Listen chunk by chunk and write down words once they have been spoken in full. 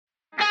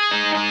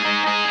Hello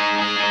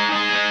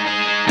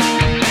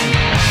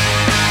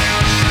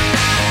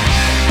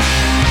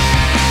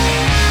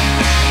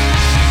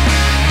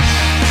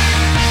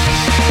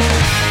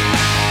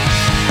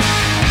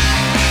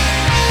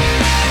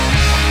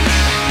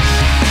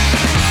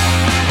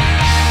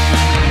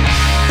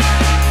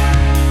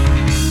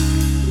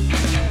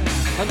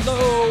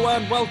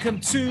and welcome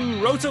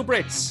to Roto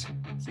Brits,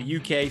 the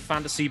UK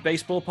fantasy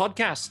baseball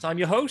podcast. I'm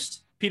your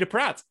host, Peter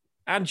Pratt,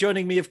 and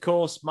joining me, of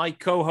course, my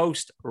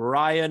co-host,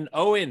 Ryan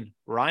Owen.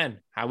 Ryan,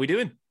 how are we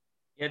doing?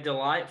 Yeah,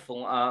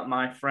 delightful,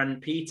 my friend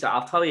Peter.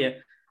 I'll tell you,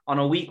 on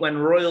a week when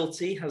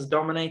royalty has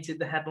dominated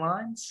the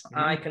headlines,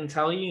 I can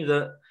tell you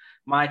that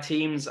my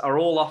teams are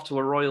all off to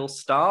a royal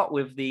start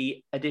with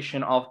the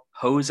addition of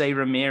Jose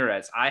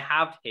Ramirez. I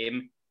have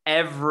him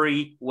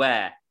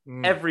everywhere.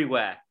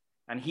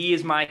 And he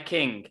is my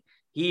king.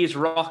 He is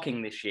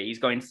rocking this year. He's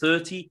going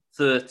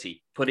 30-30.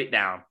 Put it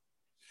down.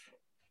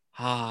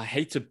 I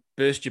hate to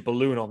burst your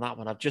balloon on that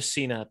one. I've just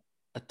seen a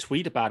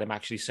tweet about him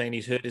actually saying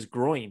he's hurt his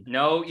groin.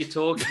 No,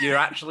 you're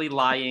actually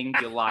lying.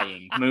 You're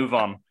lying. Move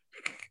on.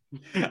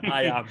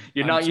 I am.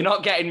 You're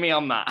not getting me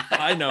on that.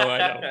 I know.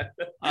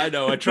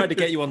 I tried to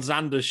get you on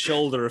Xander's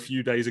shoulder a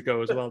few days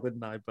ago as well,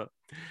 didn't I? But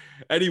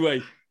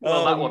anyway.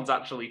 Well, that one's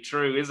actually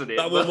true, isn't it?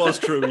 That one was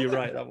true. You're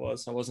right. That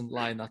was. I wasn't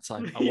lying that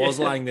time. I was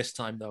lying this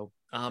time, though.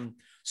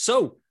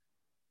 So,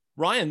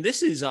 Ryan,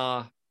 this is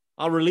our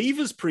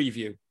relievers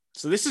preview.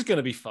 So this is going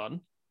to be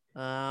fun.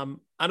 And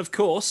of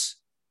course,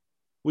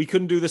 we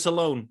couldn't do this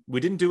alone.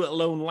 We didn't do it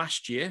alone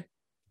last year,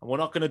 and we're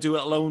not going to do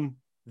it alone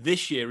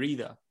this year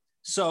either.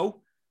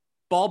 So,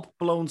 Bob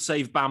Blown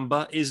Save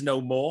Bamba is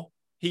no more.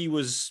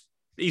 He's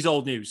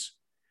old news.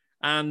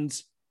 And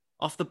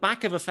off the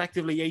back of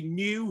effectively a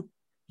new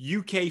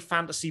UK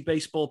fantasy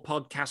baseball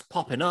podcast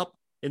popping up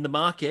in the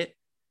market,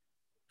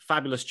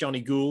 fabulous Johnny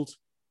Gould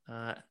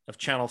of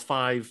Channel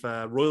 5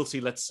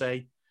 royalty, let's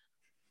say,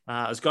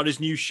 has got his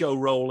new show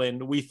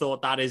rolling. We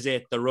thought that is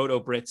it. The Roto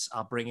Brits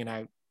are bringing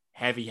out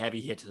heavy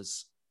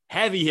hitters.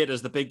 Heavy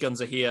hitters, the big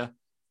guns are here.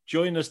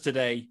 Join us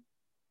today.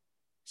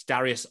 It's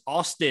Darius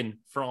Austin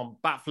from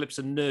Bat Flips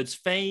and Nerds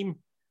fame,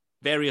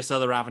 various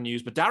other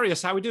avenues. But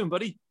Darius, how are we doing,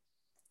 buddy?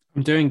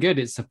 I'm doing good.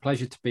 It's a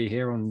pleasure to be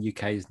here on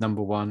UK's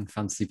 #1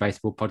 fantasy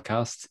baseball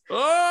podcast.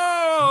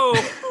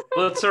 Oh,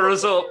 butter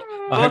us up.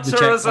 I hope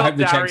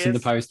the check's in the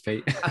post,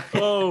 Pete.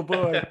 Oh,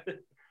 boy.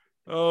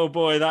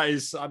 That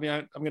is, I'm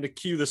going to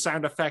cue the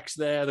sound effects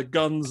there. The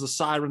guns, the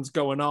sirens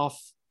going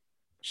off.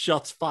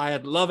 Shots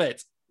fired. Love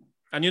it.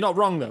 And you're not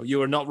wrong, though.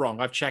 You are not wrong.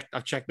 I've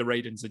checked the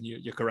ratings and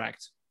you're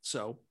correct.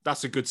 So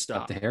that's a good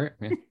start. Love to hear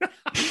it.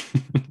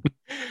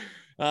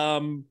 Yeah.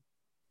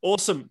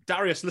 Awesome.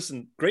 Darius,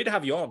 listen, great to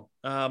have you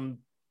on.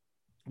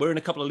 We're in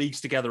a couple of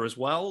leagues together as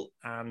well.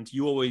 And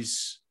you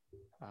always,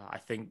 I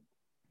think,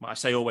 when I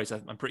say always,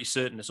 I'm pretty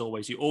certain it's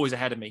always, you're always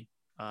ahead of me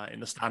in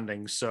the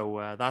standings. So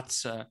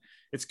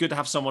it's good to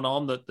have someone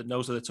on that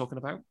knows what they're talking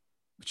about,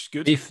 which is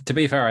good. To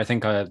be fair, I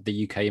think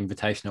the UK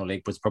Invitational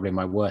League was probably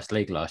my worst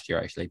league last year,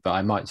 actually, but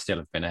I might still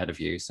have been ahead of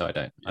you. So I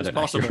don't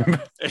possible.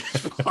 remember.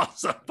 It's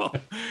possible.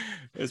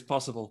 It's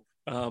possible.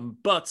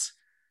 But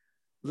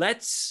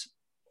let's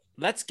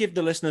give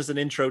the listeners an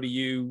intro to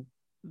you.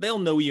 They'll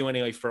know you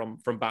anyway from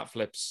Bat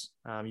Flips.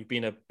 You've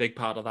been a big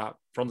part of that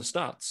from the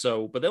start.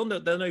 So, but they'll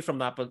know you from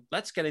that. But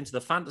let's get into the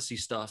fantasy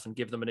stuff and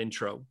give them an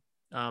intro.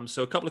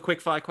 So a couple of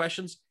quick fire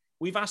questions.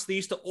 We've asked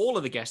these to all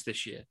of the guests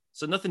this year.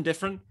 So nothing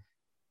different.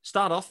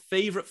 Start off,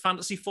 favorite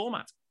fantasy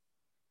format?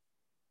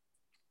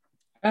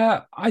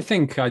 I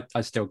think I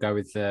still go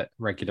with the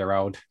regular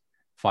old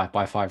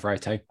 5x5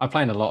 roto. I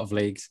play in a lot of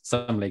leagues.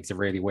 Some leagues are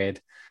really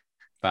weird.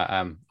 But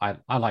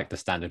I like the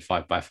standard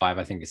 5x5.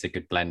 I think it's a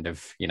good blend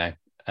of,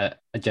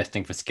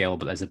 adjusting for skill,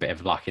 but there's a bit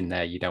of luck in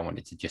there. You don't want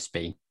it to just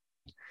be,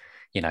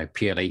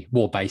 purely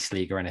war-based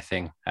league or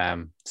anything.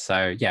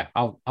 So yeah,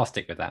 I'll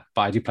stick with that.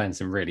 But I do play in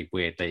some really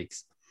weird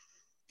leagues.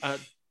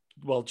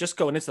 Well, just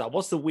going into that,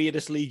 what's the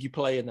weirdest league you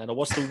play in then? Or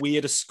what's the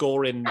weirdest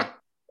scoring,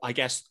 I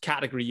guess,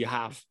 category you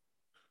have?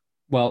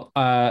 Well,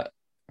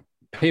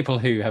 people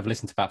who have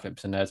listened to Bat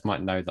Flips and Nerds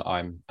might know that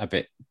I'm a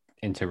bit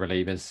into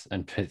relievers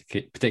and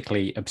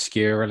particularly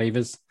obscure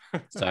relievers.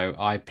 So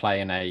I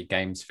play in a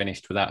games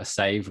finished without a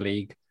save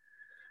league,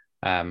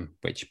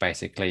 which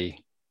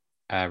basically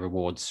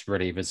rewards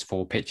relievers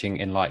for pitching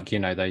in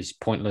those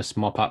pointless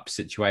mop-up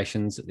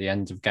situations at the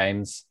end of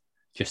games.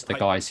 Just the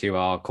guys who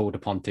are called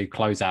upon to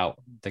close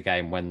out the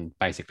game when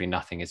basically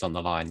nothing is on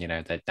the line.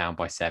 They're down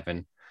by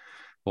 7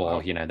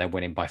 or, they're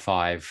winning by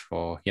 5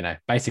 or,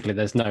 basically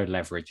there's no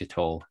leverage at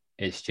all.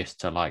 It's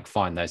just to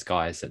find those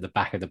guys at the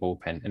back of the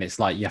bullpen. And it's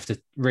you have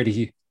to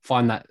really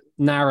find that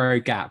narrow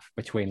gap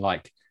between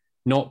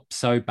not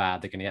so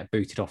bad they're going to get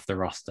booted off the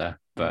roster,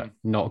 but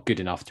not good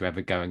enough to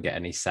ever go and get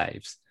any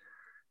saves.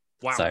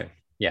 Wow. So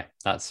yeah,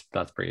 that's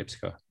pretty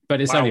obscure. But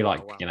it's only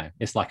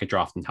it's like a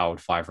draft and hold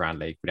 5-round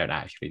league. We don't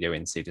actually do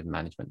in-season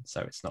management.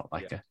 So it's not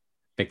a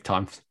big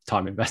time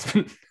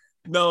investment.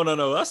 No.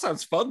 That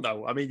sounds fun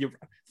though. I mean,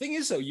 thing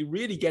is though, you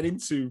really get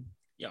into,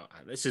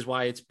 this is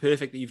why it's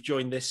perfect that you've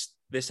joined this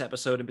this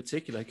episode in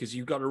particular, because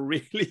you've got to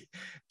really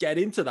get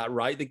into that,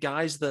 right? The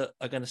guys that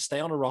are going to stay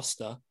on a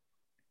roster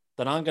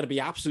that aren't going to be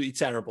absolutely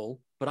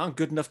terrible, but aren't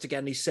good enough to get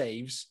any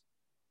saves.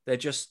 They're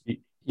just...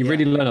 You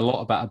really learn a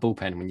lot about a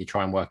bullpen when you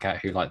try and work out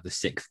who like the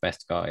 6th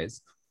best guy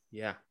is.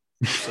 Yeah,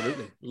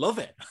 absolutely. Love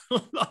it.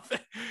 Love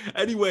it.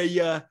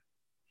 Anyway,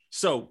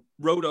 so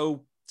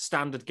Roto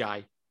standard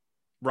guy.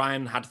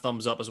 Ryan had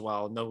thumbs up as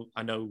well. No,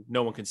 I know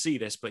no one can see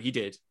this, but he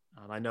did.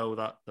 And I know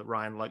that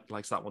Ryan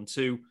likes that one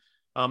too.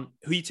 Who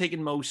are you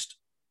taking most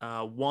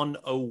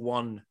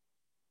 101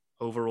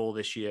 overall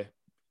this year?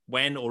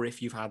 When or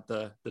if you've had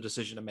the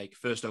decision to make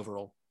first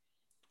overall?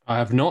 I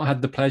have not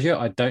had the pleasure.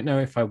 I don't know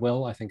if I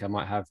will. I think I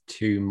might have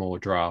 2 more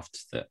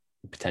drafts that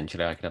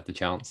potentially I could have the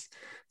chance.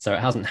 So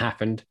it hasn't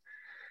happened.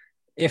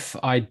 If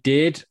I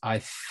did, I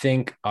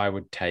think I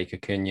would take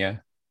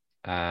Acuna,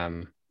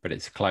 but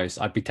it's close.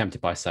 I'd be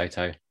tempted by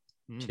Soto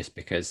just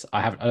because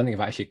I don't think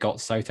I've actually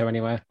got Soto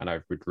anywhere, and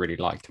I would really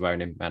like to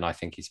own him. And I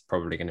think he's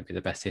probably going to be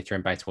the best hitter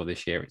in baseball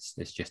this year.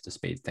 It's just a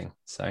speed thing.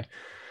 So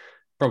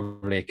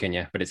probably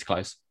Acuna, but it's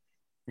close.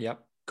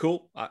 Yep.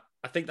 Cool.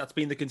 I think that's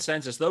been the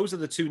consensus. Those are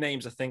the 2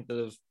 names I think that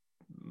have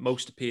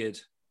most appeared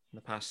in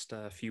the past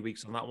few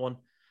weeks on that one.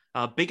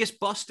 Biggest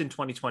bust in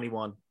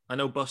 2021. I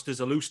know bust is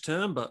a loose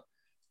term, but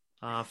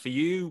for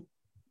you,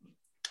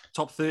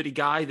 top 30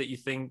 guy that you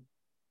think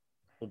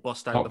will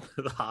bust out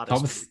the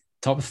hardest.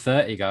 Top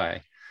 30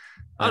 guy.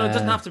 Oh, no, it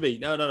doesn't have to be.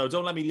 No.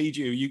 Don't let me lead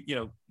you.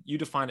 You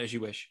define it as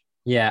you wish.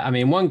 Yeah, I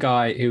mean, one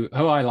guy who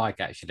I like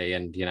actually,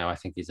 and I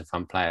think he's a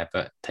fun player,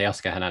 but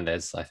Teoscar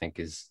Hernandez, I think,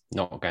 is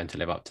not going to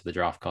live up to the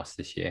draft cost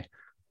this year.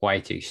 Way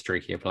too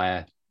streaky a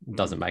player,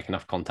 doesn't make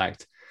enough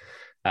contact.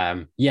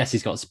 Yes,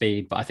 he's got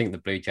speed, but I think the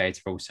Blue Jays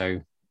have also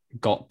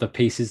got the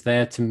pieces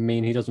there to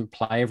mean he doesn't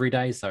play every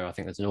day. So I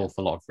think there's an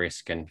awful lot of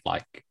risk. And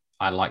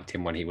I liked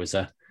him when he was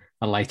a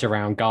later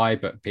round guy,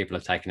 but people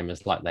have taken him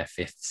as like their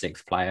 5th,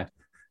 6th player.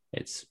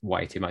 It's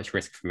way too much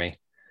risk for me.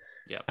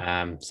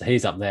 Yeah. So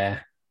he's up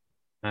there.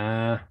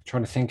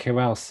 Trying to think who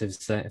else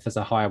if there's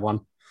a higher one.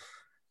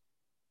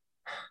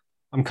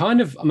 I'm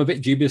a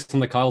bit dubious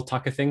on the Kyle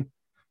Tucker thing.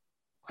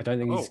 I don't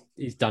think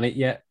he's done it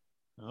yet.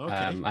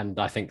 Okay. And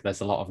I think there's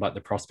a lot of like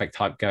the prospect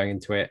hype going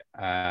into it.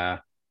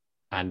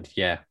 And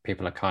yeah,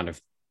 people are kind of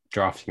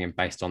drafting him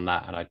based on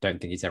that. And I don't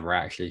think he's ever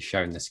actually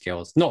shown the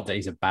skills. Not that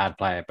he's a bad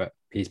player, but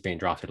he's being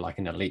drafted like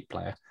an elite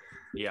player.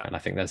 Yeah. And I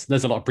think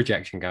there's a lot of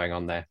projection going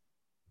on there.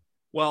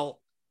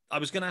 Well, I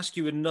was going to ask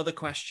you another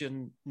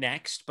question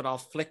next, but I'll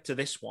flick to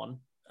this one,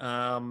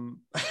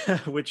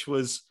 which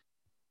was,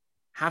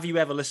 have you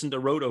ever listened to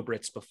Roto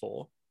Brits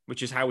before?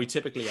 Which is how we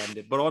typically end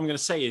it. But all I'm going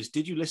to say is,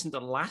 did you listen to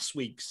last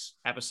week's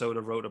episode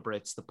of Roto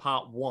Brits, the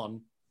part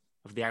 1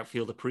 of the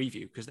Outfielder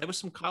preview? Because there was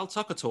some Kyle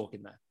Tucker talk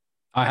in there.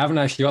 I haven't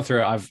actually got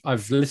through it.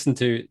 I've listened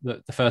to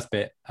the first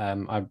bit.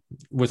 I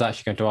was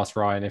actually going to ask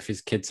Ryan if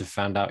his kids have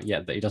found out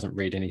yet that he doesn't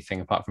read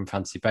anything apart from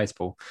fantasy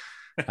baseball.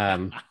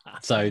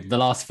 So the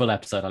last full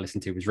episode I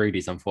listened to was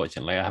Rudy's.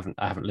 Unfortunately, I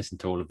haven't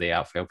listened to all of the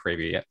Outfield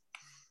preview yet.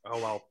 Oh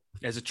well,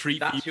 there's a treat.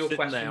 That's your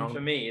question there.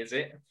 for me, is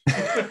it?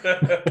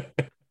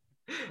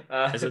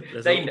 There's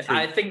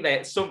I think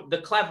that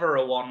the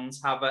cleverer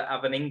ones have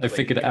an inkling. They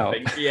figured it out.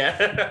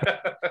 Yeah.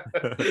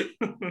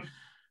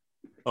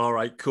 All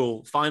right,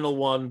 cool. Final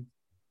one.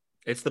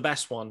 It's the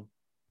best one.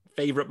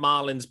 Favorite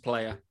Marlins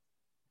player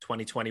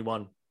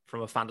 2021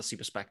 from a fantasy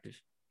perspective.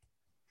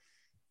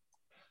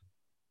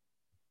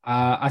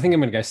 I think I'm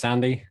going to go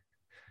Sandy.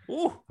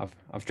 Ooh.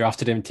 I've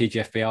drafted him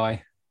TGFBI.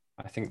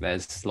 I think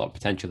there's a lot of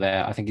potential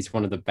there. I think he's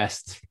one of the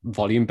best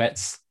volume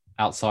bets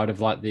outside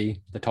of like the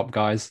top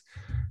guys.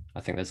 I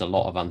think there's a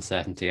lot of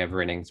uncertainty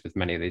over innings with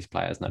many of these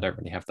players, and I don't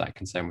really have that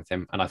concern with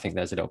him. And I think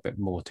there's a little bit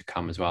more to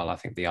come as well. I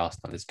think the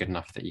Arsenal is good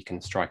enough that you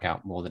can strike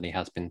out more than he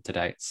has been to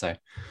date. So,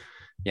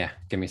 yeah,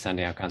 give me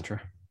Sandy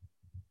Alcantara.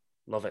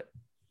 Love it.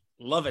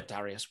 Love it,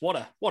 Darius. What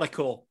a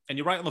call. And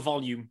you're right on the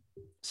volume.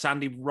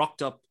 Sandy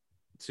rocked up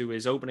to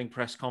his opening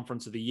press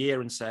conference of the year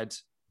and said,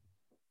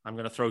 I'm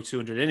going to throw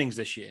 200 innings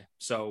this year.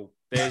 So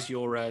there's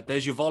your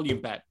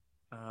volume bet.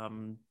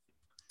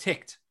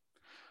 Ticked.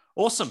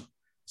 Awesome.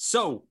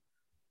 So,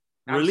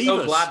 I'm relievers.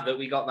 so glad that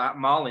we got that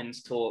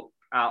Marlins talk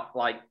out.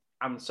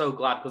 I'm so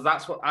glad, because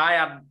that's what I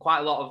had quite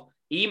a lot of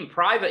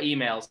private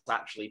emails,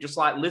 actually, just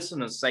like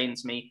listeners saying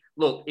to me,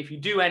 look, if you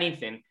do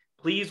anything,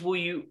 please will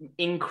you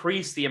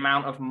increase the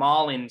amount of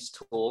Marlins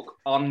talk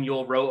on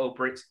your Roto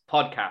Brits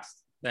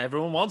podcast?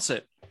 Everyone wants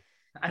it.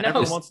 I know.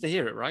 Everyone wants to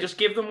hear it, right? Just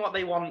give them what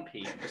they want,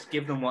 Pete. Just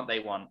give them what they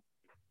want.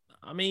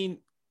 I mean,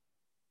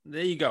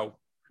 there you go.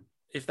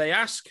 If they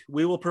ask,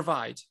 we will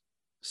provide.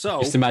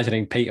 So just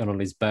imagining Pete on all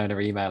his burner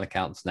email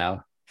accounts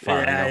now.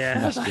 Firing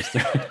off.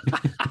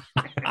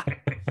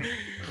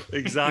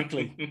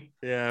 Exactly.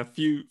 Yeah, a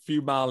few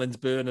Marlins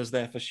burners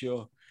there for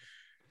sure.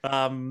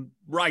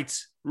 Right.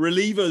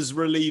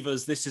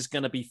 Relievers. This is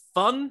going to be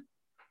fun.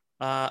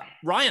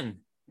 Ryan,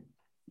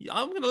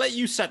 I'm going to let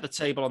you set the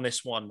table on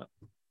this one.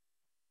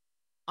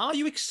 Are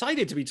you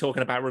excited to be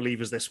talking about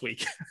relievers this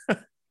week?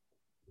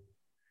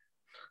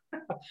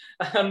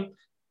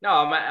 No,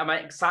 I'm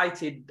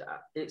excited.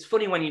 It's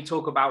funny when you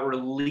talk about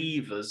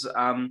relievers.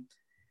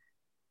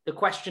 The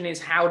question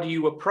is, how do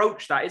you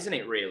approach that, isn't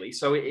it, really?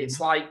 So it's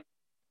like,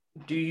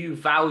 do you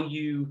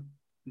value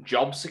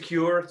job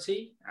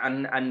security?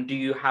 And do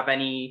you have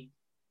any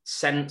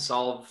sense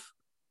of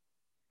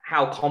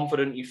how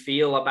confident you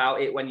feel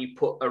about it when you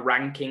put a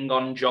ranking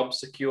on job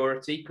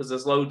security? Because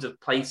there's loads of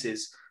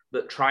places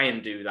that try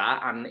and do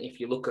that. And if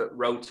you look at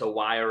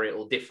RotoWire,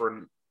 it'll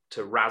different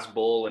to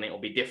Razzball, and it'll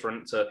be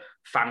different to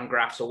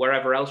Fangraphs or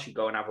wherever else you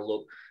go and have a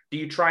look. Do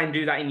you try and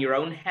do that in your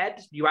own head?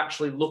 Do you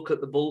actually look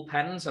at the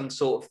bullpens and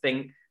sort of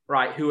think,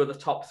 right, who are the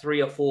top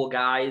 3 or 4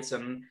 guys,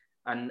 and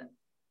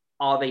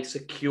are they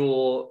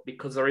secure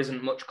because there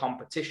isn't much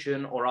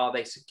competition, or are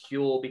they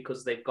secure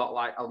because they've got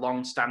like a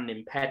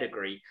long-standing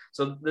pedigree?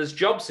 So there's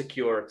job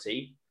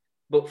security,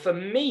 but for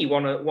me,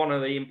 one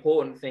of the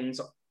important things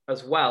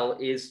as well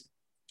is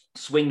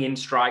swinging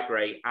strike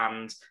rate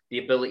and the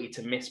ability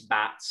to miss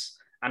bats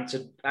and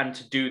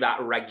to do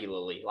that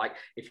regularly. Like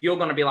if you're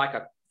going to be like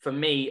for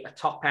me, a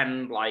top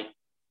end like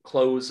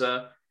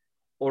closer,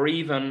 or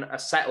even a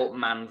setup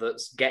man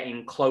that's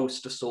getting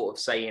close to sort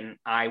of saying,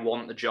 I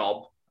want the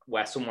job,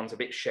 where someone's a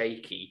bit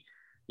shaky,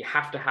 you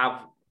have to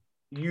have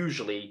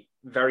usually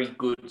very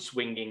good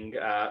swinging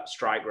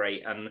strike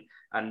rate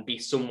and be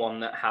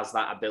someone that has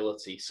that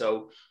ability.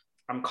 So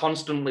I'm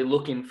constantly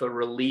looking for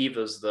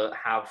relievers that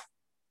have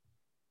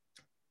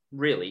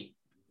really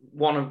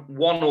one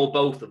or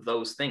both of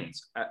those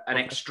things, an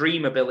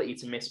extreme ability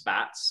to miss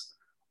bats,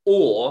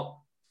 or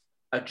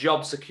a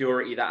job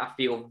security that I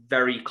feel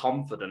very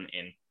confident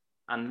in.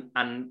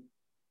 And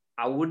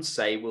I would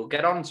say, we'll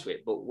get onto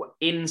it, but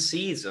in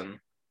season,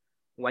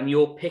 when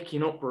you're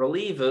picking up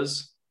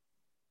relievers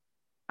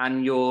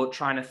and you're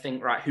trying to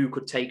think, right, who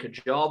could take a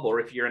job,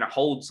 or if you're in a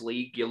holds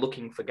league, you're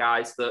looking for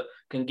guys that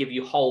can give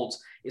you holds.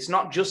 It's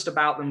not just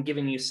about them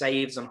giving you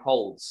saves and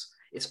holds.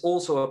 It's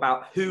also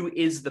about who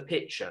is the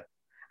pitcher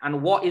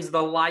and what is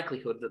the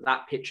likelihood that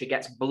that pitcher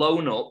gets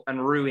blown up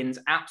and ruins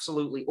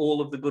absolutely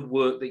all of the good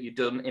work that you've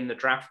done in the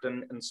draft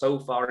and so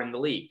far in the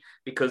league.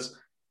 Because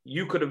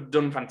you could have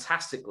done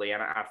fantastically.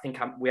 And I think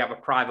we have a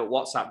private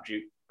WhatsApp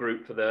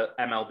group for the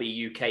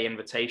MLB UK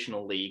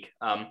Invitational League.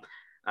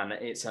 And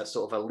it's a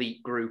sort of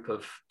elite group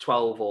of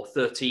 12 or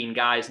 13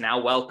 guys now.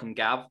 Welcome,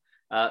 Gav.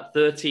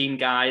 13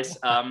 guys.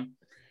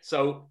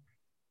 So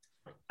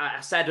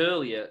I said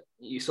earlier,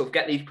 you sort of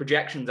get these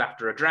projections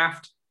after a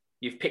draft.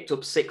 You've picked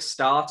up 6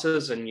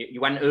 starters and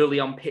you went early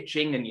on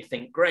pitching and you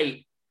think,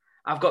 great,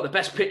 I've got the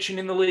best pitching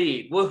in the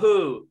league.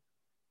 Woohoo.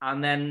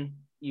 And then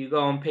you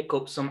go and pick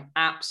up some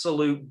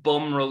absolute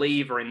bum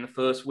reliever in the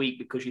first week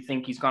because you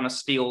think he's going to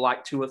steal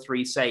like 2 or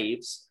 3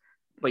 saves,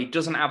 but he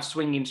doesn't have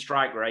swinging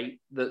strike rate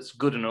that's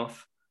good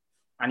enough.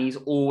 And he's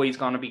always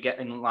going to be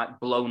getting like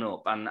blown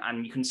up,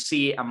 and you can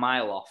see it a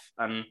mile off.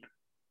 And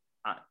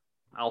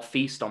I'll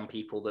feast on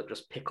people that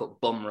just pick up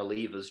bum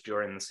relievers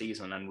during the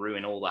season and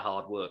ruin all the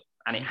hard work.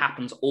 And it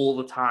happens all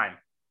the time.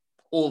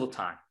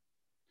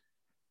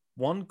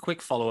 One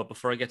quick follow-up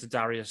before I get to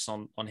Darius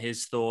on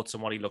his thoughts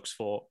and what he looks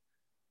for.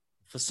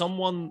 For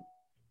someone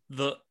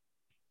that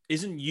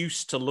isn't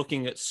used to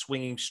looking at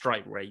swinging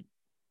strike rate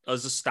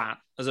as a stat,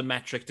 as a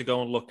metric to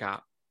go and look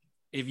at,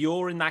 if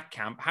you're in that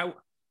camp,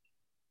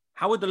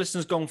 how would the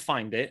listeners go and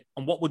find it?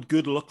 And what would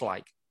good look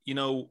like? You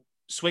know,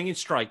 swinging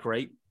strike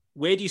rate,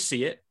 where do you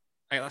see it?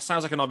 That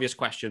sounds like an obvious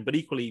question, but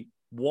equally,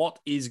 what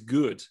is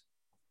good?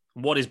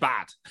 What is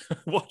bad?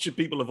 What should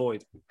people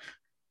avoid?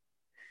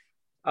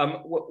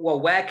 Well,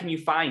 where can you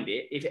find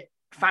it?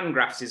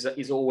 Fangraphs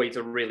is always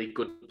a really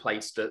good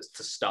place to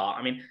start.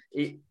 I mean,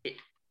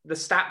 the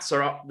stats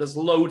are, there's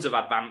loads of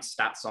advanced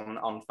stats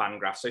on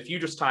Fangraphs. So if you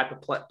just type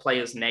a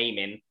player's name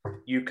in,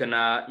 you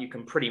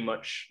can pretty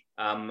much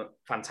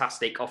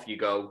fantastic, off you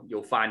go.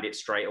 You'll find it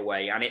straight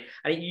away, and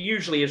it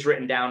usually is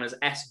written down as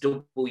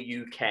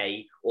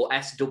SWK or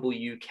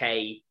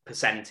SWK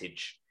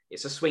percentage.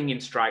 It's a swinging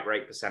strike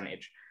rate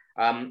percentage.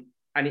 And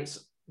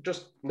it's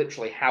just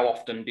literally how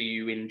often do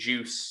you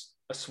induce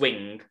a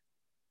swing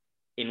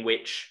in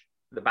which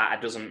the batter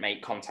doesn't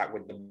make contact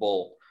with the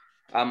ball.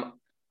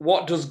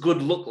 What does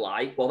good look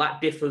like? Well,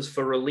 that differs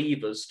for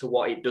relievers to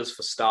what it does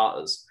for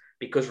starters,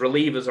 because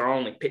relievers are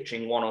only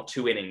pitching 1 or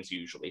 2 innings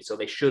usually. So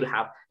they should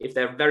have, if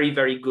they're very,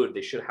 very good,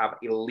 they should have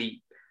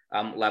elite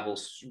level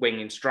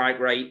swinging strike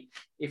rate.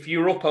 If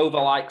you're up over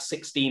like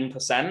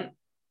 16%,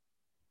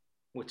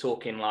 we're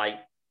talking like,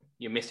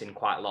 you're missing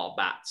quite a lot of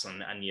bats,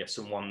 and you're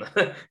someone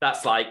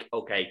that's like,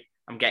 okay,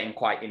 I'm getting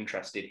quite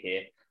interested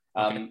here.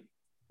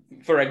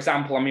 For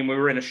example, I mean, we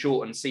were in a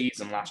shortened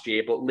season last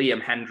year, but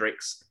Liam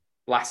Hendriks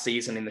last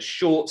season in the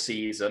short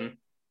season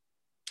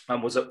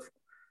was at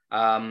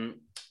 20%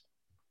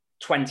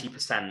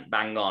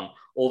 bang on.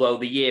 Although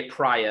the year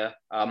prior,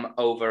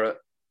 over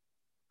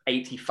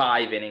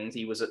 85 innings,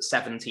 he was at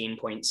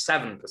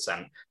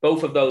 17.7%.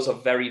 Both of those are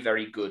very,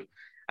 very good.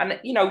 And,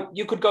 you know,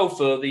 you could go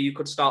further, you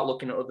could start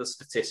looking at other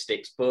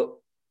statistics, but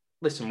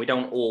listen, we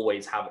don't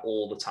always have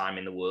all the time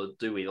in the world,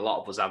 do we? A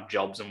lot of us have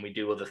jobs and we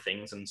do other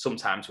things, and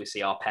sometimes we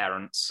see our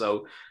parents.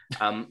 So,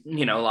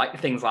 like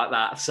things like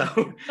that.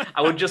 So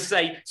I would just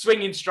say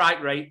swinging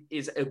strike rate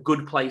is a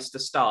good place to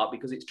start,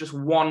 because it's just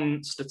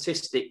one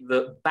statistic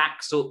that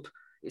backs up.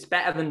 It's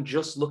better than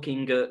just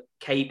looking at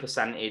K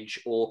percentage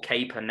or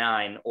K per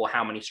nine or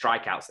how many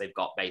strikeouts they've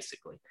got,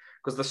 basically.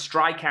 Because the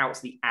strikeout's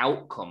the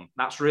outcome.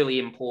 That's really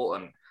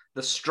important.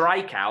 The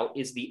strikeout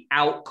is the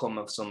outcome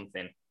of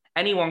something.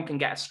 Anyone can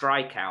get a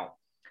strikeout.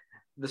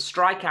 The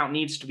strikeout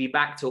needs to be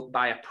backed up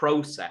by a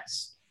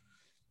process.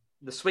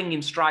 The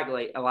swinging strike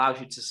rate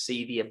allows you to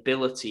see the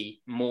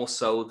ability more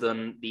so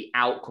than the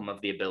outcome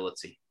of the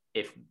ability,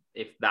 if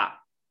that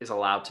is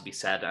allowed to be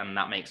said, and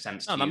that makes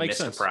sense to you,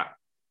 Mr. Pratt.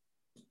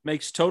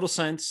 Makes total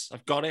sense.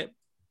 I've got it.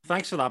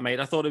 Thanks for that,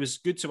 mate. I thought it was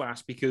good to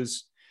ask,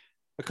 because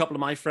a couple of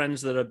my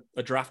friends that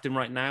are drafting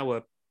right now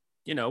are,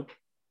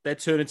 they're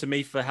turning to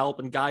me for help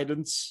and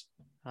guidance.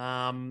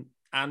 And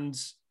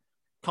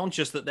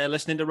conscious that they're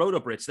listening to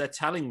RotoBrits. They're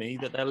telling me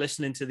that they're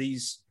listening to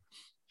these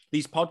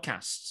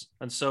podcasts.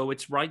 And so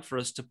it's right for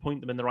us to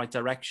point them in the right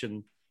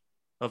direction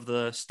of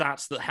the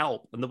stats that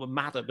help and that would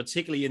matter,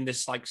 particularly in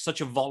this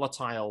such a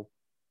volatile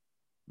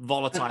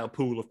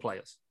pool of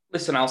players.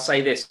 Listen, I'll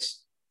say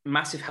this,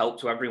 massive help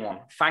to everyone.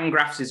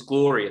 Fangraphs is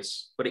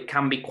glorious, but it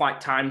can be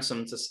quite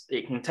timesome.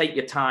 It can take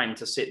your time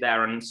to sit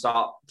there and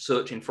start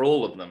searching for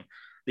all of them.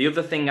 The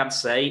other thing I'd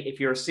say,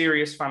 if you're a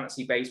serious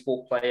fantasy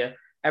baseball player,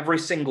 every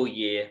single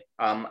year,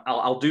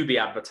 I'll be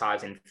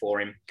advertising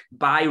for him.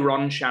 Buy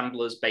Ron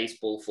Chandler's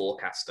Baseball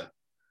Forecaster,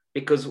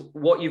 because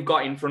what you've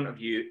got in front of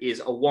you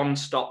is a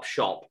one-stop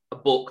shop, a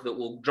book that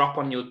will drop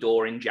on your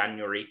door in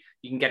January.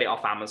 You can get it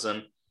off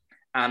Amazon.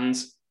 And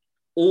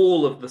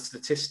all of the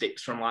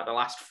statistics from the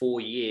last 4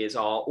 years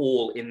are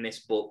all in this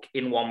book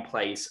in one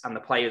place, and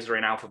the players are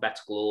in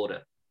alphabetical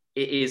order.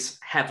 It is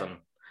heaven.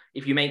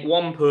 If you make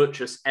one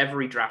purchase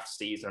every draft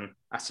season,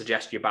 I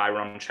suggest you buy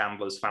Ron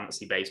Chandler's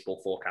Fantasy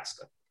Baseball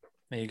Forecaster.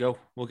 There you go.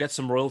 We'll get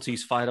some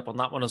royalties fired up on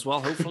that one as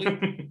well,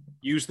 hopefully.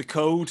 Use the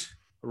code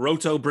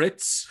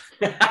RotoBrits.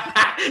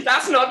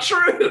 That's not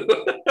true.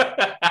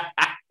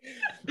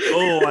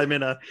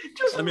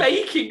 I'm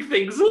making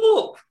things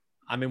up.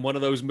 I'm in one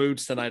of those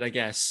moods tonight, I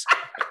guess.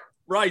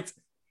 Right.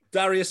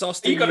 Darius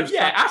Austin.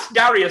 Ask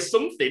Darius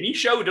something. He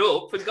showed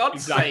up, for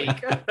God's sake.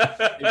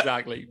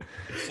 Exactly.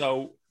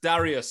 So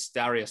Darius,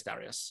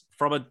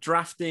 from a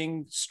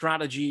drafting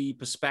strategy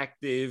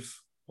perspective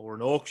or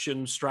an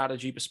auction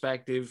strategy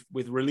perspective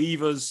with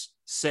relievers,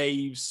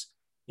 saves,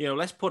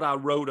 let's put our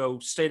Roto,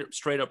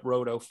 straight up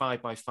Roto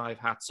 5x5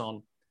 hats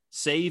on.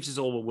 Saves is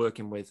all we're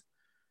working with.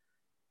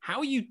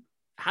 How are you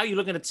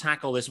looking to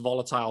tackle this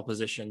volatile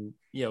position,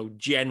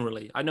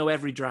 generally? I know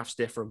every draft's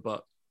different,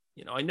 but,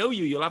 I know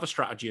you'll have a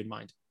strategy in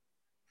mind.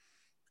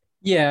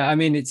 Yeah, I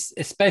mean, it's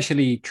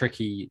especially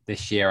tricky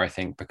this year, I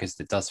think, because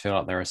it does feel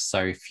like there are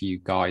so few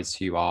guys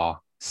who are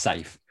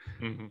safe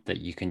that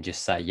you can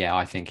just say, yeah,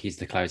 I think he's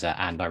the closer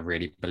and I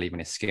really believe in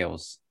his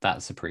skills.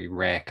 That's a pretty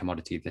rare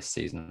commodity this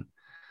season.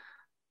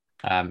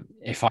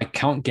 If I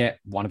can't get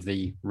one of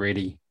the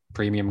really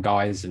premium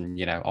guys,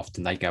 and,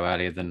 often they go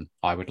earlier than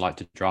I would like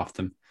to draft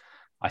them,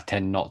 I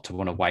tend not to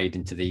want to wade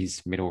into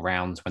these middle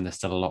rounds when there's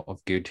still a lot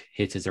of good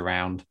hitters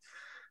around,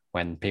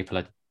 when people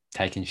are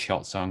taking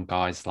shots on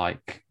guys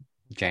like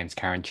James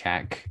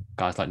Karinchak,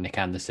 guys like Nick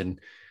Anderson,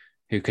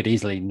 who could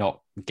easily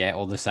not get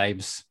all the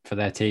saves for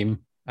their team,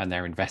 and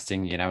they're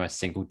investing, a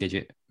single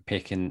digit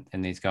pick in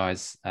these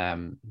guys.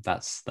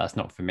 That's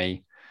not for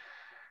me.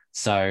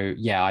 So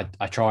yeah,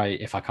 I try,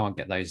 if I can't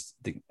get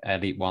the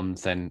elite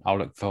ones, then I'll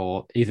look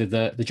for either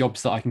the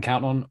jobs that I can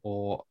count on,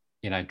 or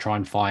try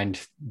and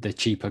find the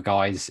cheaper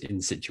guys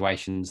in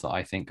situations that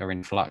I think are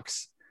in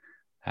flux.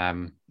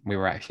 We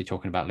were actually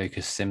talking about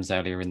Lucas Sims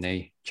earlier in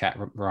the chat.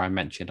 Ryan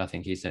mentioned, I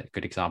think he's a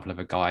good example of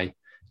a guy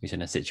who's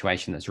in a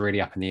situation that's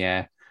really up in the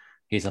air.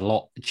 He's a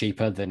lot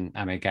cheaper than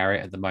Amir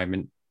Garrett at the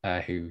moment,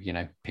 who,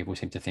 people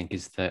seem to think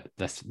is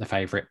the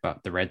favorite,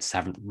 but the Reds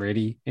haven't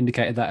really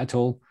indicated that at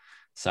all.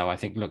 So I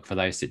think look for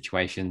those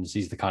situations.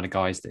 These are the kind of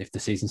guys that if the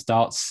season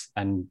starts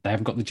and they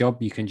haven't got the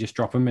job, you can just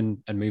drop them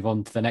and move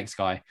on to the next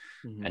guy.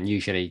 Mm-hmm. And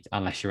usually,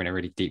 unless you're in a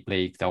really deep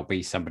league, there'll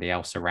be somebody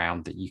else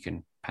around that you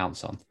can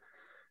pounce on.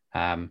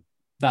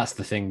 That's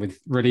the thing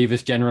with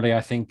relievers generally.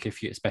 I think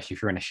especially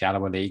if you're in a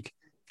shallower league,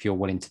 if you're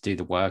willing to do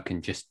the work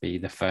and just be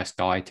the first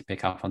guy to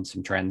pick up on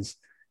some trends,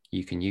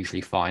 you can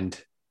usually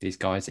find these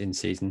guys in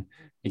season.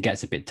 It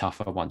gets a bit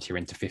tougher once you're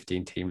into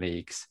 15-team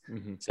leagues,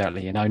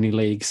 certainly in only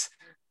leagues.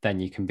 Then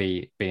you can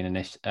be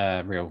in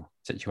a real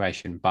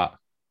situation. But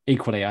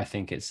equally, I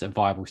think it's a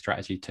viable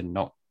strategy to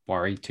not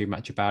worry too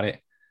much about it.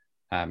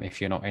 If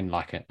you're not in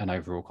an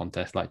overall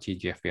contest like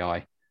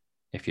GGFBI,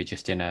 if you're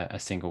just in a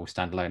single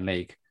standalone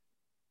league,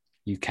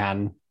 you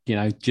can,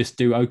 just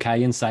do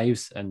okay in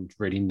saves and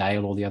really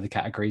nail all the other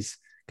categories,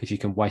 because you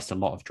can waste a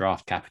lot of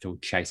draft capital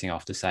chasing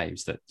after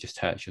saves that just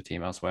hurts your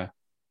team elsewhere.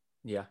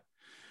 Yeah.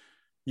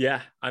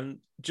 Yeah. And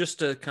just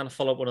to kind of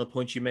follow up one of the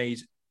points you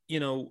made,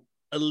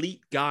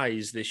 elite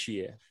guys this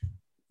year,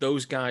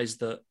 those guys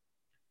that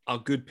are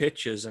good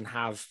pitchers and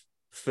have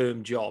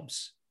firm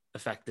jobs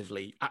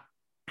effectively.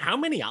 How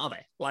many are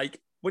there?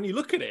 Like, when you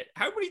look at it,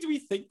 how many do we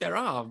think there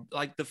are,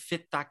 like, that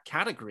fit that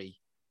category?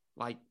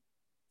 Like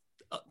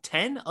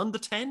 10, under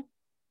 10,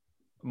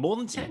 more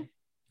than 10?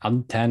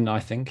 Under 10,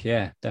 I think.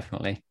 Yeah,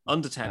 definitely.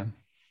 Under 10.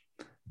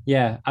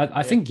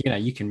 I think,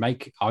 you can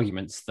make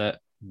arguments that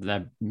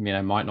there,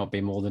 might not be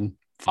more than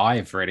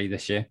 5 really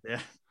this year. Yeah.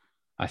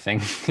 I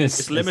think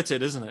it's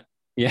limited, isn't it?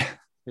 Yeah.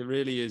 It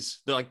really is.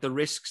 Like, the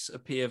risks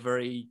appear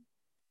very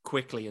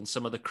quickly and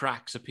some of the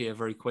cracks appear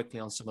very quickly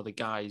on some of the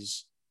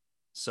guys.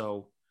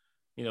 So,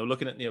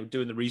 looking at,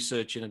 doing the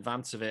research in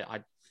advance of it,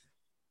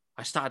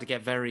 I started to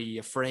get very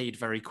afraid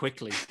very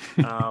quickly.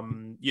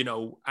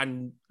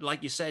 And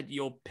like you said,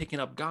 you're picking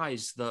up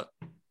guys that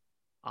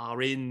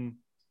are in,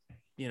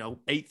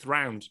 8th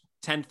round,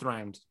 10th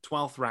round,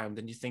 12th round,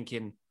 and you're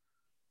thinking,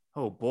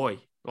 oh boy,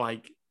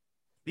 like,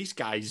 these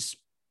guys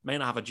may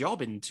not have a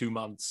job in 2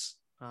 months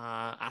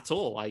at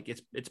all. Like,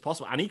 it's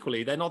possible. And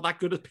equally, they're not that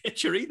good a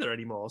pitcher either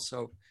anymore.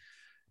 So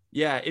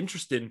yeah,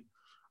 interesting.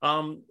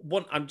 I'm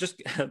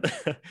just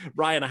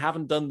Ryan, I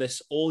haven't done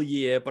this all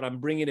year, but I'm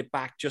bringing it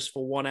back just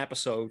for one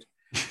episode.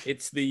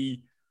 It's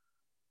the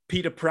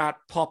Peter Pratt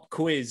pop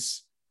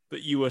quiz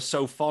that you were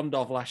so fond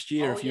of last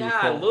year. If you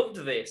recall. I loved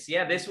this.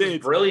 Yeah, this was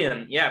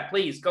brilliant. Yeah,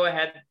 please go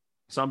ahead.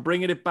 So I'm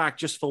bringing it back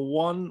just for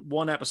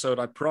one episode,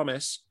 I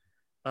promise.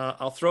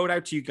 I'll throw it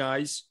out to you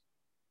guys.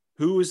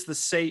 Who was the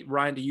save?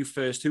 Ryan, to you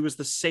first. Who was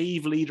the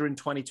save leader in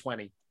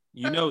 2020?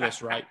 You know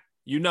this, right?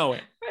 You know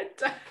it.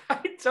 I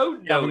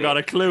don't know. You haven't got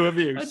a clue, have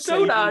you?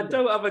 I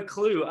don't have a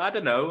clue. I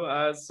don't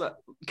know.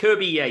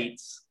 Kirby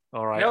Yates.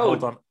 All right, no,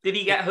 hold on. Did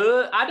he get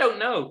hurt? I don't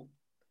know.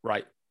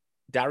 Right.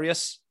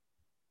 Darius,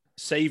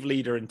 save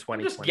leader in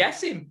 2020. I'm just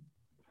guessing.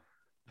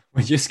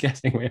 We're just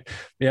guessing.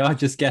 We are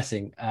just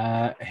guessing.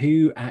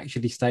 Who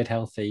actually stayed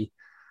healthy?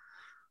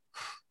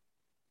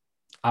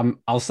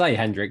 I'll say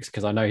Hendricks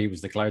because I know he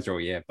was the closer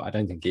all year, but I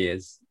don't think he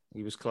is.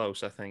 He was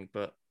close, I think.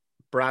 But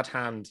Brad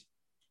Hand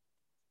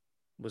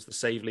was the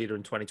save leader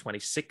in 2020.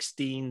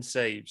 16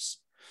 saves.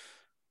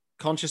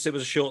 Conscious it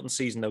was a shortened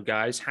season, though,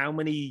 guys. How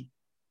many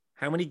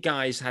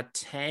guys had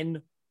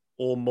 10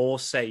 or more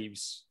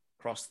saves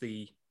across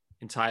the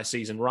entire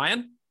season?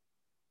 Ryan?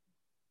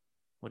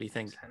 What do you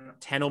think?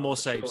 10 or more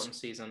saves. Shortened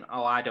season.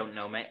 Oh, I don't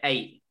know, mate.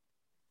 8.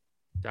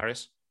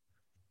 Darius?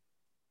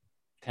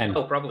 10.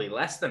 Oh, probably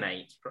less than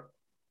 8.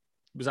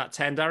 Was that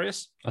 10,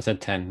 Darius? I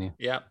said 10, yeah.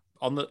 Yeah,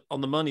 on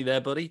the money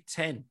there, buddy.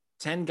 10.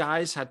 10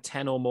 guys had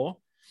 10 or more.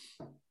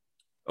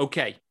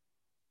 Okay.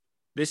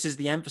 This is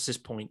the emphasis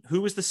point.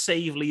 Who was the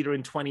save leader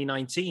in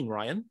 2019,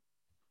 Ryan?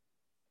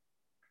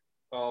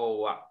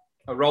 Oh,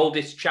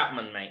 Aroldis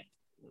Chapman, mate.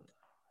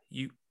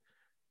 You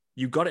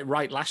got it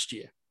right last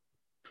year.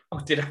 Oh,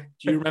 did I?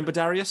 Do you remember,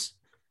 Darius?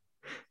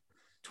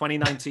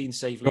 2019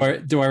 save leader.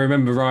 Do I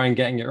remember Ryan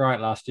getting it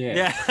right last year?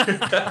 Yeah.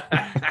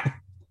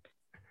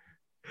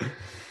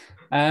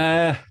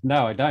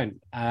 No, I don't.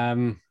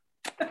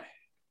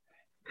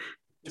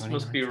 This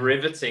must be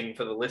riveting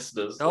for the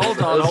listeners.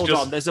 Hold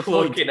on. There's a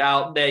point. Looking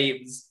out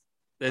names.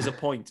 There's a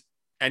point.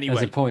 Anyway,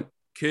 there's a point.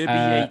 Kirby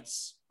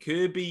Yates.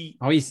 Kirby.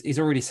 Oh, he's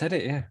already said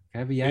it. Yeah,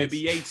 Kirby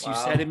Yates. Wow. You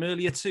said him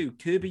earlier too.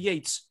 Kirby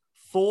Yates,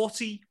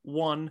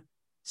 41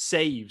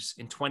 saves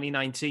in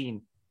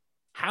 2019.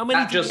 How many?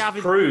 That just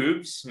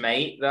proves,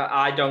 mate, that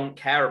I don't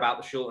care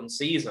about the shortened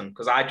season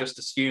because I just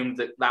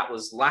assumed that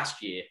was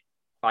last year.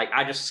 Like,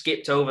 I just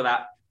skipped over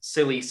that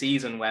silly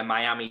season where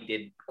Miami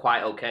did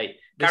quite okay.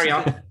 Carry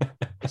on.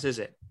 This is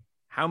it.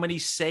 How many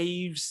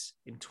saves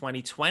in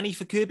 2020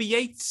 for Kirby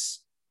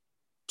Yates?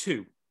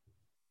 2.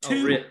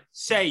 2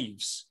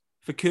 saves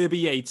for Kirby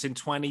Yates in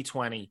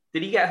 2020.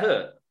 Did he get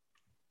hurt?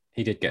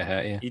 He did get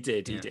hurt, yeah. He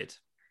did.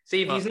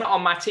 See, if he's not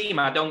on my team,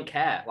 I don't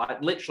care.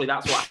 Like, literally,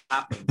 that's what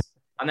happens.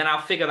 And then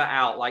I'll figure that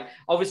out. Like,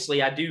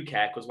 obviously, I do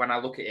care because when I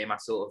look at him, I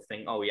sort of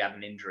think, oh, he had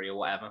an injury or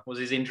whatever. Was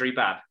his injury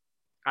bad?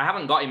 I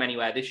haven't got him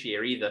anywhere this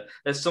year either.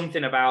 There's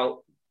something about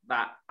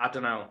that. I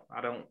don't know.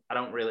 I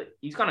don't really.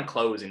 He's going to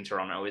close in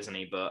Toronto, isn't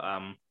he? But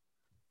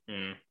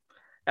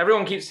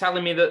everyone keeps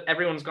telling me that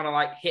everyone's going to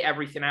like hit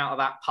everything out of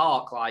that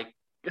park. Like,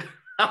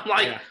 I'm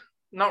like,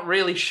 not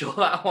really sure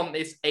that I want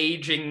this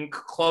aging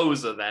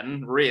closer.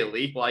 Then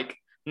really, like,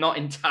 not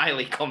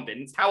entirely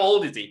convinced. How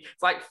old is he?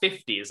 It's like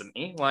 50, isn't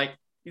he? Like,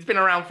 he's been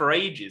around for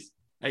ages.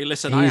 Hey,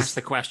 listen, I asked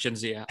the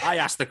questions here. I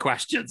asked the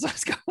questions.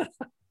 Let's go.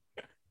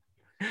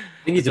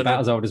 I think he's about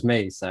as old as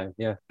me, so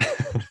yeah.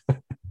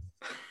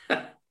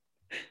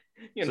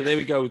 So there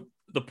we go.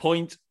 The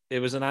point, it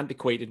was an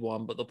antiquated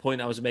one, but the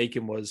point I was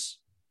making was,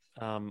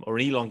 or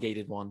an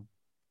elongated one.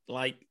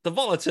 Like, the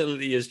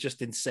volatility is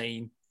just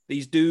insane.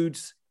 These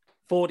dudes,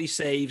 40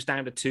 saves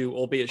down to 2,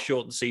 albeit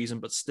shortened season,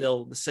 but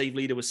still the save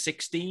leader was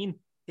 16.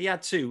 He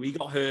had 2. He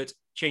got hurt,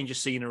 change of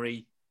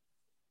scenery.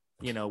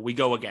 We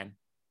go again.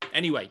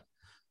 Anyway,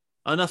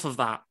 enough of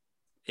that.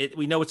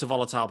 We know it's a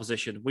volatile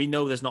position. We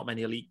know there's not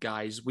many elite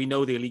guys. We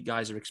know the elite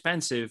guys are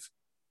expensive.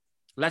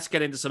 Let's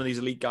get into some of these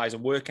elite guys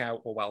and work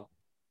out,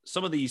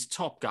 some of these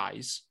top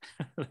guys.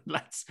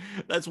 Let's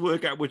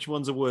work out which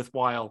ones are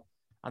worthwhile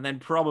And then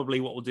probably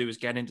what we'll do is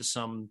get into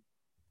some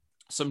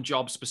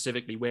jobs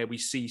specifically where we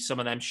see some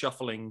of them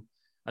shuffling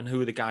and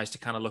who are the guys to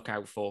kind of look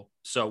out for.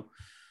 So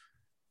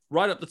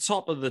right up the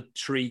top of the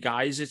tree,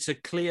 guys, it's a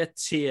clear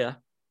tier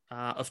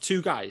of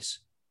two guys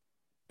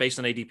based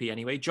on ADP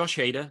anyway. Josh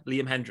Hader,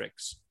 Liam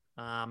Hendriks.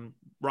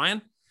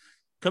 Ryan,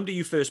 come to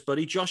you first,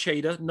 buddy. Josh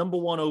Hader, number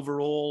 1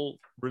 overall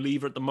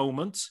reliever at the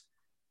moment.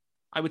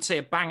 I would say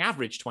a bang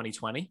average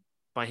 2020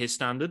 by his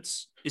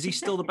standards. Is he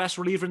still the best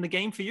reliever in the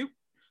game for you?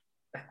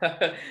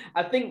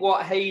 I think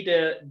what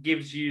Hader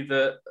gives you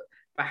that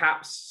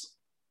perhaps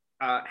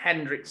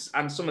Hendriks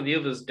and some of the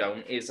others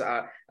don't is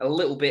a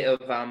little bit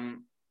of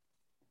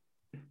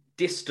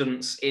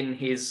distance in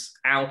his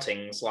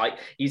outings. Like,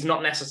 he's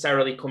not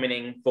necessarily coming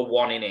in for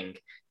one inning.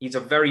 He's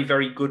a very,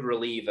 very good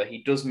reliever.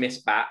 He does miss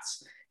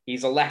bats.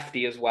 He's a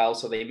lefty as well,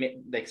 so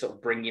they sort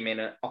of bring him in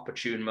at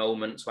opportune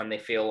moments when they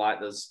feel like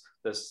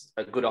there's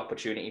a good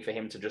opportunity for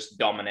him to just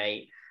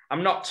dominate.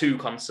 I'm not too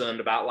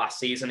concerned about last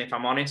season, if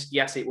I'm honest.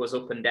 Yes, it was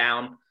up and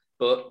down,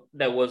 but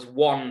there was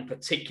one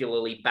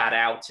particularly bad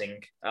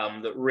outing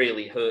that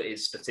really hurt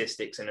his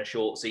statistics in a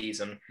short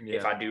season,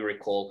 if I do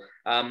recall.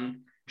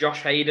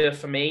 Josh Hader,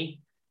 for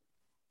me,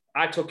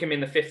 I took him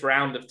in the 5th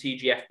round of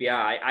TGFBI.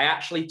 I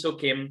actually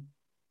took him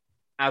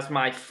as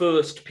my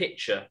first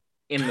pitcher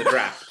in the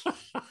draft.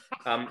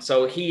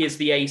 So he is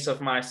the ace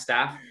of my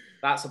staff.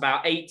 That's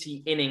about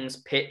 80 innings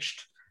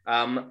pitched.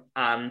 And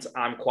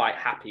I'm quite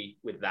happy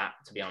with that,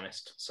 to be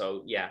honest.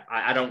 So, yeah,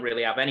 I don't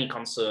really have any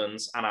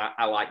concerns, and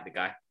I like the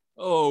guy.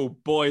 Oh,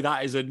 boy,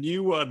 that is a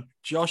new one.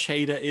 Josh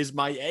Hader is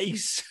my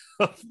ace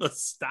of the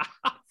staff.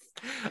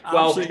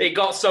 Well, it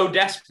got so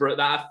desperate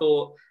that I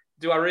thought,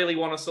 do I really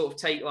want to sort of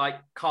take like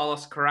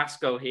Carlos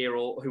Carrasco here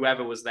or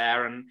whoever was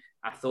there? And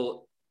I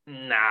thought,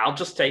 nah, I'll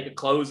just take a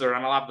closer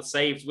and I'll have the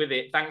saves with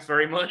it. Thanks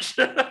very much.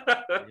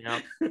 Yeah,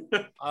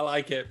 I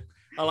like it.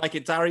 I like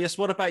it. Darius,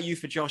 what about you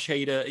for Josh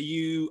Hader?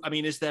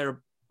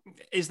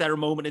 Is there a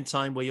moment in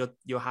time where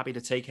you're happy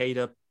to take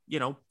Hader,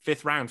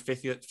 5th round,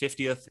 50th,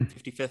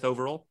 55th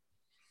overall?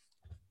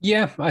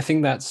 Yeah, I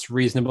think that's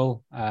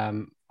reasonable.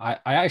 I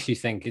actually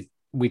think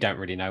we don't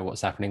really know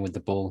what's happening with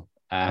the ball,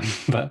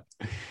 but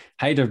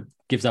Hader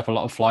gives up a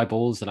lot of fly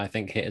balls, and I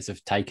think hitters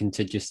have taken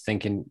to just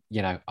thinking,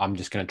 I'm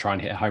just going to try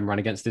and hit a home run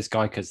against this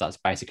guy because that's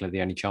basically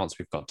the only chance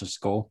we've got to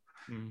score.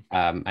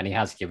 And he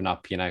has given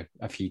up,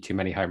 a few too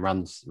many home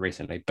runs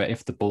recently. But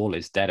if the ball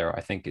is deader,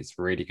 I think it's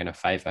really going to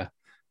favour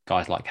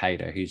guys like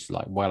Hader, who's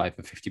like well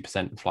over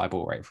 50% fly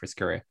ball rate for his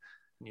career.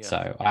 Yeah.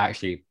 So I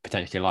actually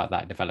potentially like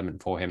that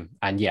development for him.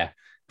 And yeah,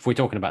 if we're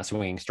talking about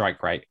swinging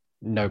strike rate,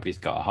 nobody's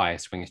got a higher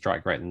swinging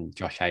strike rate than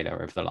Josh Hader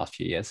over the last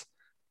few years.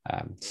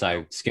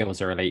 So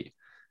skills are elite.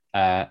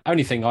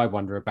 Only thing I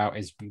wonder about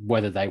is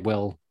whether they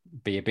will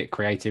be a bit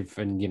creative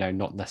and,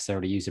 not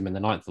necessarily use him in the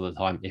 9th all the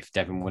time if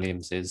Devin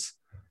Williams is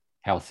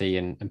healthy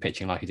and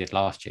pitching like he did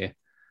last year.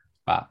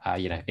 But,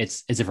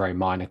 it's a very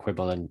minor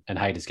quibble, and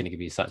Hader's going to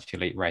give you such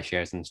elite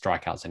ratios and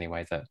strikeouts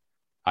anyway that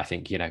I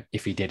think,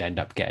 if he did end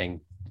up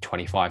getting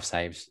 25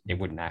 saves, it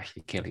wouldn't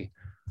actually kill you.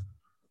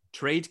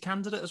 Trade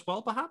candidate as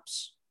well,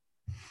 perhaps?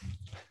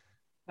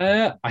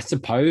 I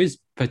suppose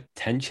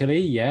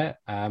potentially, yeah.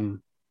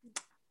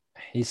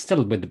 He's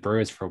still with the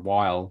Brewers for a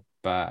while,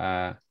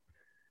 but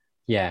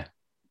yeah,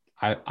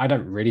 I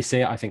don't really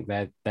see it. I think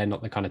they're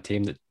not the kind of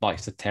team that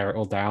likes to tear it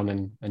all down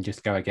and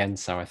just go again.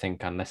 So I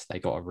think unless they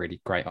got a really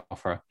great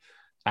offer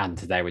and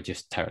they were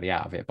just totally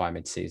out of it by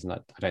mid-season, I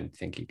don't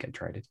think he'd get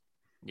traded.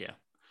 Yeah.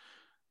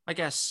 I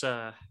guess,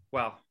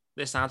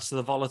 this adds to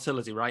the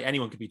volatility, right?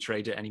 Anyone could be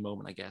traded at any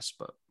moment, I guess.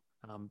 But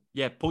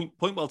yeah, point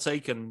well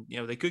taken.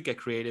 They could get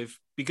creative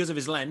because of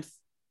his length,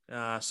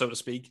 so to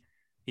speak.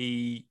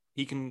 He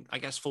can, I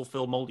guess,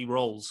 fulfill multi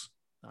roles.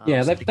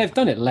 Yeah, they've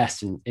done it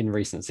less in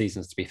recent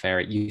seasons, to be fair.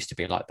 It used to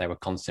be like they were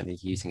constantly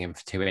using him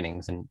for 2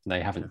 innings, and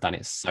they haven't done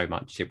it so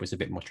much. It was a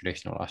bit more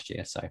traditional last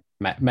year, so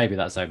maybe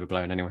that's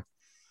overblown anyway.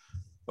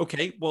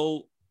 Okay,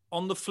 well,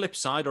 on the flip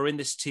side, or in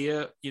this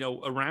tier,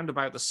 around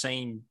about the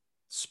same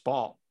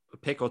spot, a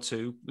pick or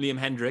two, Liam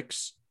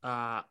Hendriks,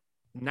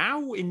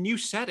 now in new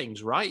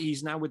settings, right?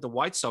 He's now with the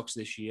White Sox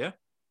this year,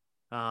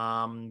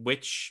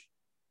 which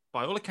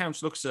by all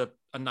accounts looks a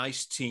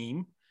nice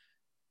team.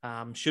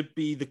 Should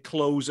be the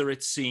closer,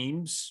 it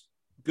seems.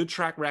 Good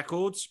track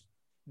records.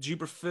 Do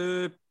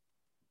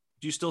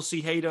you still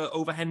see Hader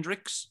over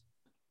Hendriks?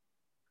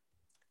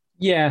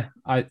 Yeah,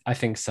 I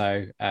think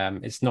so.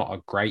 It's not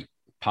a great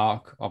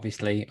park,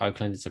 obviously.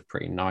 Oakland is a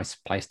pretty nice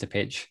place to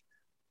pitch.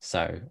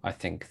 So I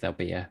think there'll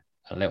be a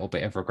little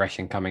bit of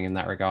regression coming in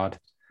that regard.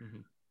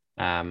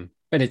 Mm-hmm.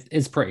 But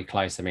it's pretty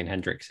close. I mean,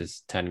 Hendriks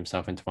has turned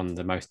himself into one of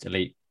the most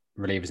elite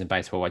relievers in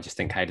baseball. I just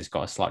think Hader's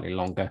got a slightly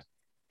longer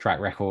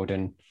track record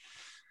and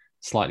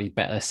slightly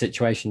better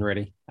situation,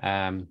 really.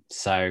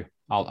 So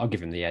I'll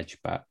give him the edge,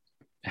 but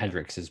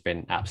Hendriks has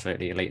been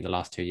absolutely elite in the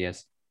last 2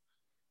 years.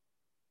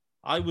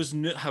 I was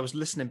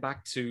listening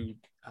back to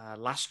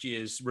last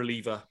year's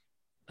reliever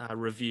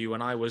review,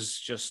 and I was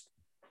just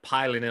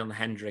piling in on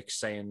Hendriks,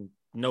 saying,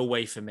 no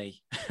way for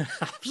me.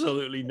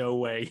 Absolutely no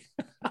way.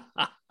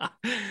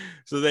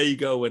 So there you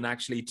go, and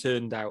actually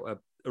turned out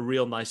a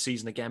real nice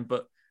season again.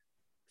 But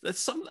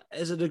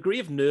there's a degree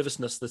of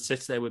nervousness that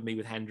sits there with me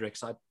with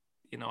Hendricks. I'm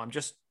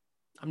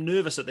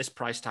nervous at this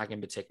price tag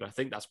in particular. I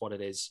think that's what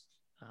it is.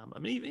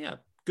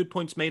 Good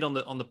points made on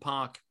the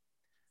park,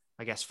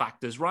 I guess,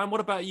 factors. Ryan, what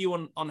about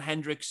you on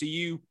Hendricks? Are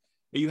you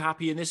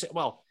happy in this?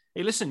 Well,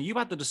 hey, listen, you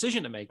had the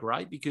decision to make,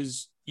 right?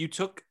 Because you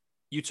took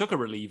a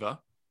reliever,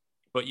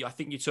 but I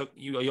think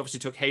you obviously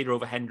took Hader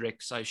over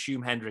Hendricks. I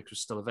assume Hendricks was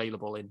still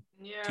available in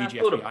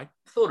TGFBI.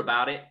 Thought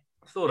about it.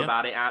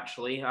 About it,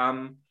 actually.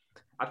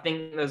 I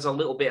think there's a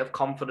little bit of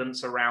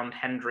confidence around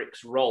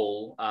Hendricks'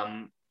 role.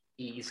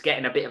 He's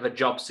getting a bit of a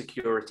job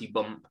security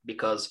bump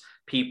because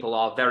people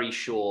are very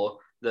sure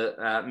that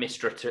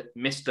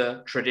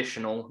Mr.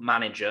 Traditional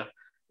Manager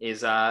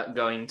is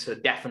going to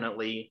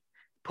definitely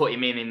put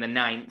him in the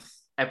ninth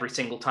every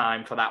single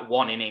time for that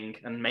one inning,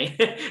 and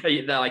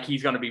like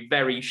he's going to be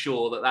very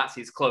sure that that's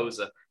his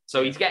closer.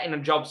 So he's getting a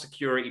job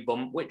security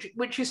bump,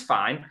 which is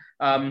fine.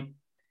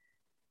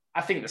 I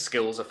think the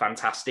skills are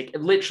fantastic.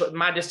 Literally,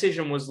 my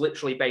decision was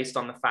literally based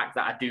on the fact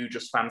that I do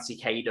just fancy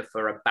Hader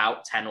for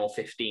about 10 or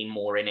 15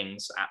 more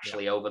innings,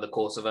 actually, over the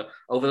course of a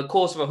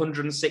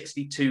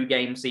 162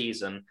 game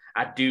season.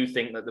 I do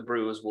think that the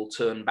Brewers will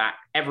turn back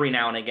every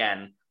now and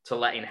again to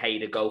letting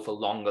Hader go for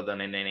longer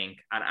than an inning.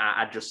 And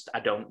I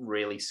don't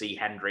really see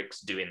Hendricks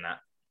doing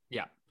that.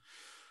 Yeah.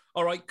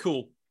 All right,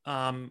 cool.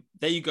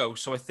 There you go.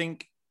 So I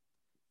think,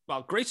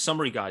 well, great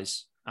summary,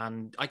 guys.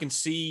 And I can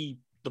see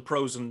the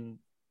pros and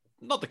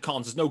not the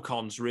cons. There's no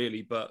cons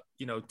really, but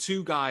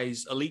two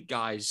guys, elite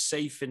guys,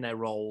 safe in their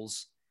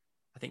roles.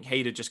 I think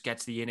Hader just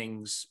gets the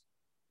innings,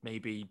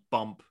 maybe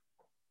bump,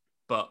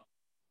 but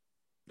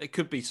there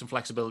could be some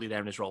flexibility there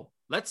in his role.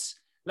 Let's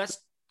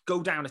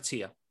go down a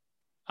tier,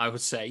 I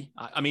would say.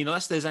 I mean,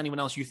 unless there's anyone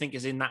else you think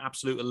is in that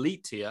absolute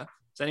elite tier.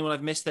 Is anyone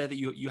I've missed there that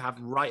you have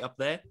right up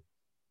there?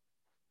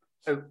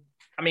 So,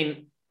 I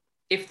mean,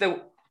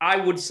 I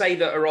would say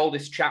that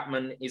Aroldis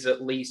Chapman is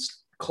at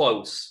least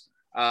close.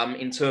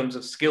 In terms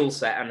of skill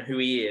set and who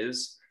he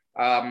is,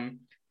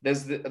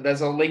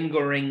 there's a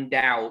lingering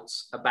doubt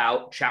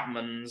about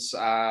Chapman's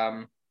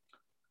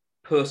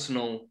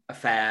personal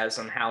affairs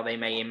and how they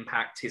may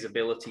impact his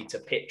ability to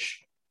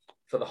pitch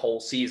for the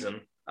whole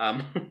season,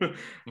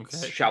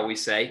 shall we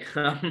say,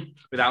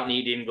 without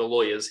needing the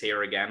lawyers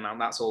here again. And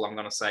that's all I'm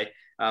going to say.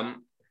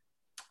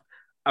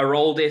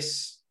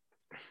 Aroldis,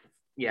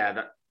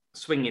 that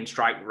swinging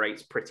strike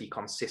rate's pretty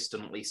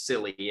consistently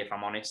silly, if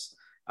I'm honest.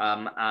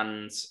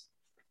 And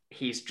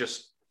he's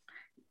just,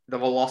 the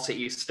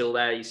velocity is still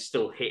there. He's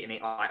still hitting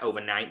it like over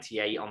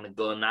 98 on the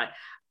gun.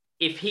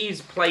 If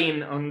he's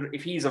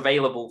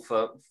available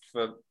for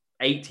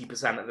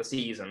 80% of the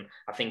season,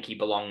 I think he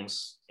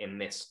belongs in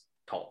this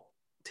top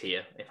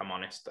tier, if I'm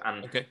honest.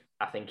 And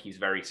I think he's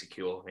very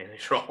secure in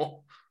his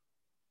role.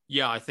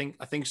 Yeah, I think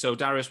so.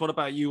 Darius, what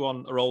about you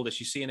on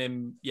Aroldis? You seeing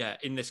him,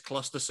 in this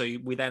cluster? So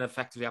we then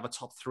effectively have a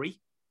top three?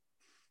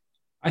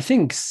 I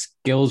think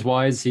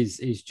skills-wise,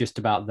 he's just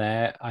about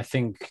there. I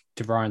think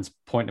to Ryan's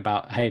point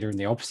about Hader in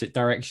the opposite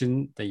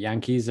direction, the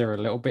Yankees are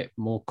a little bit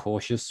more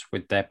cautious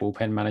with their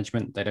bullpen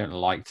management. They don't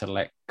like to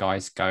let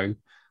guys go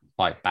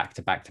like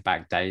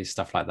back-to-back days,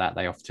 stuff like that.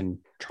 They often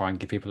try and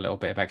give people a little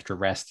bit of extra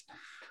rest.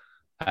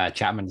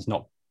 Chapman's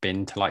not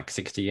been to like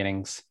 60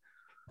 innings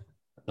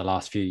the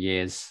last few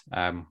years,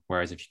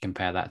 whereas if you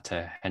compare that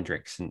to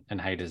Hendricks and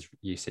Hader's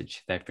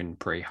usage, they've been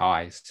pretty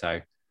high. So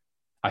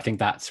I think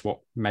that's what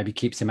maybe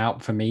keeps him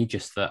out for me,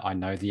 just that I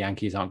know the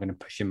Yankees aren't going to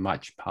push him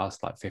much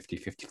past like 50,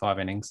 55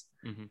 innings.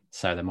 Mm-hmm.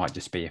 So there might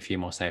just be a few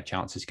more save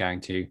chances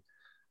going to,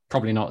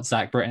 probably not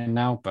Zach Britton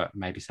now, but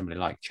maybe somebody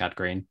like Chad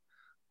Green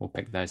will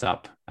pick those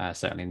up,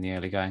 certainly in the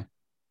early going.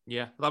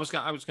 Yeah, I was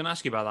going to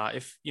ask you about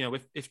that.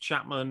 If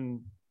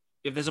Chapman,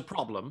 if there's a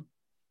problem,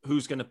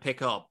 who's going to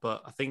pick up?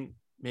 But I think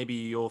maybe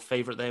your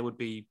favorite there would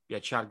be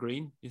Chad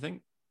Green, you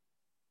think?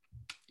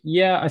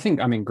 Yeah,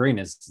 Green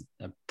is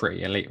a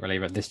pretty elite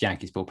reliever. This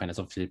Yankees bullpen has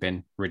obviously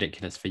been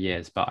ridiculous for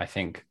years, but I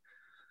think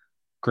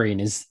Green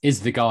is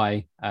the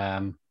guy.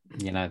 They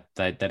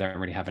don't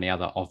really have any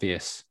other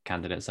obvious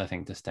candidates, I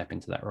think, to step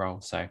into that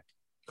role. So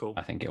cool.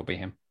 I think it'll be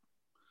him.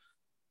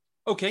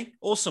 Okay,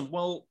 awesome.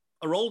 Well,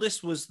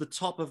 Aroldis was the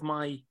top of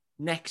my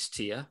next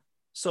tier,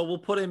 so we'll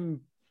put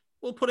him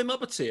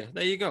up a tier.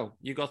 There you go.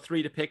 You got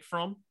three to pick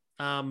from.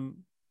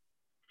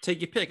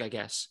 Take your pick, I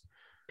guess.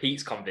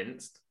 Pete's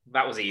convinced.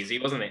 That was easy,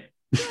 wasn't it?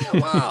 Yeah,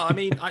 well,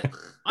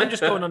 I'm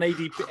just going on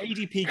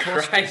ADP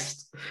cost.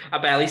 Christ, I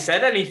barely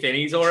said anything.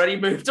 He's already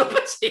moved up a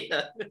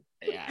tier.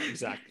 Yeah,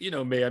 exactly. You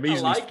know me. I'm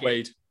easily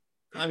swayed.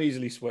 I'm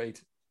easily swayed.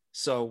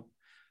 So,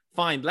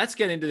 fine. Let's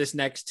get into this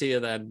next tier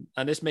then.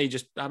 And this may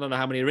just, I don't know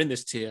how many are in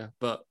this tier,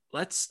 but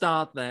let's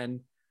start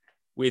then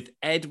with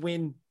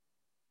Edwin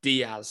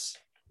Diaz.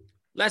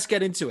 Let's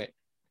get into it.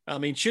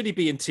 Should he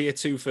be in tier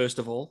 2, first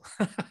of all?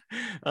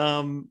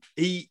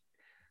 He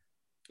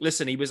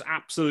was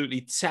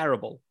absolutely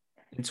terrible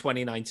in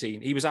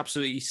 2019. He was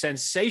absolutely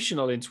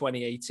sensational in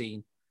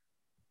 2018.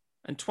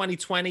 And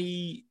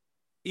 2020,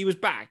 he was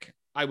back,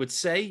 I would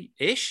say,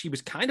 ish. He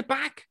was kind of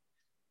back.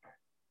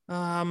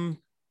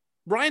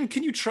 Ryan,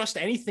 can you trust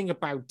anything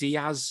about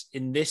Diaz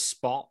in this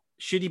spot?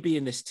 Should he be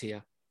in this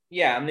tier?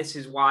 Yeah, and this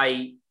is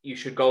why you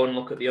should go and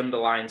look at the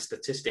underlying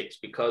statistics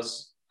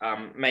because,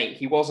 mate,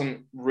 he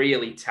wasn't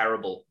really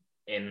terrible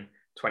in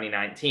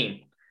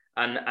 2019.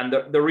 And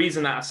the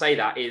reason that I say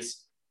that is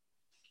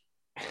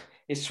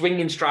his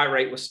swinging strike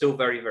rate was still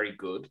very, very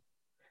good.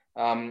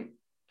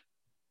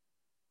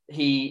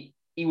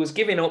 He was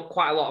giving up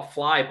quite a lot of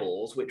fly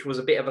balls, which was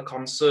a bit of a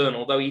concern,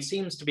 although he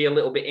seems to be a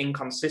little bit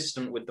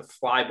inconsistent with the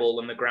fly ball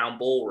and the ground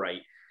ball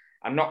rate.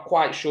 I'm not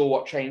quite sure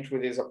what changed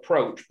with his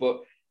approach,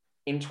 but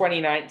in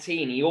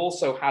 2019, he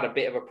also had a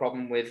bit of a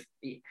problem with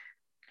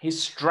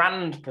his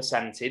strand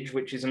percentage,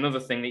 which is another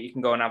thing that you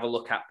can go and have a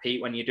look at,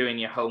 Pete, when you're doing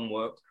your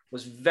homework,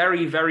 was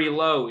very, very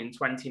low in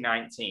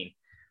 2019,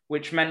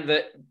 which meant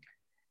that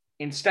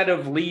instead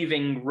of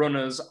leaving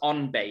runners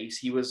on base,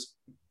 he was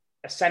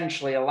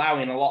essentially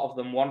allowing a lot of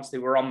them, once they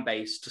were on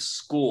base, to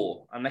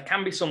score. And there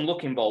can be some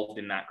luck involved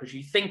in that because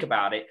you think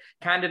about it,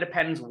 kind of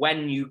depends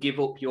when you give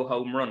up your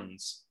home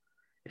runs.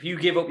 If you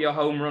give up your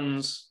home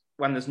runs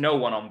when there's no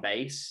one on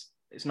base,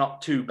 it's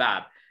not too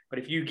bad. But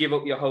if you give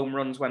up your home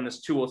runs when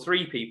there's 2 or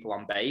 3 people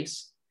on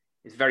base,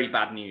 it's very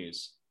bad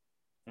news.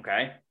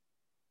 Okay?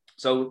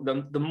 So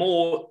the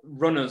more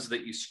runners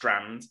that you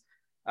strand,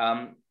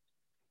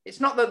 it's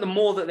not that the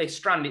more that they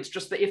strand, it's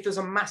just that if there's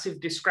a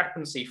massive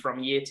discrepancy from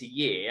year to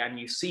year and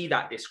you see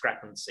that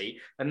discrepancy,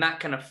 then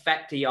that can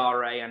affect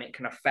ERA and it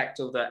can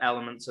affect other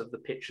elements of the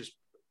pitcher's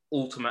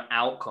ultimate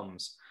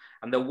outcomes.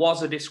 And there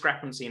was a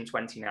discrepancy in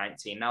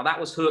 2019. Now, that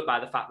was hurt by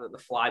the fact that the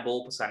fly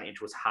ball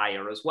percentage was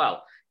higher as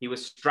well. He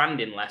was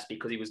stranding less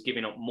because he was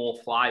giving up more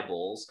fly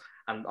balls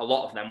and a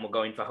lot of them were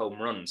going for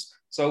home runs.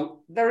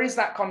 So there is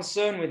that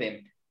concern with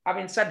him.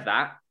 Having said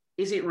that,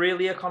 is it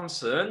really a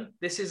concern?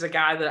 This is a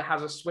guy that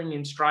has a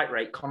swinging strike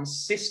rate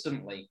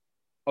consistently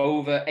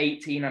over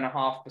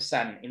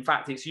 18.5%. In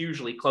fact, it's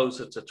usually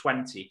closer to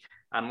 20.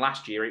 And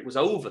last year it was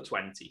over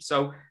 20.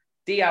 So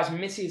Diaz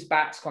misses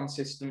bats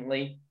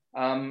consistently.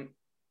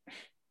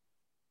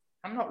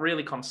 I'm not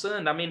really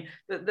concerned. I mean,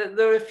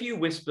 there are a few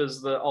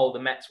whispers that, the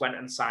Mets went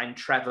and signed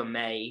Trevor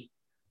May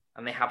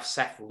and they have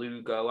Seth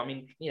Lugo. I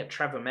mean, yeah,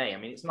 Trevor May. I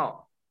mean, it's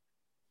not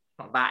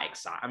that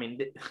exciting. I mean,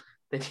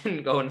 they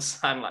didn't go and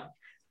sign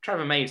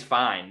Trevor May's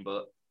fine,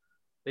 but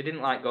they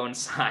didn't go and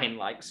sign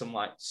some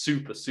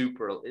super.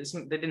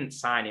 They didn't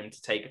sign him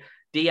to take.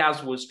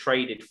 Diaz was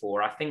traded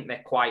for. I think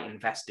they're quite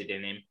invested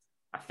in him.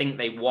 I think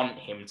they want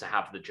him to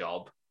have the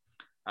job.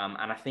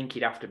 And I think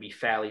he'd have to be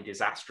fairly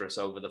disastrous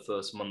over the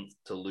first month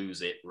to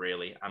lose it,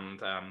 really.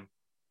 And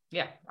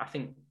I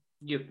think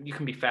you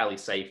can be fairly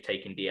safe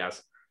taking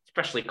Diaz,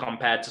 especially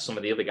compared to some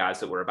of the other guys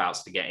that we're about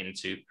to get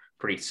into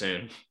pretty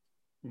soon.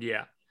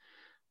 Yeah,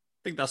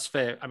 I think that's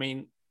fair. I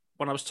mean,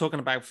 when I was talking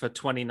about for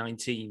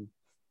 2019,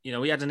 he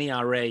had an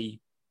ERA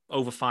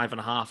over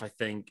 5.5, I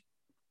think,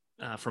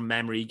 from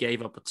memory. He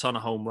gave up a ton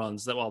of home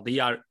runs.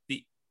 The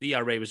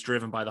ERA was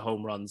driven by the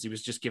home runs. He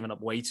was just giving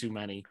up way too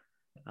many.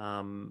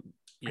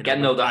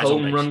 Again, though, the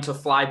home run to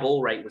fly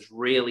ball rate was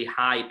really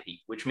high, Pete,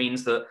 which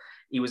means that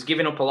he was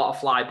giving up a lot of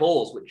fly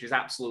balls, which is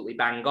absolutely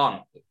bang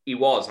on. He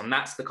was, and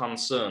that's the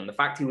concern. The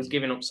fact he was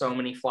giving up so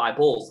many fly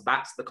balls,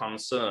 that's the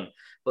concern.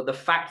 But the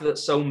fact that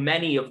so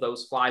many of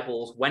those fly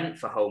balls went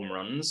for home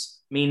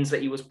runs means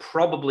that he was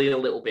probably a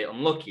little bit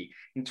unlucky.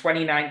 In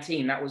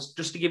 2019, that was,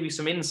 just to give you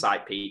some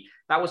insight, Pete,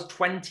 that was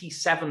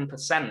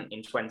 27%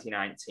 in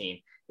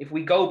 2019. If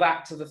we go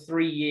back to the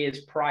 3 years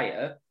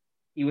prior,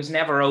 he was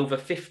never over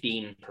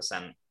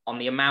 15% on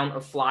the amount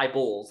of fly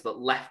balls that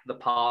left the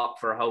park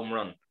for a home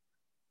run.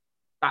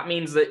 That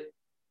means that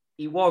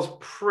he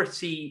wasn't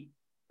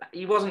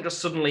just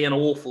suddenly an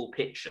awful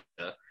pitcher.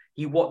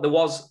 There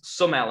was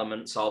some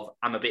elements of,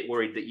 I'm a bit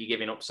worried that you're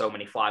giving up so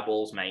many fly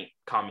balls, mate,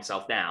 calm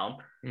yourself down.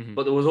 Mm-hmm.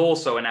 But there was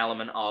also an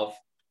element of,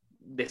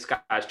 this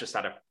guy's just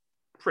had a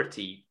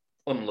pretty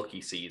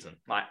unlucky season.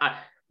 I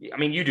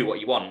mean, you do what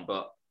you want,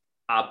 but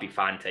I'd be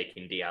fine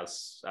taking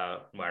Diaz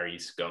where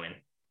he's going.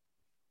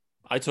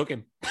 I took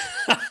him.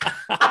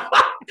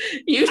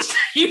 You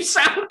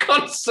sound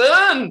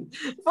concerned.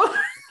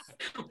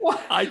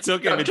 What? I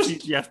took him at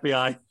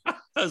TGFBI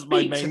as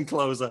my main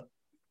closer.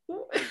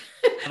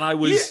 And I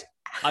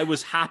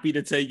was happy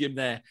to take him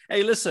there.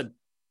 Hey, listen,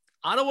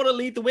 I don't want to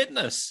lead the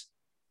witness.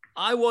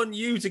 I want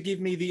you to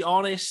give me the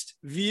honest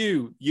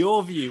view,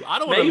 your view. I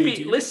don't want to lead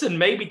you. Listen,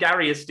 maybe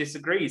Darius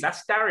disagrees.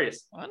 Ask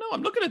Darius. I know,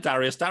 I'm looking at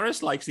Darius.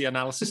 Darius likes the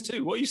analysis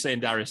too. What are you saying,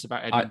 Darius,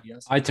 about Edwin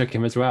Diaz? I took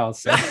him as well.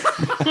 So.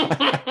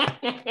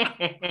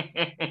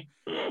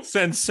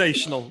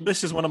 Sensational.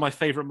 This is one of my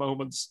favorite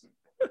moments.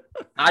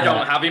 I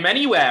don't have him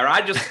anywhere.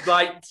 I just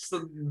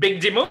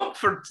bigged him up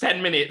for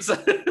 10 minutes.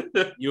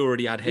 You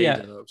already had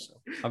Hayden though. So.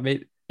 I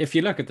mean, if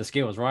you look at the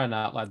skills, Ryan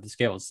outlined the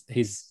skills.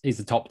 He's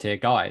a top tier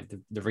guy.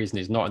 The reason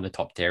he's not in the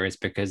top tier is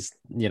because,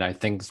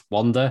 things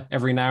wander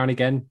every now and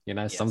again.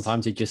 Yes.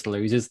 Sometimes he just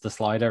loses the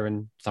slider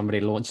and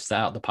somebody launches it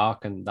out of the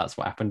park. And that's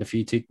what happened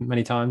too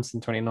many times in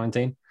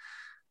 2019.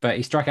 But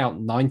he struck out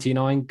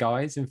 99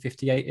 guys in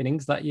 58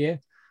 innings that year.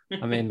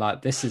 I mean,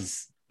 this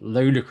is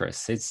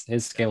ludicrous.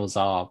 His skills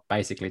are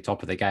basically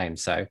top of the game.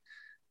 So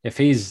if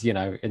he's,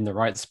 in the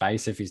right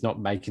space, if he's not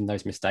making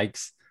those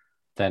mistakes,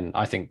 then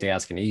I think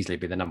Diaz can easily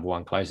be the number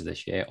one closer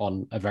this year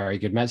on a very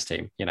good Mets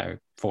team.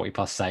 40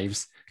 plus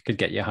saves, could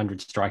get you 100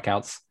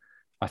 strikeouts.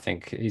 I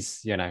think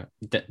he's,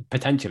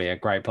 potentially a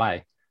great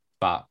play,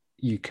 but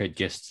you could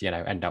just,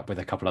 end up with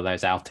a couple of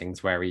those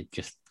outings where he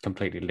just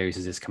completely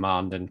loses his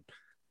command and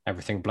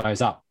everything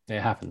blows up.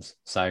 It happens.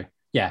 So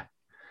yeah,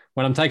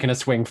 when I'm taking a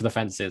swing for the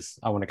fences,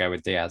 I want to go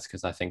with Diaz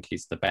because I think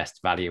he's the best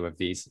value of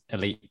these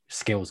elite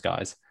skills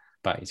guys,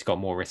 but he's got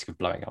more risk of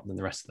blowing up than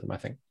the rest of them, I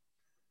think.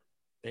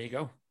 There you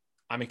go.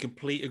 I'm in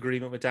complete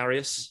agreement with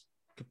Darius,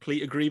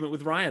 complete agreement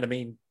with Ryan. I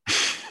mean,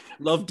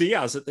 love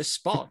Diaz at this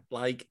spot.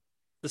 Like,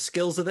 the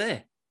skills are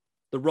there.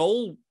 The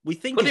role, we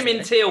think... Put him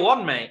in tier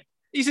 1, mate.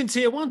 He's in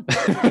tier 1.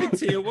 In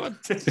tier 1.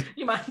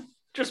 You might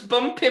just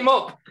bump him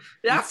up.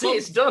 That's it,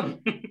 it's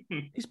done.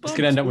 He's going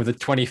to end up with a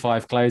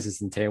 25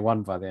 closers in tier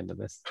 1 by the end of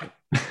this.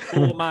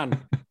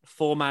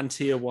 Four-man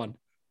tier 1.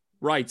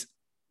 Right,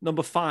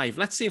 number 5.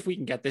 Let's see if we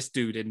can get this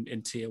dude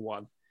in tier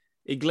 1.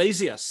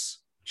 Iglesias.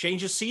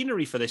 Change of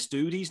scenery for this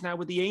dude. He's now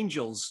with the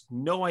Angels.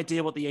 No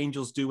idea what the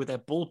Angels do with their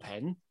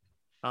bullpen.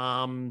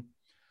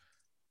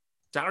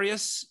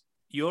 Darius,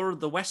 you're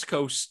the West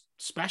Coast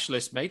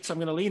specialist, mate, so I'm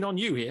going to lean on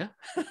you here.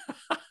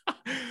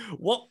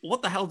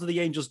 What the hell do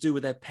the Angels do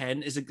with their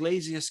pen? Is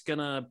Iglesias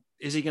gonna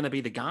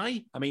be the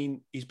guy? I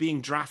mean, he's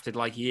being drafted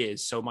like he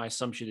is, so my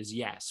assumption is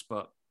yes,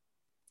 but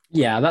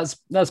yeah,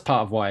 that's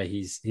part of why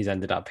he's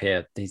ended up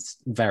here. He's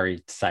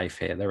very safe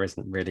here. There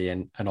isn't really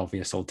an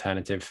obvious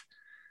alternative.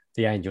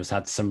 The Angels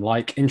had some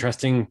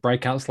interesting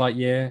breakouts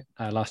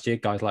last year.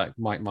 Guys like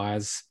Mike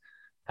Myers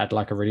had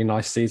a really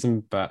nice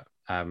season, but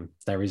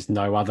there is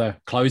no other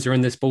closer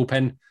in this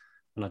bullpen.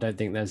 And I don't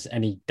think there's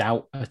any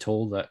doubt at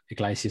all that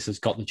Iglesias has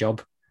got the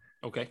job.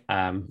 Okay.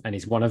 And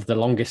he's one of the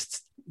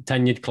longest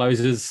tenured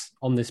closers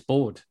on this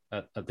board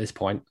at this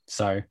point.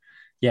 So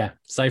yeah,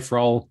 safe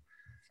role,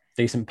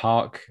 decent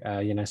park,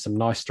 some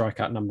nice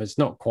strikeout numbers,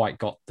 not quite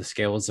got the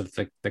skills of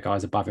the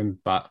guys above him,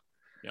 but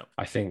yep.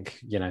 I think,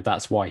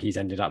 that's why he's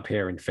ended up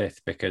here in 5th,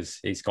 because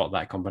he's got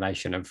that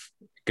combination of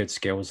good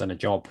skills and a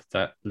job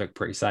that look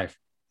pretty safe.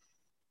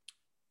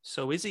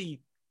 So is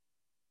he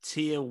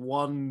tier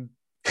 1B?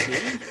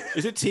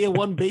 Is it tier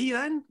 1B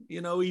then?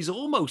 He's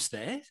almost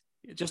there.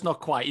 Just not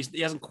quite.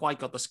 He hasn't quite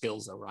got the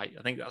skills though, right?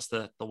 I think that's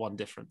the one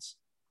difference.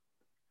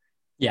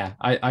 Yeah,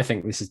 I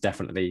think this is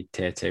definitely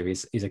tier 2.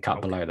 He's a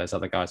cut below those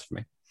other guys for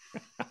me.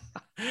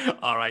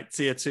 All right,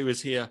 tier 2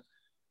 is here.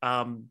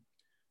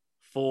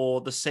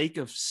 For the sake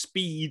of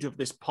speed of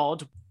this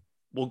pod,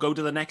 we'll go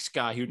to the next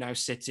guy who now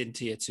sits in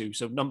tier 2.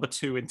 So number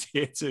 2 in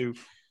tier 2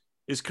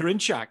 is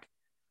Karinchak,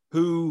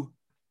 who,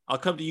 I'll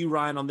come to you,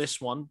 Ryan, on this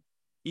one.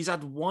 He's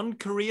had one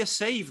career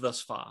save thus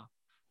far.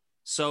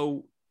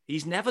 So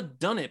he's never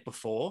done it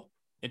before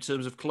in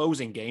terms of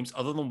closing games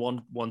other than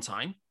one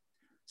time.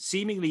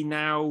 Seemingly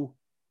now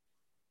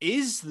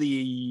is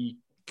the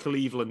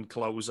Cleveland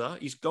closer.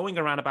 He's going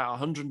around about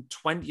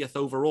 120th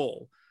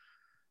overall.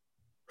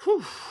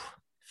 Whew.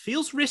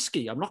 Feels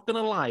risky. I'm not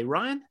going to lie.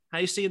 Ryan, how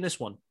are you seeing this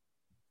one?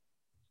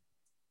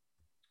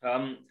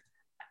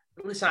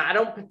 Listen, I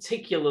don't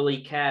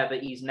particularly care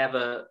that he's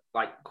never,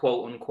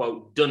 quote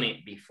unquote, done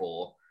it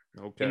before.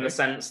 Okay. In the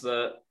sense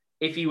that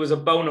if he was a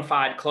bona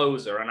fide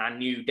closer and I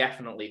knew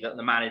definitely that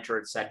the manager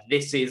had said,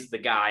 this is the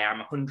guy, I'm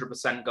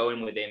 100%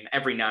 going with him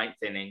every ninth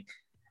inning,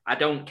 I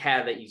don't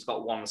care that he's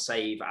got one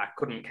save. I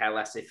couldn't care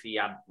less if he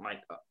had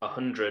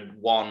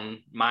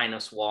 101,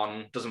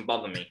 -1, doesn't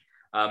bother me.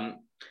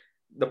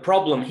 The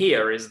problem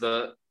here is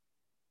that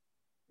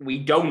we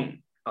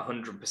don't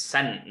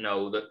 100%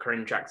 know that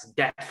Karinchak's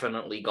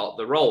definitely got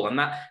the role. And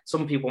that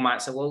some people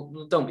might say,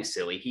 well, don't be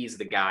silly. He's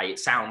the guy. It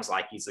sounds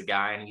like he's the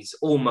guy and he's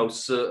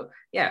almost certain.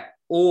 Yeah,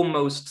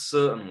 almost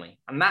certainly.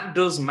 And that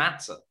does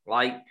matter.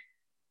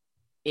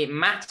 It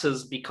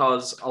matters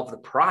because of the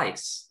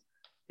price.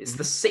 It's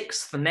the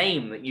 6th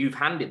name that you've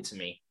handed to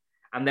me.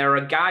 And there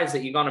are guys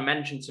that you're going to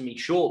mention to me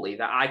shortly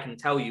that I can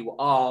tell you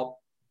are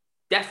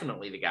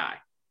definitely the guy.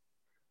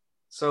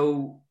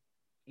 So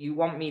you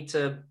want me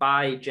to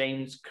buy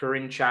James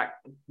Karinchak,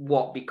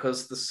 what,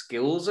 because the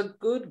skills are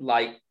good?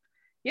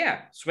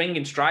 Yeah, swing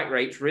and strike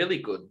rate's really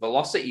good.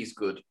 Velocity's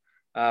good.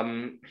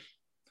 I'm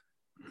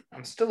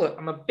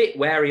a bit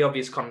wary of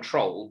his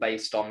control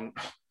based on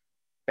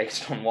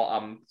what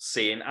I'm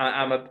seeing.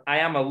 I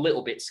am a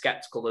little bit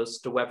skeptical as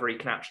to whether he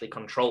can actually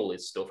control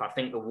his stuff. I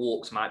think the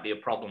walks might be a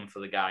problem for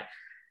the guy.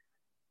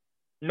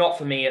 Not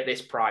for me at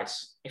this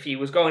price. If he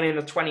was going in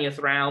the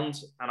 20th round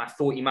and I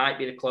thought he might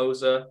be the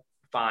closer,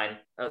 fine.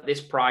 At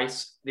this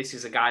price, this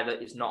is a guy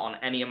that is not on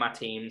any of my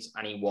teams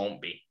and he won't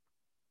be.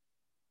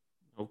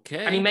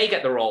 Okay. And he may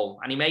get the role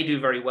and he may do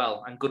very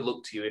well. And good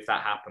luck to you if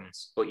that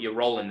happens. But you're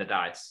rolling the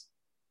dice.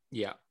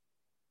 Yeah.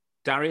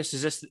 Darius,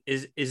 is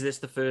this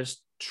the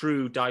first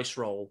true dice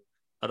roll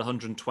at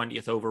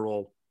 120th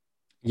overall?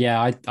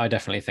 Yeah, I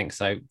definitely think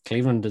so.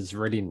 Cleveland is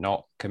really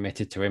not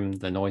committed to him.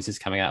 The noises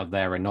coming out of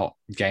there are not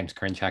James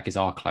Karinchak is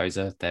our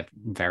closer. They're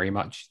very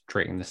much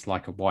treating this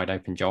like a wide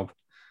open job.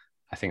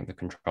 I think the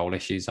control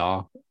issues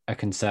are a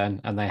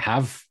concern, and they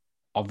have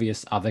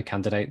obvious other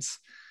candidates.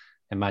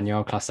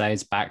 Emmanuel Classe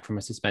is back from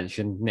a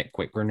suspension. Nick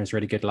Whitgren was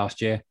really good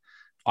last year.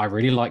 I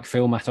really like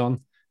Phil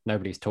Maton.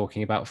 Nobody's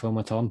talking about Phil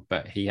Maton,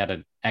 but he had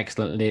an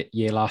excellent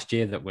year last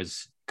year that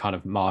was kind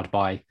of marred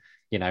by,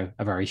 a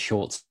very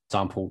short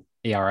sample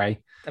ERA.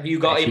 Have you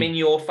got him in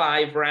your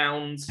 5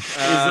 rounds?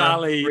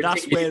 Exactly.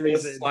 That's where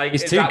he's like.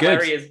 He's too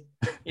good. He is?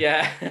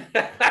 Yeah.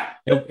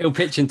 he'll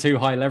pitch in 2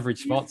 high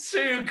leverage spots.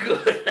 He's too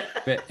good.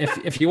 But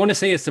if you want to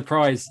see a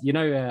surprise, I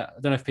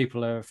don't know if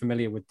people are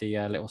familiar with the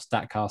little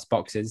StatCast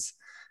boxes,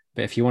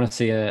 but if you want to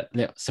see a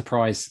little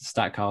surprise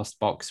StatCast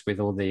box with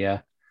all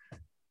the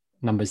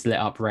numbers lit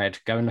up red,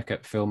 go and look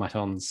at Phil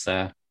Maton's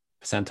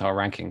percentile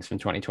rankings from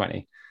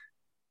 2020.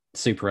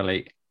 Super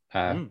elite,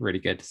 really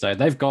good. So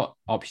they've got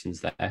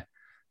options there.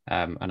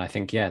 And I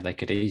think, they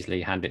could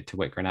easily hand it to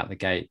Whitgren out the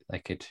gate. They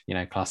could,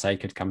 Classe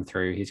could come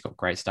through. He's got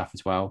great stuff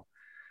as well.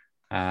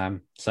 I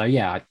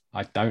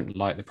don't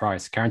like the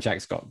price.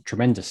 Karinchak's got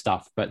tremendous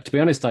stuff, but to be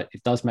honest,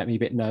 it does make me a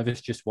bit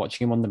nervous just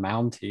watching him on the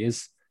mound. He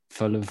is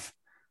full of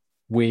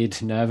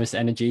weird, nervous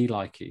energy.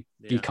 Like he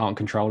can't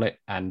control it.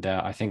 And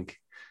I think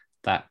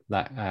that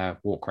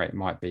walk rate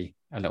might be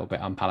a little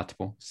bit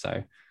unpalatable.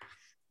 So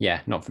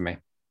not for me.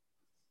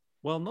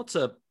 Well, not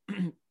to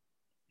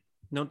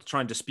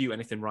try and dispute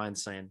anything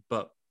Ryan's saying,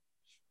 but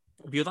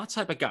if you're that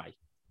type of guy,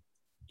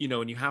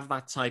 and you have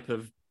that type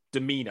of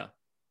demeanor,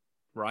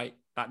 right?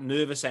 That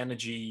nervous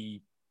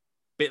energy,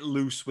 bit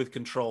loose with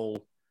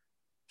control.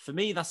 For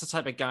me, that's the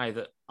type of guy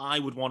that I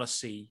would want to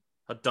see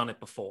had done it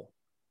before.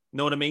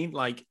 Know what I mean?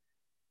 Like,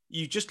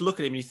 you just look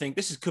at him and you think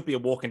this could be a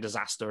walking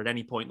disaster at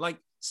any point. Like,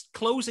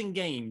 closing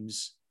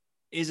games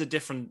is a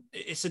different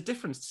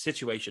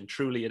situation.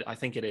 Truly, I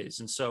think it is.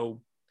 And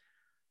so,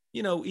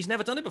 he's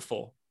never done it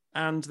before.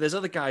 And there's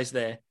other guys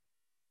there.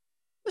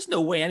 There's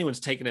no way anyone's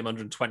taking him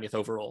 120th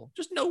overall.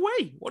 Just no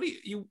way.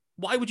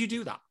 Why would you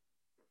do that?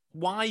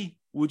 Why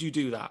would you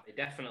do that? They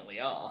definitely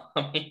are.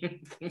 I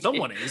mean,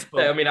 someone is.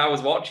 But... I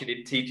was watching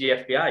in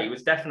TGFBI. He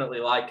was definitely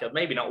like,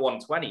 maybe not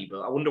 120, but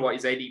I wonder what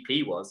his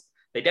ADP was.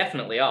 They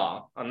definitely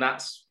are. And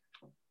that's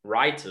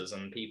writers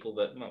and people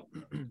that,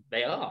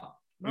 they are.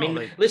 I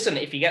mean, listen,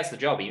 if he gets the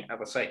job, as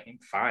I say,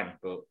 fine.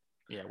 But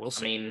yeah, we'll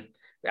see.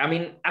 I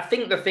mean, I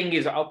think the thing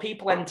is, are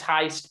people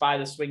enticed by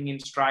the swinging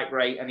strike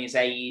rate and his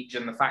age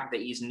and the fact that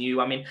he's new?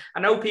 I mean,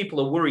 I know people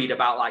are worried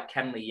about like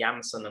Kenley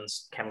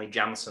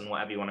Jansen,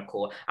 whatever you want to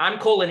call it. I'm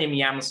calling him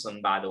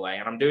Jansen, by the way,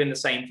 and I'm doing the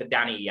same for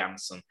Danny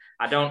Jansen.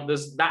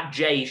 That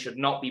J should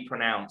not be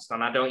pronounced,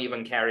 and I don't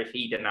even care if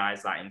he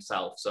denies that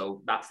himself.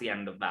 So that's the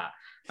end of that.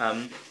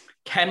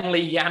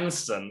 Kenley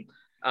Jansen.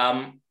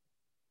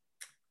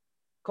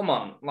 Come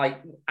on,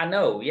 like, I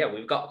know,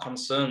 we've got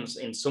concerns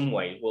in some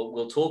way.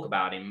 We'll talk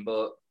about him,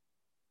 but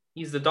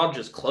he's the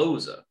Dodgers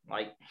closer.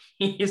 Like,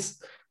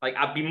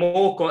 I'd be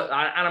more, and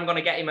I'm going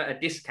to get him at a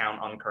discount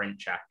on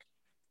Karinchak.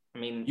 I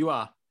mean, you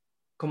are.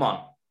 Come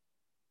on,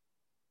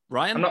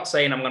 Ryan. I'm not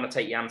saying I'm going to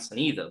take Jansen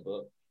either,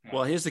 but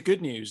well, here's the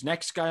good news.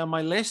 Next guy on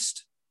my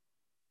list,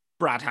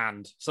 Brad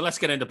Hand. So let's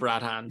get into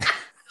Brad Hand.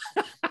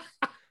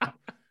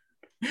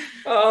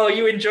 Oh,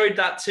 you enjoyed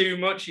that too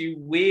much, you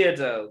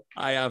weirdo.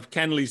 I have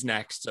Kenley's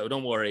next, so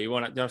don't worry. You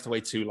don't have to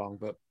wait too long.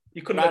 But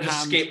you couldn't have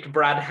just skipped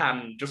Brad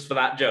Hand just for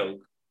that joke.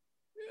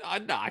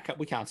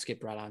 We can't skip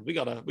Brad Hand. We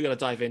gotta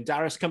dive in.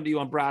 Darius, come to you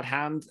on Brad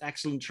Hand.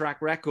 Excellent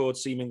track record,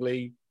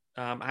 seemingly.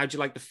 How do you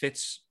like the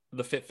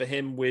fit for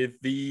him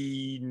with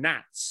the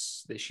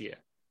Nats this year?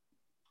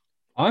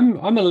 I'm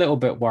a little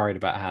bit worried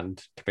about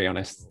Hand, to be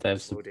honest.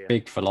 There's a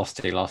big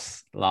velocity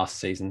loss last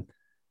season.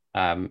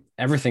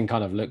 Everything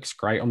kind of looks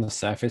great on the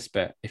surface,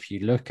 but if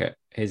you look at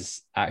his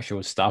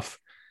actual stuff,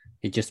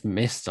 he just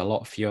missed a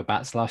lot fewer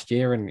bats last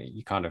year, and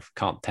you kind of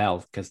can't tell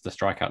because the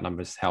strikeout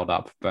numbers held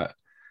up. But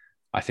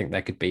I think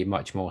there could be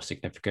much more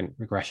significant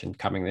regression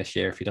coming this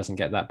year if he doesn't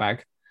get that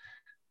back.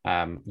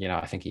 I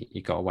think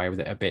he got away with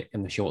it a bit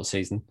in the short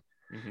season.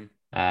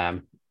 Mm-hmm.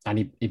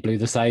 And he blew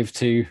the save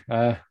to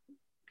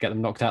get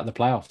them knocked out of the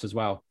playoffs as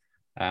well.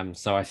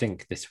 So I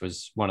think this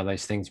was one of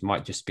those things.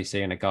 Might just be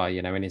seeing a guy,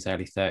 in his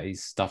early 30s,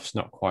 stuff's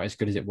not quite as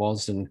good as it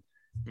was, and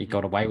he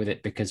got away with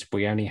it because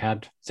we only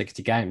had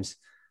 60 games.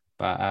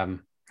 But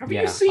have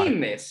you seen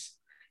this?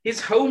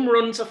 His home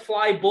run to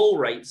fly ball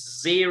rate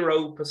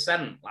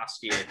 0%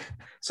 last year.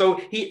 So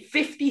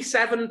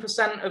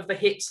 57% of the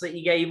hits that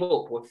he gave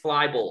up were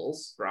fly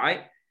balls,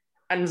 right?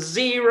 And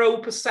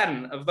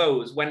 0% of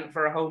those went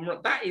for a home run.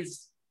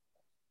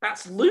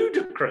 That's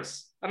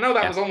ludicrous. I know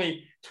that was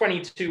only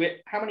 22.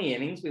 How many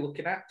innings we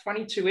looking at?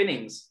 22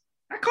 innings.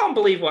 I can't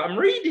believe what I'm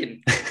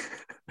reading.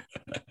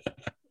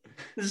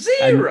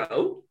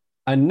 0.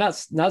 And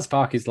Nats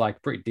Park is like a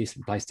pretty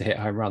decent place to hit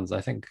home runs. I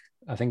think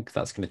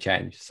that's going to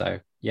change. So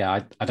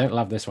yeah, I don't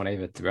love this one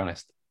either, to be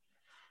honest.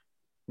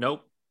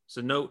 Nope.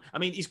 So no. I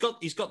mean, he's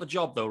got the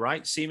job though,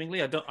 right?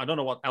 Seemingly, I don't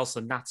know what else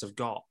the Nats have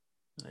got.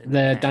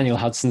 Daniel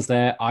Hudson's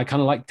there. I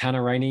kind of like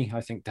Tanner Rainey.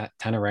 I think that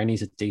Tanner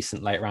Rainey's a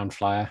decent late round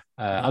flyer.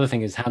 Other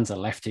thing is Hand's a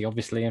lefty,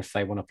 obviously. If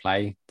they want to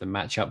play the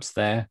matchups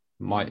there,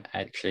 might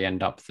actually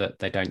end up that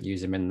they don't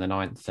use him in the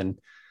 9th. And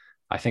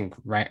I think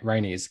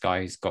Rainey is a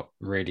guy who's got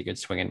really good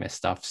swing and miss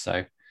stuff.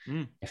 So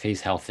if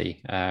he's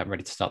healthy,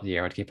 ready to start the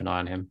year, I'd keep an eye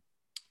on him.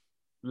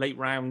 Late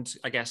round,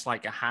 I guess,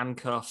 like a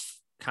handcuff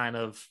kind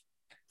of.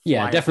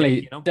 Yeah,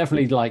 definitely,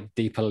 definitely like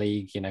deeper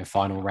league,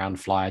 final round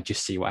flyer,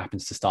 just see what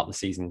happens to start the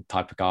season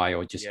type of guy,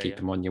 or just keep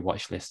him on your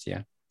watch list.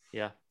 Yeah.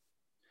 Yeah.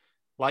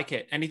 Like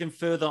it. Anything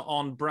further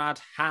on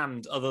Brad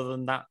Hand other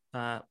than that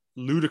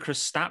ludicrous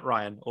stat,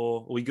 Ryan,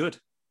 or are we good?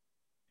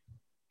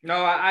 No,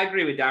 I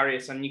agree with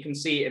Darius, and you can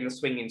see it in the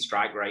swinging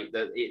strike rate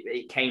that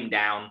it came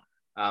down.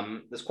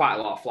 There's quite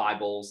a lot of fly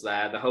balls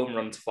there. The home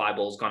run to fly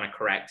ball is going to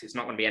correct. It's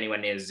not going to be anywhere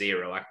near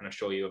 0. I can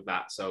assure you of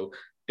that. So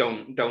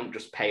don't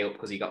just pay up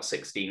because he got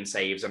 16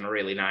 saves and a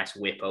really nice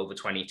whip over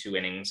 22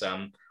 innings.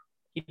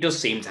 He does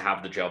seem to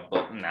have the job,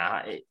 but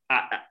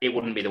it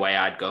wouldn't be the way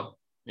I'd go.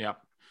 Yeah.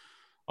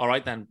 All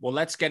right, then. Well,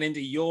 let's get into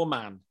your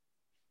man,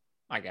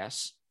 I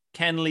guess.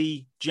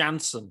 Kenley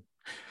Jansen.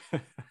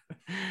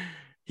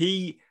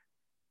 He's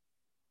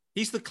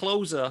the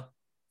closer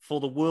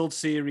for the World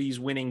Series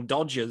winning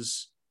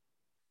Dodgers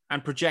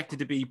and projected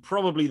to be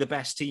probably the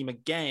best team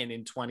again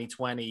in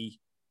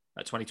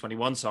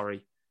 2021,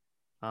 sorry.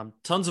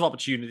 Tons of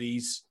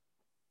opportunities.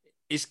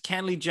 Is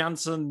Kenley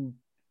Jansen...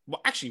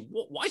 Well, actually,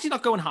 why is he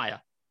not going higher?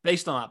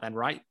 Based on that then,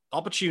 right?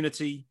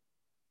 Opportunity,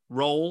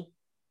 role.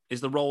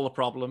 Is the role a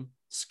problem?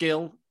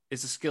 Skill.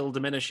 Is the skill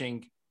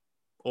diminishing?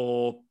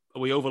 Or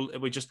are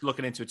we just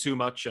looking into it too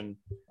much and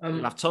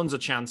he'll have tons of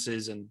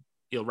chances and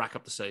he'll rack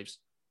up the saves?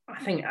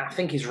 I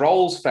think his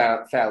role's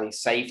fairly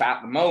safe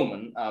at the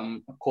moment.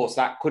 Of course,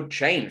 that could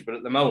change, but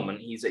at the moment,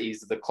 he's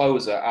the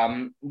closer.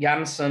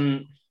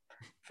 Jansen...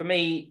 For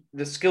me,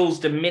 the skills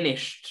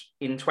diminished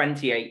in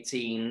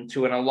 2018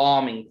 to an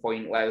alarming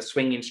point where the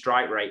swinging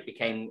strike rate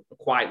became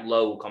quite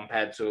low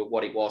compared to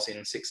what it was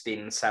in 16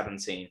 and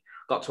 17,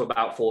 got to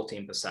about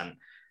 14%.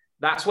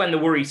 That's when the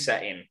worries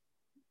set in.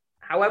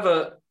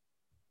 However,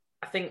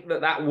 I think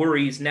that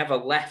worries never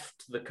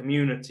left the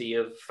community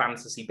of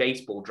fantasy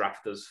baseball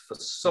drafters for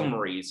some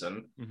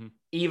reason,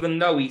 even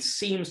though he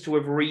seems to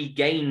have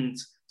regained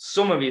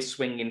some of his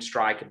swinging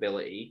strike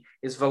ability.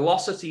 His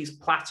velocity's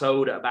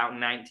plateaued at about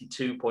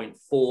 92.4,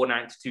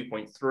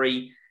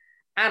 92.3,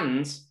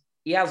 and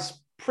he has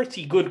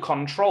pretty good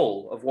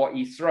control of what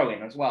he's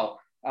throwing as well.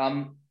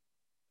 I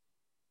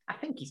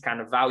think he's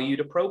kind of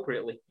valued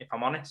appropriately, if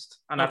I'm honest.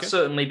 And I'd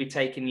certainly be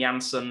taking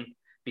Jansen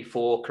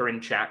before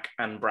Karinchak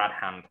and Brad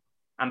Hand,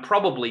 and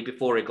probably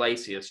before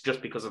Iglesias,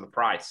 just because of the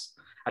price.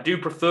 I do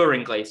prefer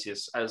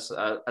Iglesias as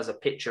a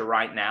pitcher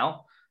right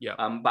now,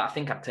 but I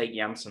think I'd take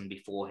Jansen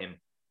before him.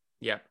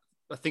 Yeah,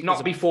 I think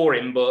not before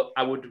him, but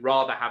I would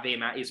rather have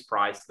him at his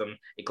price than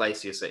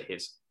Iglesias at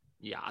his.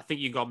 Yeah, I think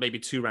you got maybe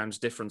 2 rounds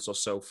difference or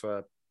so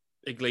for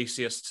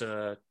Iglesias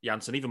to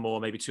Jansen, even more,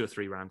 maybe 2 or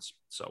 3 rounds.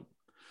 So,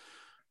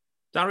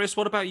 Darius,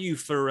 what about you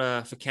for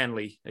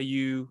Kenley? Are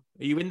you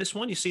in this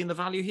one? You seeing the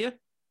value here?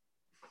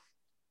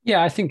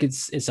 Yeah, I think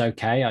it's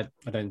okay. I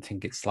don't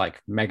think it's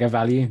like mega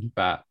value,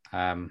 but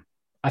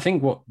I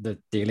think what the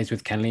deal is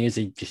with Kenley is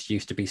he just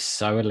used to be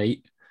so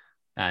elite.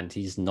 And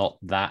he's not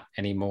that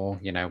anymore.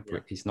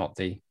 He's not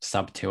the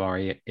sub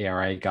 2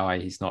 ERA guy.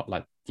 He's not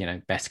like,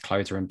 best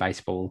closer in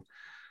baseball.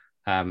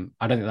 I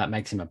don't think that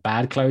makes him a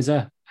bad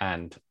closer.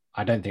 And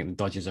I don't think the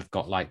Dodgers have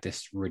got like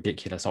this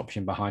ridiculous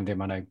option behind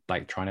him. I know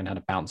like Treinen had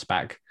a bounce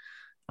back.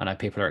 I know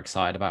people are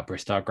excited about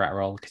Bristol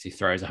Gratterall because he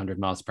throws 100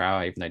 miles per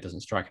hour, even though he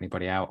doesn't strike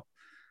anybody out.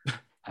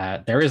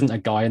 There isn't a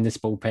guy in this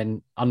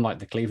bullpen, unlike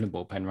the Cleveland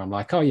bullpen, where I'm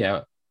like, oh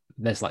yeah,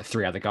 there's like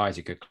 3 other guys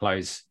who could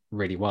close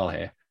really well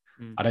here.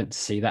 I don't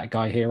see that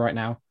guy here right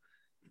now.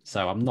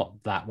 So I'm not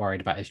that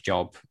worried about his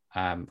job.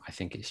 I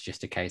think it's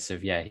just a case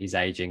of, he's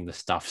aging. The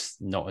stuff's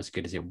not as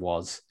good as it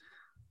was.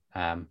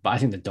 But I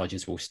think the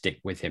Dodgers will stick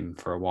with him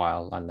for a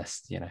while unless,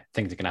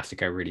 things are going to have to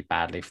go really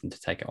badly for them to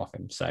take it off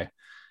him. So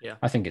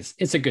I think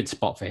it's a good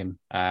spot for him.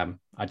 I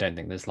don't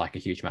think there's like a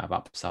huge amount of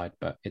upside,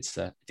 but it's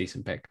a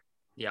decent pick.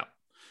 Yeah.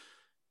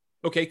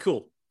 Okay,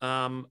 cool.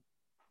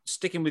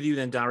 Sticking with you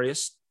then,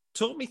 Darius.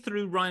 Talk me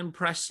through Ryan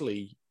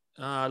Pressly.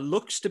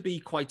 Looks to be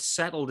quite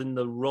settled in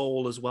the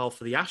role as well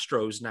for the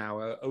Astros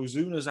now.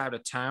 Ozuna's out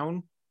of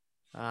town.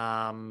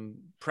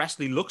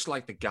 Pressly looks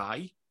like the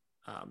guy.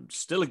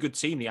 Still a good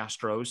team, the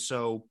Astros.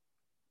 So,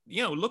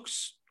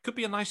 could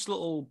be a nice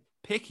little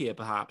pick here,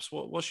 perhaps.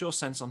 What's your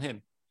sense on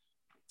him?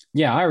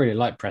 Yeah, I really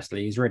like Pressly.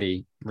 He's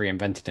really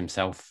reinvented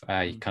himself.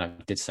 He kind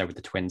of did so with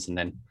the Twins and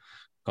then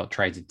got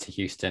traded to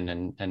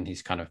Houston and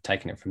he's kind of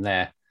taken it from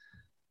there.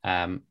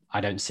 I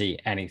don't see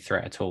any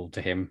threat at all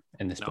to him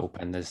in this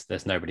bullpen.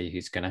 There's nobody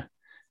who's going to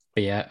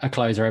be a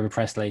closer over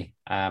Pressly.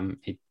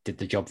 He did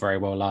the job very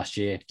well last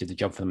year, did the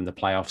job for them in the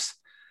playoffs.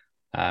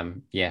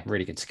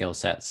 Really good skill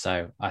set.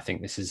 So I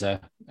think this is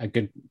a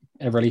good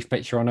relief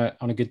pitcher on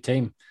a good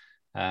team.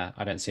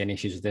 I don't see any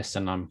issues with this,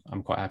 and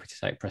I'm quite happy to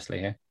take Pressly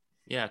here.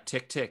 Yeah,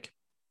 tick.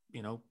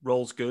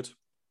 Roll's good,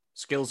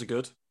 skills are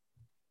good.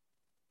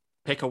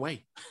 Pick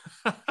away.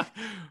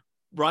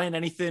 Ryan,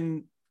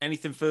 anything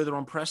further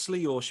on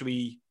Pressly, or should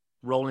we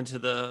roll into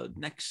the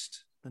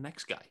next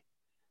guy?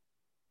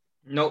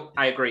 No,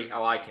 I agree. I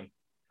like him.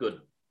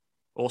 Good.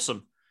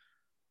 Awesome.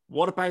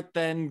 What about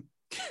then?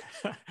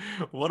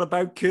 What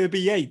about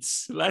Kirby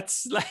Yates?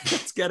 Let's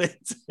get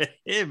into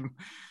him.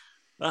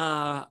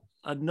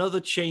 Another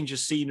change of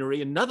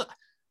scenery.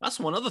 That's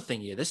one other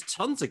thing here. There's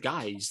tons of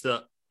guys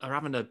that are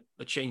having a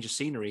change of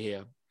scenery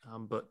here.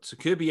 But so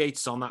Kirby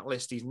Yates is on that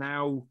list. He's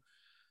now,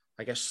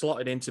 I guess,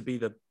 slotted in to be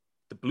the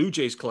Blue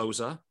Jays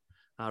closer,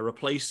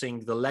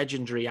 replacing the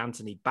legendary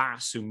Anthony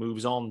Bass, who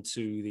moves on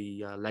to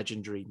the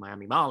legendary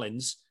Miami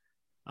Marlins.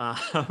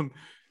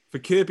 For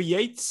Kirby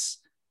Yates,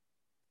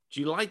 do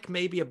you like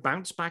maybe a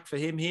bounce back for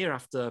him here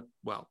after,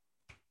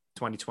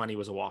 2020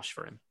 was a wash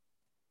for him?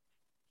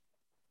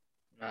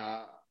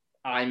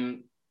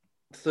 I'm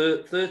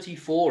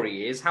 34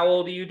 years. How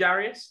old are you,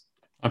 Darius?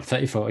 I'm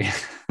 34. Yeah.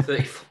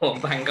 34,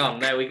 bang on.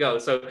 There we go.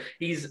 So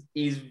he's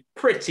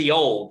pretty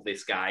old,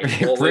 this guy.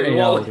 Pretty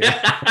old,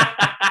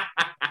 yeah.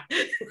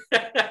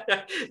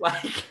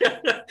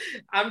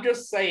 I'm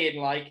just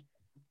saying,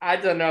 I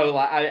don't know.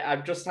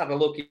 I've just had a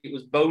look. It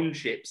was bone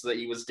chips that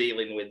he was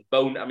dealing with.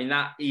 I mean,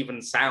 that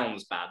even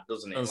sounds bad,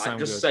 doesn't it?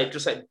 Just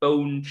say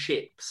bone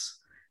chips,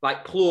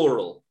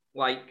 plural.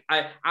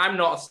 I'm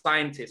not a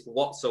scientist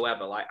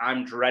whatsoever.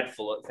 I'm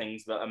dreadful at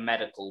things that are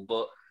medical,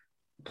 but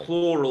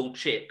plural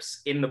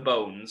chips in the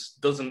bones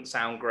doesn't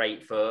sound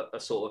great for a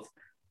sort of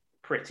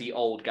pretty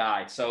old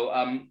guy. So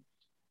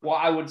what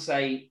I would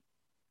say,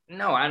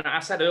 no, and I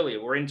said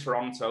earlier, we're in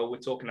Toronto. We're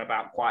talking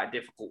about quite a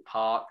difficult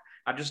park.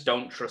 I just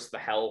don't trust the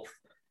health.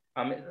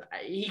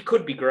 He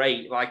could be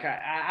great.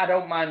 I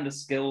don't mind the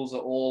skills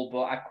at all,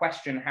 but I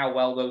question how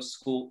well those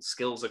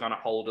skills are going to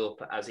hold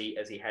up as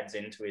he heads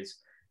into his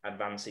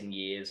advancing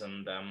years.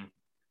 And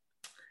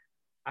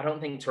I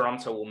don't think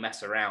Toronto will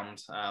mess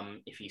around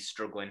if he's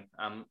struggling.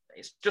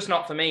 It's just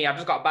not for me. I've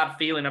just got a bad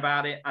feeling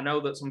about it. I know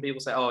that some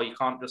people say, oh, you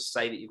can't just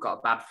say that you've got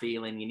a bad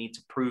feeling. You need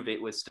to prove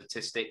it with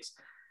statistics.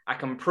 I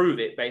can prove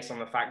it based on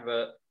the fact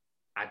that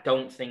I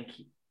don't think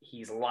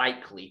he's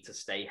likely to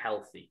stay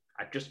healthy.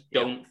 I just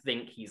don't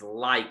think he's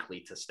likely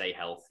to stay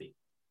healthy.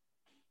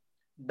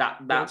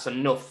 That's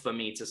enough for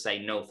me to say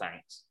no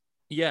thanks.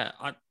 Yeah,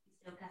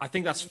 I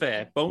think that's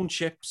fair. Bone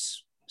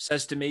Chips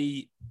says to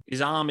me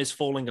his arm is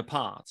falling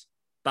apart.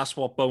 That's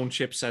what Bone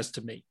Chip says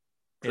to me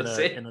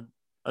in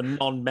a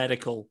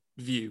non-medical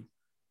view.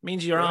 It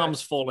means your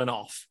arm's falling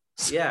off.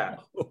 Yeah.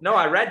 No,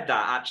 I read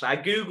that, actually. I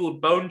Googled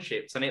Bone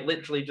Chips, and it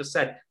literally just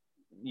said,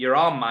 your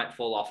arm might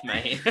fall off,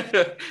 mate.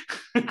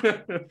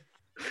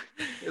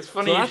 It's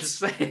funny you should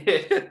say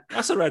it.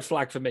 That's a red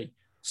flag for me.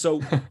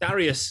 So,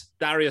 Darius,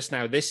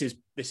 now, this is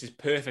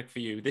perfect for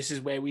you. This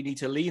is where we need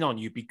to lean on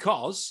you,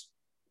 because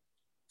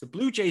the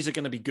Blue Jays are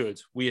going to be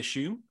good, we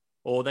assume,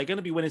 or they're going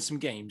to be winning some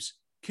games.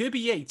 Kirby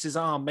Yates'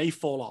 arm may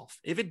fall off.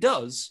 If it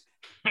does,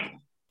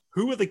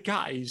 who are the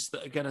guys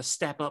that are going to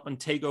step up and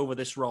take over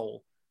this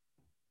role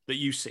that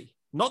you see?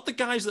 Not the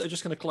guys that are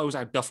just going to close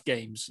out duff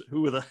games.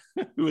 Who are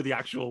the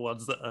actual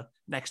ones that are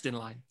next in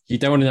line? You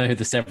don't want to know who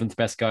the seventh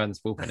best guy in the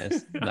bullpen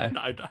is.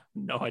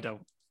 No, I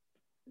don't.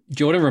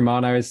 Jordan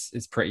Romano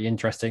is pretty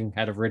interesting.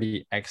 Had a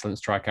really excellent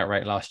strikeout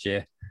rate last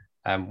year.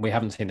 We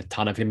haven't seen a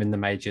ton of him in the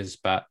majors,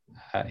 but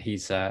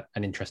he's an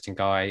interesting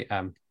guy.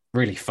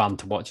 Really fun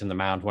to watch on the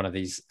mound. One of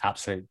these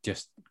absolute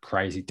just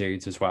crazy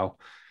dudes as well.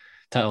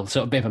 Total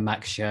sort of bit of a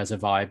Max Scherzer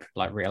vibe,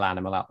 like real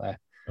animal out there.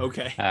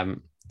 Okay.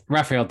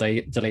 Rafael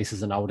Dolis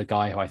is an older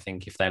guy who I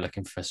think if they're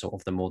looking for sort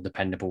of the more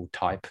dependable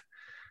type,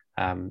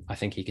 I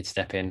think he could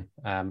step in.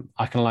 I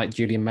kind of like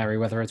Julian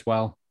Merryweather as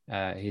well.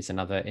 He's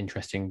another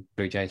interesting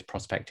Blue Jays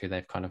prospect who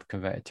they've kind of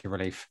converted to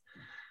relief.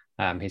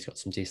 He's got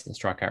some decent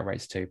strikeout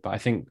rates too. But I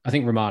think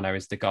Romano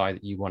is the guy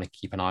that you want to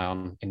keep an eye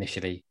on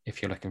initially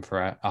if you're looking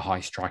for a high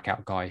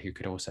strikeout guy who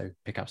could also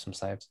pick up some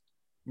saves.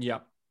 Yeah.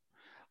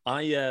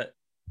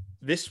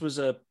 This was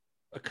a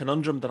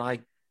conundrum that I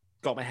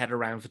got my head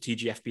around for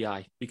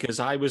TGFBI, because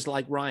I was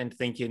like Ryan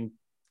thinking,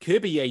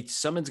 Kirby Yates,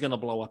 someone's going to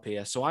blow up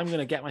here. So I'm going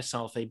to get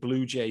myself a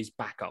Blue Jays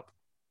backup.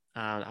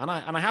 And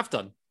I have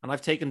done. And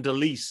I've taken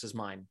Dolis as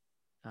mine.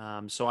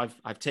 So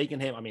I've taken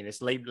him. I mean,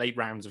 it's late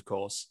rounds, of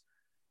course.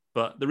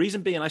 But the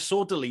reason being, I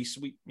saw Dolis.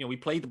 We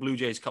played the Blue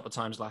Jays a couple of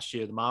times last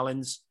year, the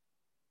Marlins,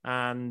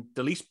 and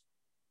Dolis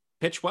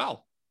pitched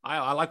well.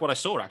 I like what I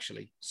saw,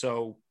 actually.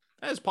 So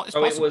it's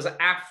possible. It was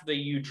after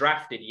you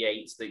drafted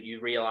Yates that you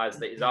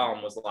realized that his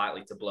arm was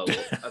likely to blow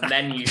up. And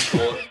then you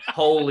thought,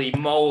 holy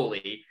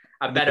moly,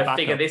 I better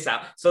figure this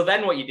out. So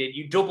then what you did,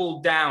 you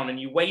doubled down and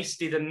you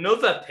wasted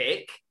another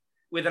pick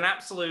with an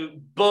absolute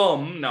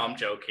bum. No, I'm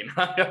joking.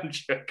 I'm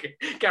joking.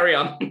 Carry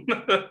on.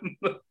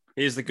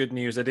 Here's the good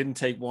news. I didn't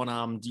take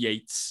one-armed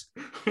Yates,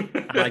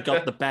 and I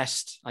got the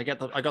best. I got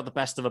the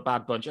best of a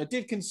bad bunch. I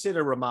did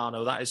consider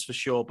Romano, that is for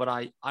sure, but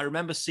I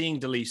remember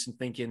seeing Dolis and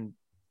thinking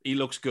he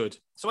looks good,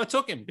 so I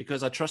took him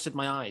because I trusted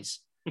my eyes.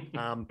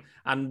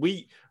 And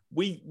we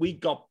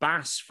got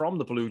Bass from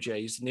the Blue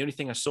Jays, and the only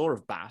thing I saw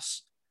of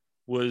Bass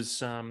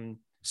was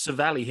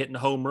Cervelli hitting a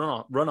home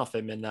run off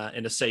him in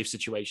a safe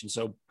situation.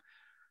 So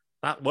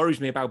that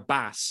worries me about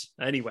Bass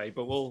anyway.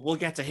 But we'll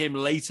get to him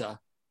later.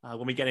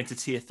 when we get into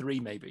tier 3,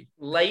 maybe.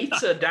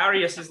 Later,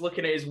 Darius is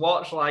looking at his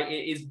watch like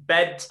it is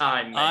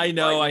bedtime. Mate. I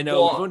know, like, I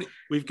know.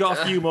 We've got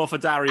a few more for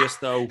Darius,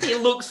 though. He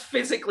looks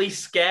physically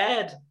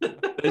scared.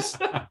 There's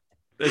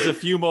a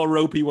few more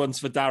ropey ones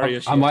for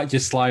Darius. I might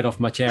just slide off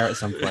my chair at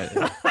some point.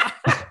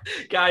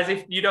 Guys,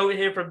 if you don't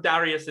hear from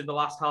Darius in the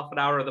last half an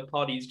hour of the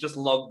pod, he's just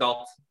logged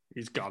off.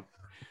 He's gone.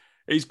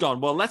 He's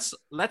gone. Well, let's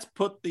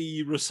put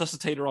the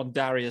resuscitator on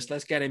Darius.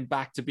 Let's get him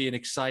back to being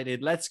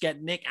excited. Let's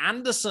get Nick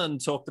Anderson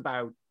talked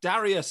about.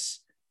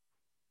 Darius,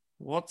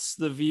 what's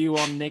the view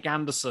on Nick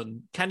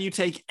Anderson? Can you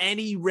take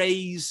any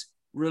Rays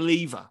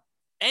reliever?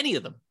 Any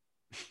of them?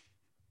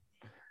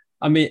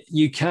 I mean,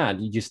 you can.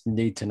 You just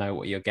need to know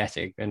what you're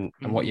getting. And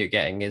what you're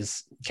getting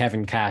is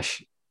Kevin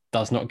Cash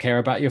does not care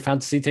about your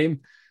fantasy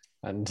team.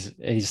 And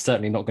he's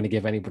certainly not going to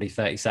give anybody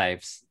 30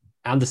 saves.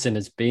 Anderson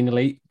has been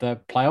elite. The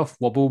playoff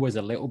wobble was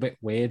a little bit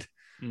weird.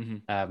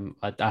 I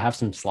have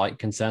some slight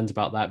concerns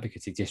about that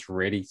because he just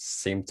really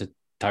seemed to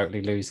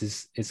totally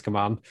lose his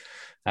command.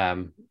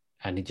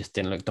 And he just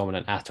didn't look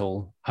dominant at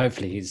all.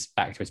 Hopefully he's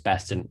back to his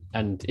best.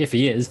 And if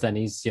he is, then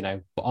he's,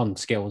 on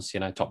skills,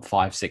 top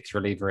 5-6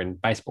 reliever in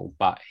baseball,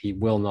 but he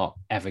will not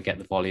ever get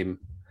the volume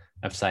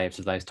of saves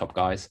of those top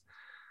guys.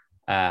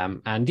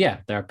 And yeah,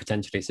 there are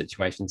potentially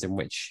situations in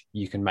which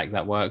you can make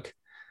that work.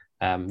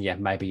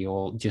 Maybe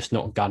you're just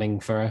not gunning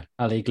for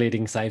a league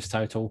leading saves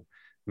total.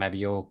 Maybe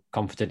you're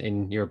confident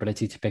in your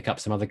ability to pick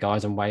up some other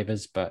guys on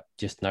waivers, but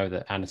just know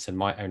that Anderson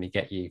might only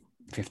get you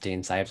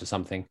 15 saves or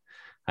something.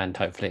 And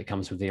hopefully it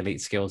comes with the elite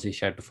skills he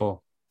showed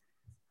before.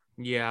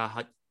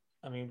 Yeah,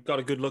 I mean, got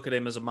a good look at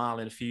him as a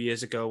Marlin a few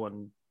years ago,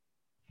 and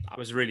I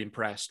was really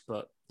impressed.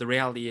 But the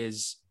reality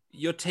is,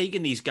 you're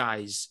taking these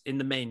guys, in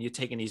the main, you're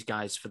taking these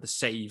guys for the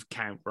save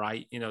count,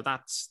 right?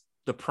 That's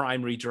the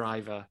primary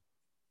driver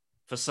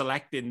for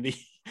selecting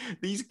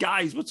these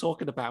guys we're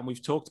talking about, and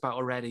we've talked about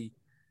already,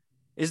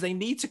 is they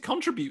need to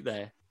contribute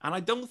there. And I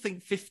don't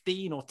think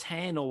 15 or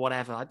 10 or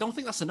whatever, I don't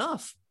think that's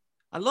enough.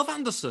 I love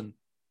Anderson,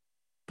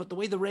 but the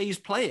way the Rays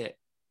play it,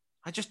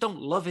 I just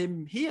don't love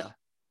him here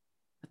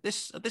at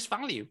this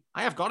value.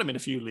 I have got him in a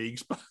few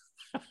leagues, but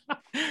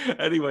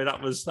anyway,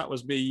 that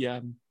was me. I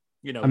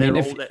mean,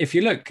 if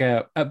you look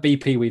at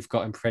BP, we've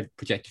got him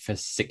projected for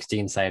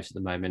 16 saves at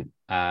the moment,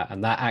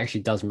 and that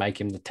actually does make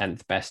him the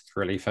 10th best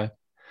reliever.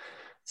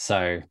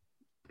 So,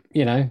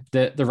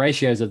 the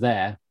ratios are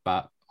there,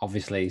 but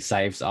obviously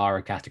saves are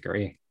a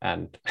category,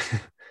 and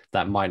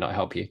that might not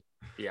help you.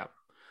 Yeah.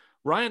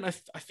 Ryan,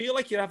 I feel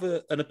like you have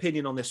an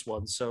opinion on this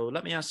one. So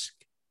let me ask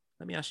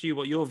you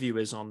what your view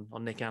is on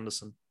Nick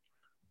Anderson.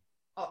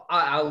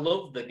 I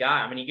love the guy.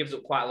 I mean, he gives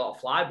up quite a lot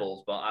of fly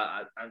balls, but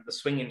the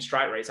swinging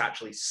strike rate is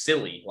actually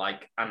silly.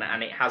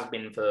 And it has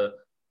been for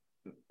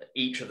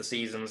each of the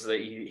seasons that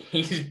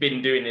he's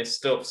been doing this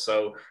stuff.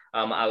 So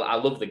I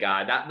love the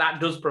guy. That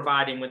does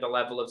provide him with a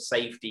level of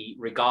safety,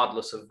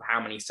 regardless of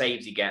how many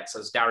saves he gets,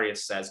 as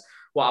Darius says.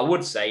 What I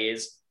would say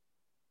is,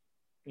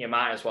 you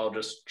might as well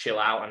just chill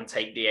out and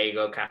take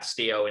Diego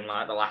Castillo in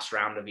the last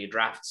round of your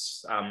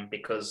drafts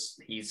because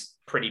he's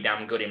pretty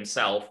damn good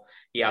himself.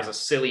 He has a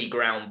silly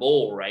ground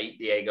ball rate,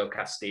 Diego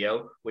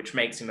Castillo, which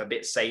makes him a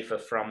bit safer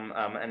from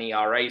an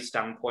ERA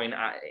standpoint.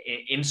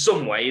 In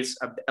some ways,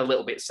 a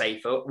little bit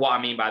safer. What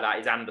I mean by that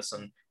is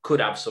Anderson could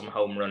have some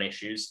home run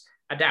issues.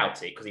 I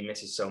doubt it because he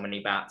misses so many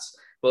bats.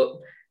 But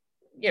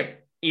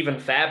even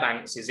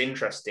Fairbanks is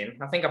interesting.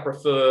 I think I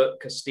prefer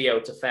Castillo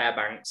to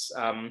Fairbanks.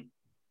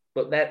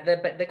 But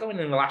they're going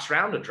in the last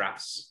round of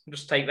drafts.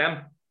 Just take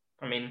them.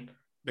 I mean,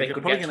 they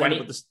could get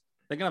 20.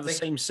 They're going to have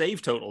the same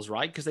save totals,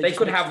 right? Because they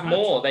could have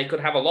more. They could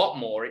have a lot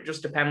more. It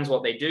just depends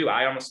what they do.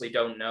 I honestly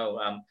don't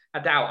know. I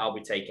doubt I'll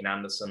be taking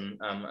Anderson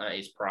at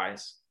his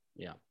price.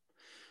 Yeah.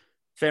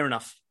 Fair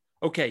enough.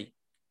 Okay.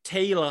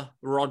 Taylor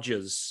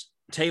Rogers.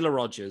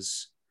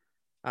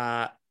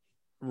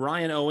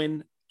 Ryan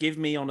Owen, give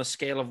me on a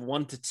scale of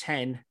 1 to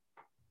 10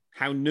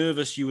 how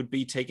nervous you would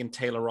be taking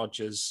Taylor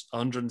Rogers,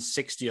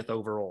 160th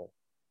overall.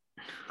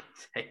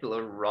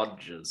 Taylor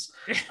Rogers.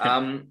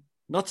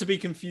 Not to be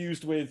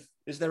confused with,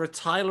 is there a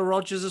Tyler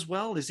Rogers as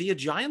well? Is he a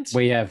Giant?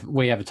 We have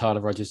a Tyler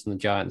Rogers in the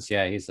Giants.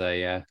 Yeah, he's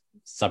a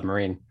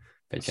submarine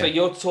pitcher. So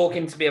you're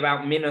talking to me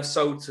about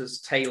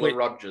Minnesota's Taylor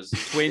Rogers.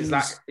 Twins.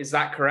 Is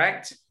that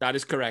correct? That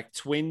is correct.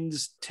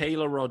 Twins,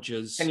 Taylor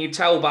Rogers. Can you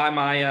tell by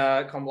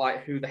my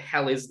who the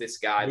hell is this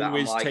guy? Who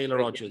is Taylor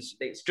Rogers?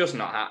 It's just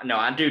not. No,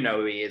 I do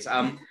know who he is.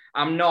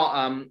 I'm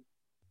not.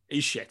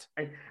 He's shit.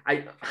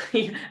 I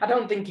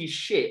don't think he's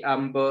shit.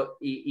 But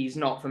he's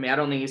not for me. I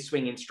don't think his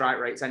swinging strike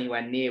rate's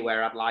anywhere near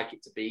where I'd like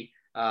it to be.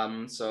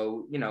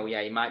 So he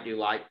might do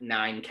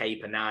 9K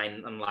per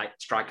 9 and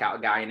strike out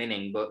a guy an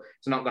inning, but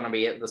it's not going to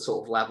be at the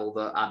sort of level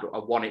that I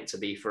want it to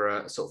be for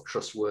a sort of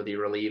trustworthy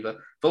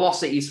reliever.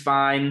 Velocity's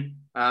fine.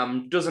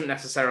 Doesn't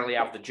necessarily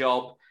have the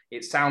job.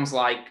 It sounds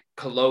like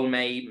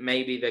Colome,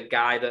 maybe the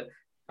guy that.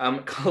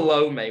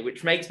 Colome,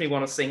 which makes me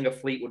want to sing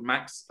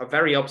a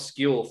very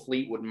obscure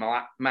Fleetwood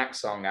Mac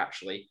song,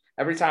 actually.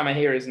 Every time I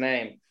hear his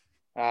name,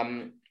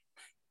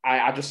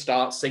 I just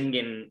start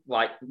singing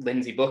like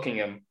Lindsey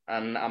Buckingham,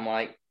 and I'm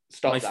like,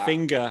 stop that. My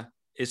finger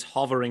is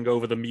hovering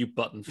over the mute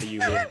button for you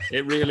here.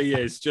 It really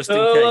is, just in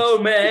Hello,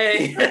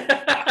 case. May.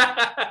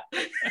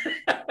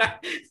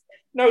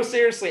 No,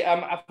 seriously,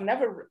 I'm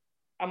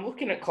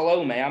looking at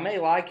Colome. I may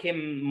like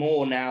him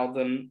more now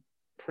than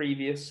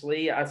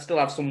previously. I still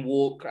have some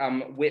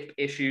whip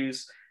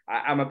issues.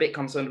 I'm a bit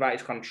concerned about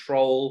his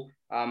control,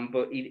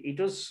 but he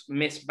does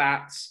miss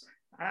bats.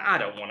 I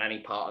don't want any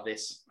part of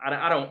this.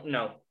 I don't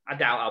know. I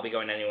doubt I'll be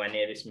going anywhere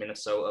near this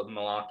Minnesota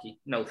malarkey.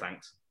 No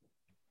thanks.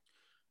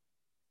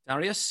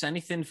 Darius,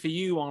 anything for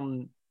you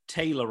on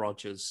Taylor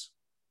Rogers?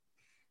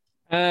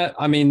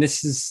 I mean,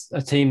 this is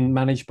a team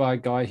managed by a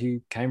guy who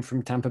came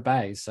from Tampa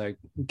Bay. So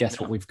guess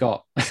what we've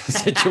got?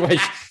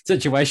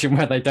 situation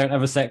where they don't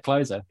have a set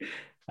closer.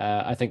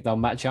 I think they'll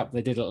match up.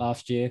 They did it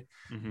last year.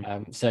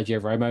 Mm-hmm.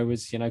 Sergio Romo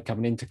was,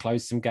 coming in to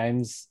close some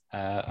games.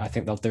 I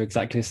think they'll do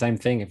exactly the same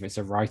thing. If it's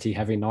a righty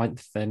heavy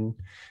ninth, then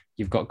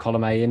you've got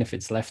Colome in. If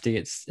it's lefty,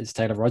 it's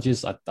Taylor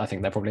Rogers. I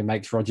think that probably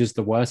makes Rogers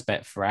the worst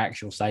bet for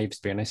actual saves,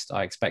 to be honest.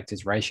 I expect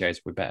his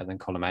ratios will be better than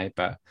Colome,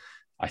 but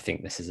I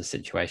think this is a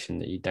situation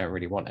that you don't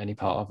really want any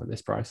part of at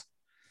this price.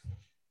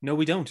 No,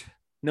 we don't.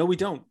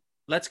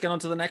 Let's get on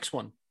to the next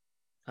one.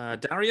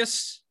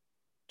 Darius,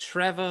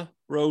 Trevor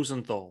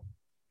Rosenthal.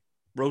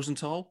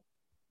 Rosenthal?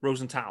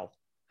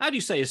 How do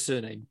you say his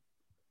surname?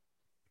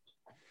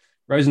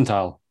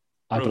 Rosenthal,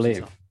 I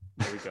believe.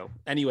 There we go.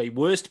 Anyway,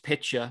 worst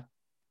pitcher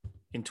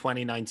in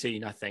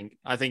 2019, I think.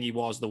 I think he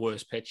was the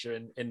worst pitcher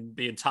in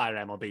the entire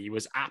MLB. He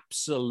was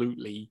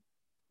absolutely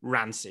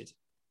rancid.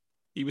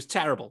 He was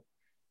terrible.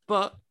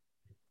 But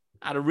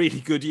had a really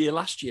good year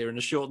last year in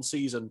a shortened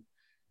season.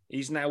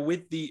 He's now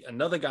with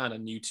another guy on a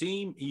new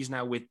team. He's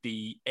now with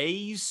the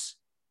A's,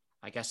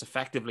 I guess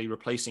effectively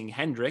replacing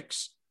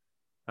Hendricks.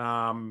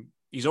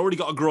 He's already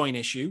got a groin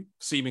issue,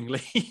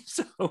 seemingly.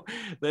 So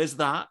there's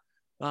that.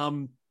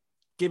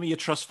 Give me your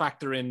trust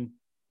factor in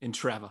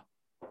Trevor.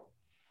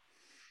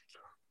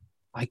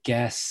 I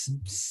guess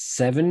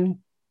 7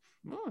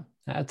 out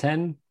of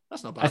 10.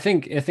 That's not bad. I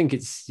think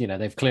it's,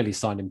 they've clearly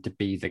signed him to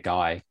be the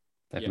guy.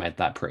 They've made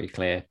that pretty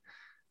clear.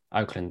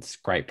 Oakland's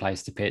a great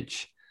place to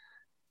pitch.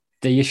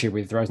 The issue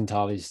with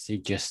Rosenthal is he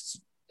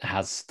just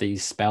has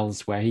these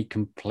spells where he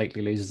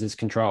completely loses his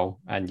control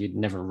and you'd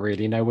never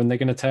really know when they're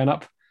going to turn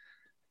up.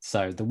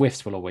 So the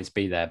whiffs will always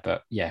be there.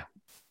 But yeah,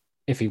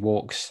 if he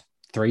walks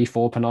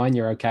 3-4 per 9,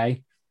 you're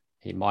okay.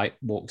 He might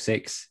walk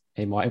 6.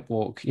 He might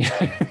walk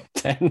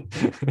 10.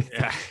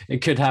 Yeah.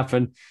 It could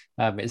happen.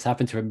 It's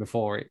happened to him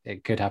before.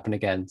 It could happen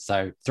again.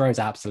 So throws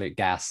absolute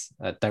gas.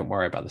 Don't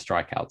worry about the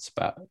strikeouts.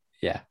 But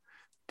yeah,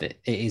 it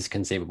is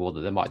conceivable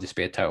that there might just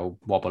be a total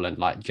wobble and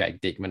like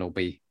Jake Diekman will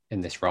be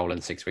in this role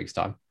in 6 weeks'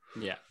 time.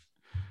 Yeah.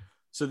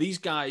 So these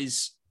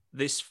guys,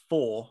 this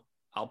 4,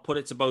 I'll put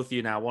it to both of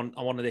you now.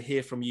 I wanted to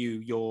hear from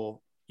you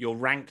your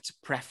ranked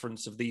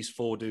preference of these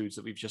 4 dudes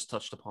that we've just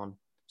touched upon.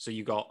 So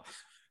you got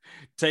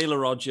Taylor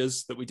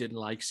Rogers that we didn't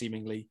like,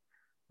 seemingly.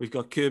 We've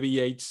got Kirby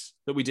Yates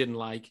that we didn't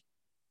like.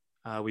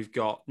 We've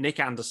got Nick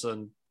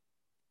Anderson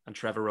and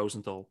Trevor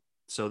Rosenthal.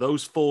 So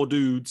those 4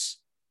 dudes.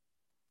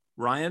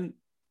 Ryan,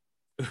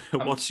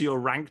 what's your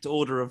ranked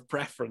order of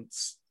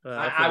preference?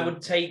 I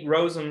would take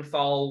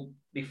Rosenthal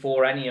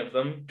before any of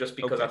them, just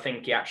because I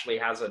think he actually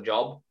has a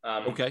job.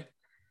 Okay.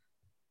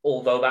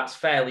 Although that's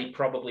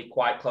probably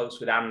quite close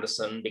with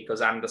Anderson,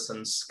 because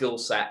Anderson's skill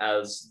set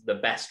as the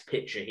best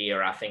pitcher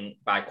here, I think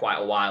by quite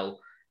a while,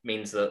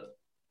 means that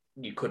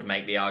you could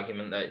make the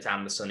argument that it's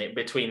Anderson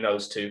between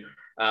those two.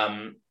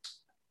 And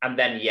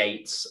then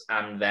Yates,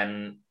 and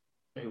then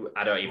who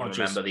I don't even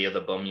remember the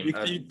other bum,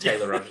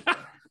 Taylor Rogers.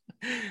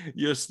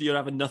 You're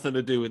having nothing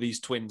to do with these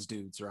Twins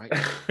dudes, right?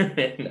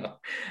 No.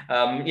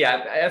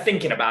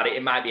 Thinking about it,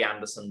 it might be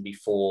Anderson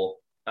before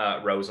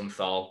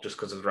Rosenthal, just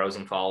because of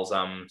Rosenthal's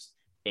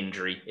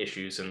injury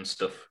issues and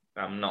stuff.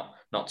 I'm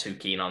not too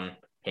keen on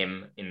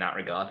him in that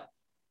regard.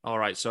 All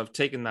right, so I've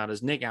taken that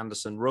as Nick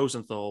Anderson,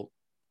 Rosenthal,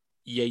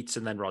 Yates,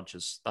 and then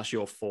Rogers. That's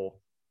your 4.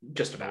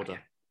 Just about. Yeah.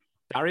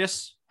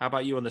 Darius, how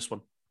about you on this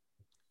one?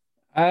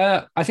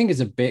 I think it's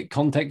a bit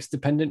context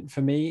dependent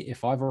for me.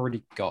 If I've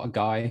already got a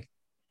guy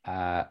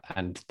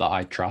and that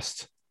I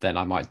trust, then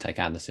I might take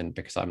Anderson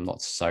because I'm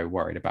not so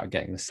worried about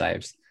getting the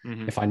saves.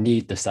 Mm-hmm. If I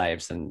need the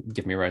saves, then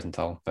give me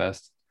Rosenthal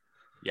first.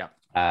 Yeah.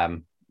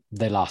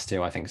 The last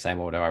 2, I think,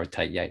 same order. I would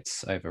take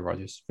Yates over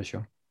Rogers for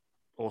sure.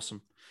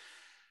 Awesome.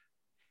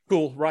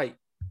 Cool. Right.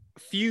 A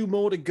few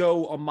more to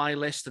go on my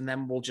list, and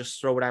then we'll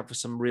just throw it out for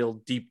some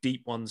real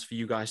deep ones for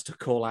you guys to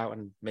call out.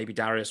 And maybe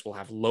Darius will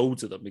have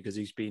loads of them because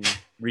he's been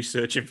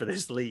researching for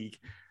this league.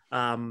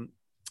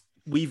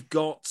 We've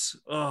got,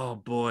 oh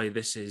boy,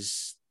 this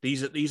is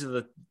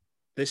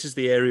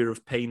the area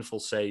of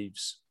painful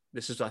saves.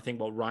 This is, I think,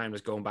 what Ryan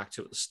was going back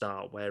to at the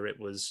start, where it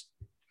was,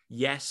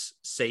 yes,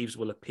 saves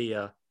will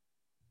appear,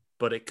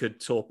 but it could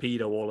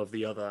torpedo all of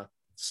the other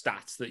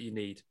stats that you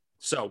need.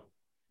 So,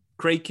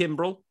 Craig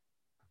Kimbrell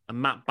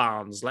and Matt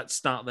Barnes. Let's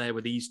start there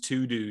with these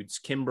 2 dudes,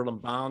 Kimbrell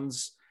and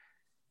Barnes.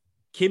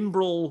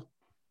 Kimbrell,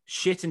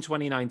 shit in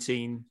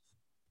 2019,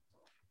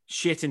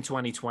 shit in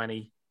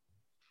 2020.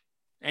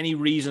 Any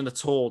reason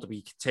at all to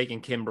be taking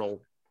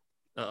Kimbrell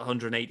at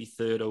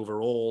 183rd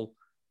overall.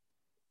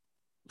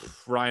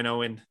 Ryan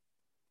Owen,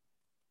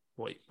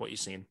 what are you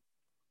seeing?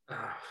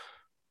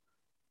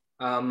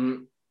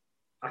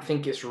 I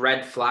think it's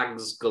red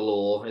flags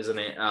galore, isn't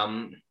it?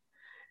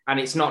 And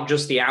it's not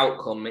just the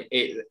outcome.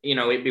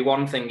 It'd be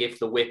one thing if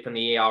the whip and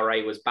the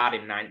ERA was bad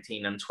in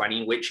 19 and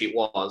 20, which it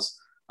was.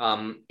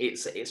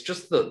 It's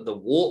just the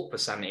walk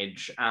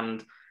percentage.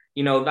 And,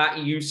 that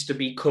used to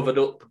be covered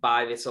up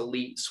by this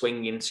elite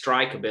swinging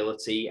strike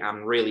ability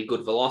and really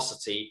good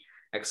velocity,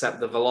 except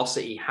the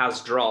velocity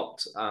has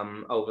dropped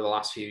over the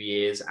last few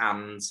years,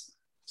 and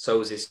so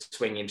is his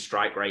swinging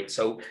strike rate.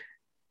 So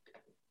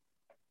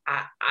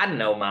I don't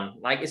know, man.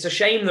 Like, it's a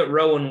shame that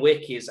Rowan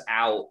Wick is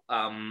out.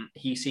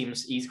 He's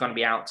going to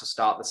be out to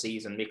start the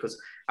season, because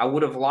I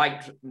would have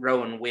liked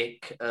Rowan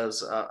Wick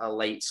as a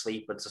late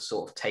sleeper to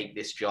sort of take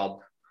this job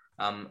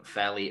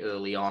fairly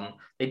early on.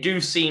 They do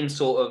seem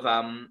sort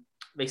of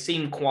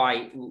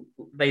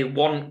they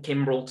want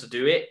Kimbrel to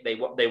do it. They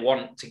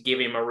want to give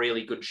him a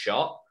really good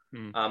shot.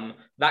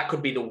 That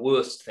could be the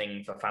worst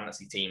thing for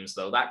fantasy teams,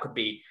 though. That could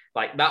be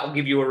like, that'll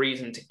give you a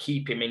reason to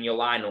keep him in your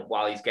lineup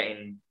while he's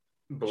getting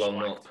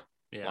blown up.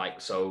 Yeah.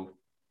 So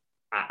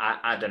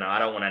I don't know. I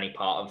don't want any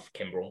part of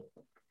Kimbrel.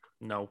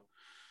 No.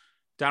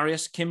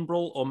 Darius,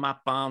 Kimbrel or Matt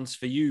Barnes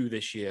for you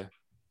this year?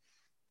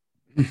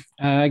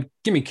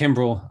 Give me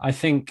Kimbrel. I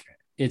think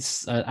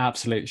it's an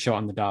absolute shot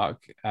in the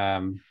dark.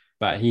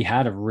 But he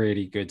had a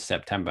really good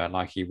September.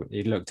 Like, he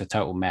looked a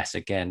total mess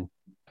again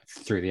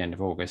through the end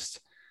of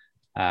August.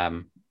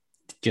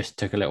 Just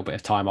took a little bit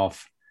of time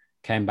off,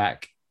 came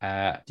back.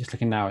 Just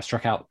looking now, I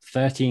struck out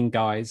 13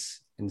 guys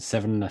in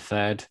 7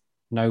 1/3,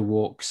 no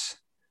walks,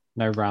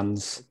 no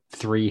runs,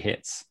 3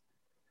 hits.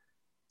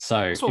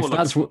 So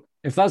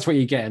if that's what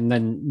you're getting,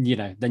 then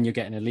you're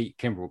getting elite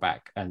Kimbrel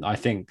back. And I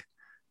think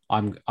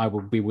I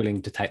will be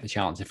willing to take the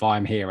chance. If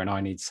I'm here and I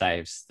need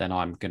saves, then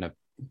I'm gonna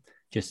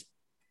just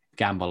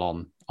gamble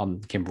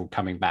on Kimbrel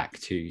coming back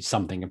to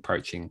something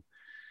approaching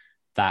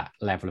that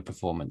level of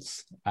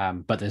performance.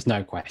 But there's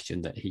no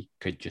question that he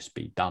could just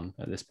be done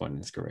at this point in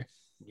his career.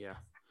 Yeah.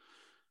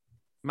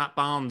 Matt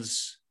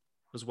Barnes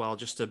as well,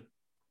 just to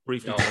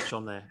briefly touch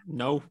on there.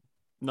 No,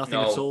 nothing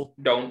at all.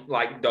 Don't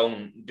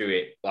do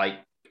it.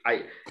 Like,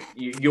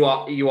 you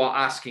are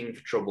asking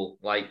for trouble.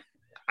 Like,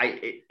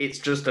 it's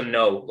just a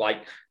no.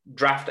 Like,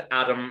 draft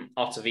Adam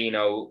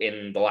Ottavino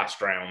in the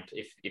last round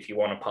if you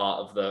want a part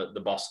of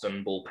the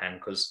Boston bullpen,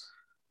 because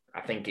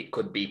I think it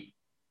could be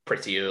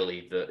pretty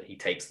early that he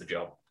takes the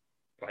job.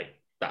 Like,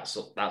 that's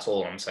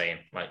all I'm saying.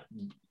 Like,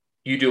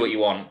 you do what you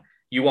want.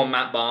 You want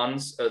Matt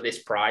Barnes at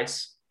this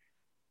price,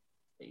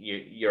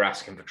 you're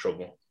asking for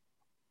trouble.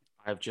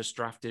 I've just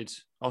drafted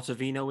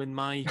Ottavino in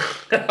my...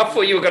 I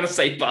thought you were going to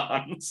say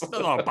Barnes.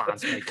 No,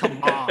 Barnes, mate.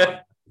 Come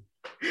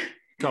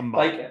on.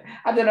 Like,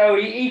 I don't know.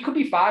 He could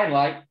be fine.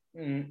 Like,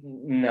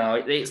 no,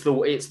 it's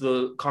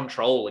the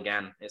control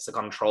again. It's the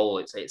control.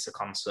 It's a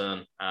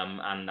concern.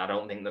 And I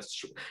don't think that's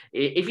true.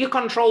 If your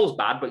control's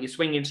bad, but your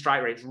swinging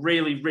strike rate's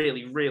really,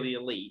 really, really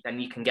elite, then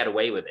you can get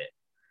away with it.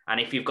 And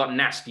if you've got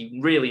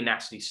really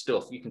nasty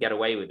stuff, you can get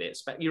away with it.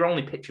 You're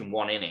only pitching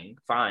 1 inning,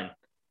 fine.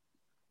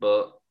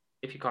 But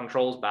if your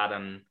control's bad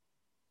and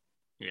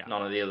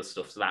none of the other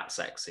stuff's that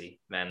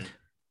sexy, then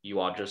you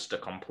are just a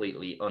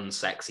completely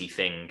unsexy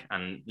thing.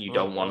 And you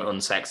don't want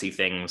unsexy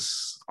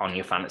things on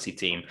your fantasy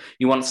team.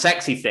 You want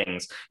sexy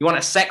things. You want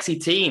a sexy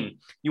team.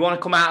 You want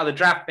to come out of the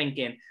draft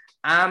thinking,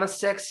 I'm a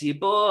sexy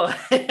boy.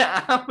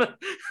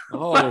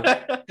 Oh,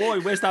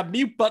 boy, where's that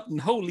mute button?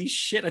 Holy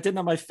shit, I didn't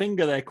have my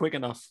finger there quick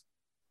enough.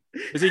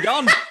 Is he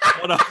gone?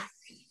 Oh, no.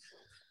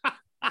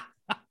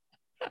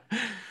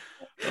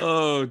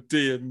 Oh,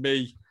 dear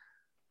me.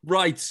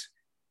 Right.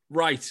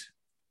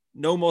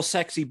 No more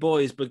sexy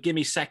boys, but give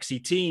me sexy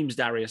teams,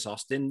 Darius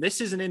Austin.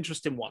 This is an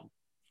interesting one,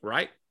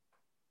 right?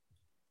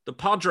 The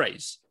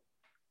Padres.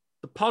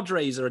 The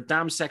Padres are a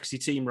damn sexy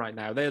team right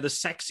now. They're the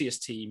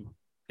sexiest team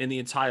in the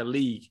entire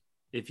league,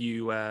 if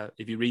you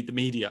read the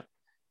media.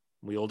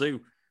 We all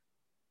do.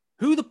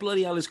 Who the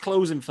bloody hell is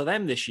closing for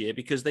them this year?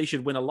 Because they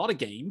should win a lot of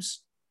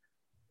games.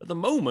 At the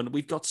moment,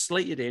 we've got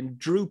slated in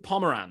Drew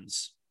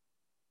Pomeranz.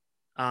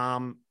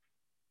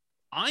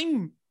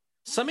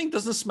 Something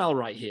doesn't smell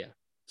right here.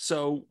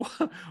 So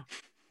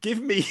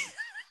give me,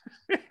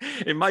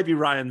 it might be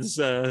Ryan's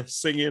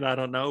singing, I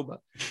don't know. But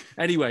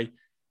anyway,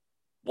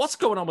 what's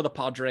going on with the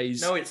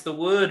Padres? No, it's the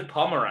word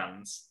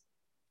Pomeranz.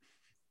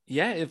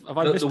 Yeah, have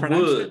I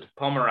mispronounced the word it?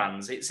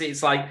 Pomeranz.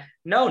 It's like,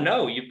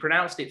 no, you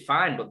pronounced it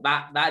fine, but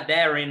that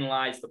therein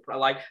lies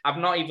like,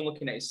 I'm not even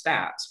looking at his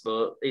stats,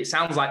 but it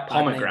sounds like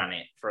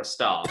pomegranate for a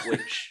start,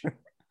 which,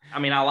 I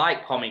mean, I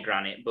like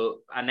pomegranate, but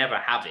I never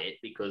have it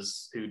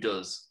because who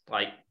does?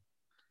 Like,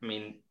 I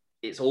mean,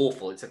 it's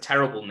awful. It's a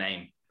terrible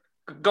name.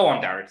 Go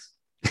on, Darius.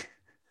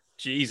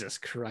 Jesus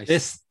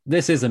Christ.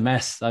 This is a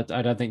mess. I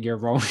don't think you're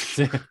wrong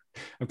to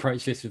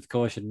approach this with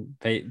caution.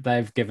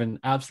 They've given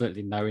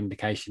absolutely no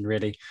indication,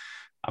 really.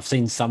 I've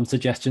seen some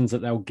suggestions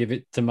that they'll give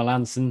it to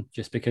Melanson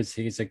just because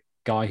he's a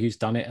guy who's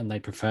done it and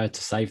they prefer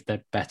to save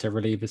their better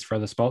relievers for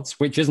other spots,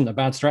 which isn't a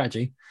bad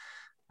strategy.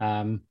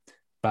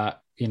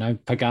 But,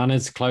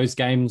 Pagana's closed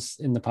games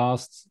in the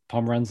past.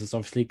 Pomeranz has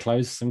obviously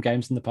closed some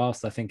games in the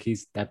past. I think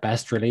he's their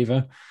best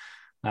reliever.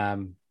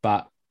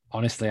 But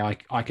honestly,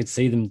 I could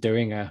see them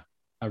doing a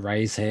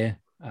raise here.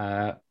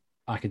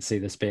 I could see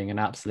this being an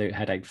absolute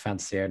headache for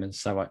fantasy owners.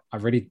 So I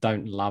really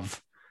don't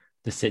love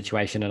the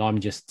situation. And I'm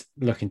just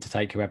looking to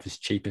take whoever's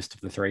cheapest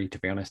of the three, to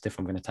be honest, if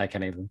I'm going to take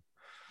any of them.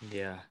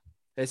 Yeah.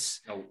 It's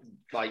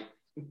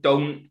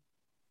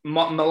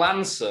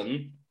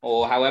Melanson,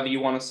 or however you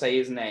want to say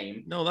his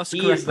name. No, that's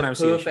he is the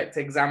perfect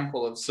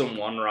example of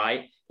someone,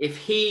 right? If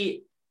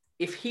he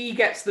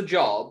gets the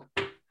job,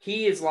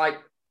 he is like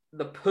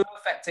the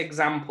perfect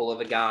example of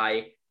a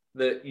guy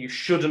that you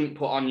shouldn't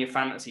put on your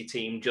fantasy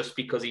team just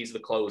because he's the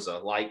closer.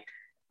 Like,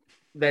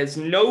 there's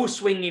no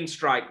swinging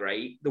strike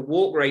rate. The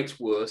walk rate's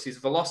worse. His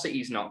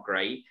velocity's not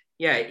great.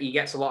 Yeah, he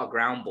gets a lot of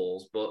ground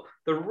balls, but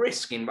the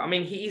risking,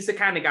 he's the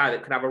kind of guy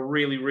that could have a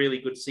really, really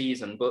good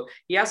season, but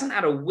he hasn't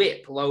had a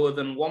whip lower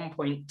than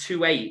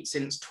 1.28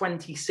 since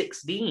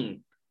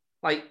 2016.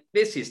 Like,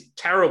 this is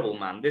terrible,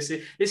 man. This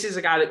is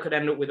a guy that could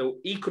end up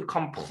he could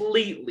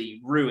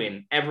completely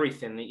ruin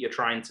everything that you're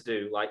trying to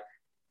do,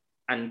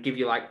 and give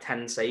you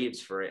 10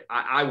 saves for it.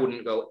 I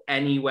wouldn't go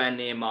anywhere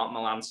near Mark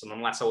Melanson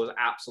unless I was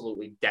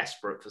absolutely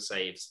desperate for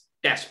saves.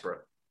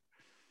 Desperate.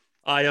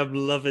 I am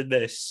loving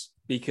this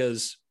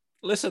because,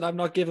 listen, I'm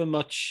not giving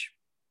much,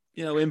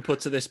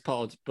 input to this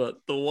pod, but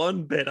the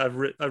one bit I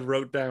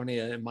wrote down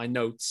here in my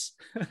notes,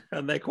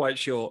 and they're quite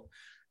short,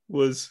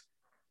 was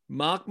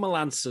Mark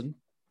Melanson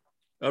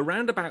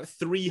around about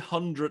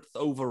 300th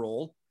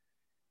overall,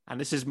 and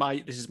this is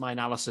my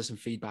analysis and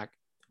feedback.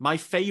 My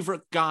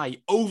favorite guy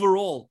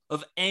overall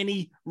of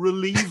any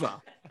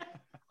reliever.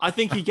 I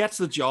think he gets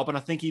the job, and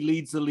I think he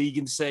leads the league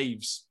in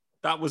saves.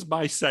 That was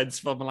my sense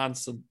for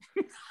Melanson.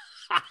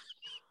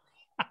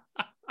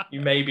 You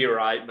may be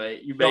right,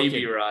 mate. You may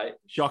be right.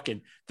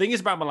 Shocking. Thing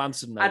is about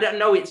Melanson, mate. I don't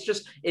know. It's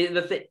just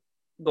the thing.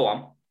 Go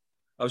on.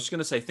 I was just going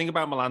to say, thing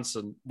about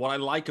Melanson, what I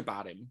like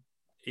about him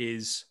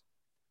is,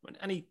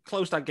 and he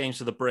closed out games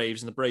for the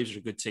Braves, and the Braves are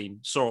a good team.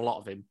 Saw a lot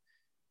of him.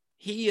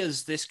 He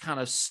has this kind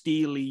of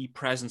steely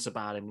presence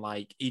about him.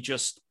 Like, he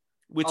just,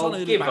 we're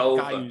talking about a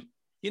guy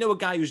a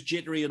guy who's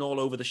jittery and all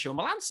over the show.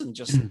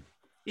 Melanson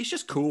he's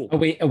just cool. Are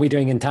we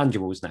doing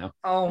intangibles now?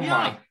 Oh my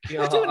God.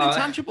 We're doing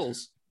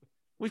intangibles.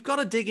 We've got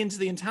to dig into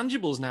the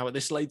intangibles now at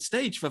this late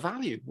stage for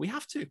value. We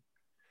have to.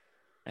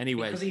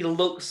 Anyway. Because he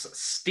looks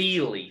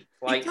steely.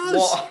 Like, he does.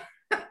 What?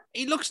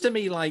 He looks to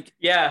me like,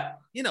 your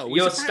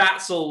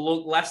stats will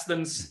look less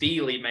than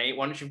steely, mate.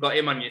 Once you've got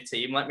him on your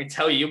team, let me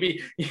tell you,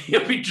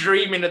 you'll be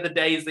dreaming of the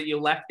days that you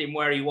left him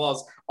where he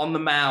was on the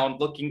mound,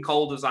 looking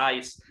cold as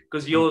ice,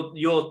 because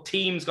your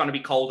team's going to be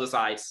cold as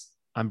ice.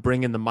 I'm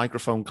bringing the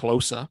microphone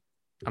closer,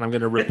 and I'm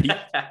going to repeat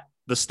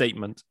the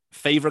statement.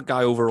 Favorite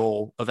guy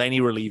overall of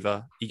any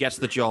reliever. He gets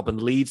the job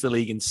and leads the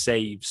league in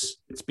saves.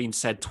 It's been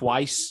said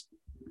twice.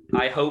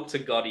 I hope to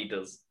God he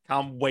does.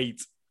 Can't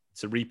wait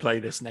to replay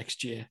this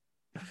next year.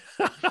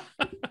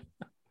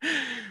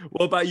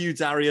 What about you,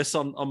 Darius,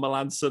 on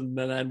Melanson?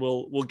 And then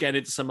we'll get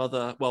into some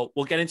other. Well,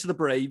 we'll get into the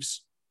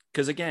Braves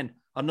because, again,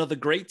 another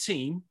great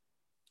team.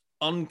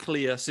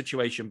 Unclear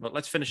situation, but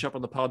let's finish up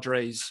on the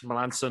Padres,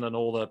 Melanson, and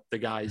all the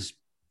guys.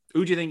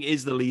 Who do you think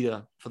is the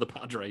leader for the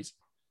Padres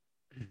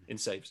in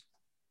saves?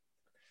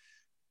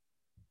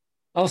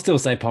 I'll still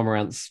say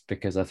Pomeranz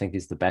because I think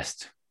he's the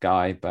best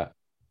guy, but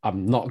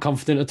I'm not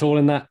confident at all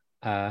in that.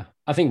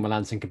 I think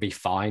Melanson could be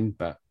fine,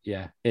 but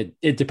yeah,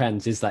 it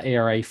depends. Is that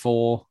ERA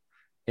 4?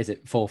 Is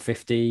it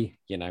 450?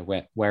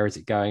 Where is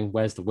it going?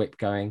 Where's the whip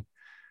going?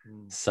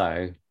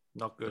 So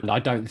not good. And I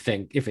don't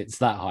think if it's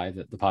that high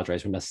that the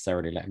Padres would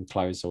necessarily let him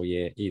close all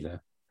year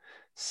either.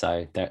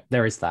 So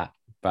there is that.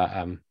 But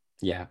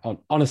yeah,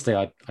 honestly,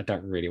 I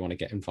don't really want to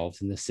get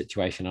involved in this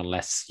situation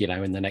unless,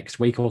 in the next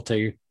week or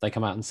two, they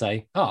come out and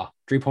say,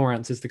 Drew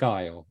Pomeranz is the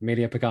guy or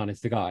Emilio Pagan is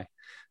the guy.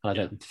 And I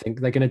don't think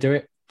they're going to do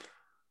it.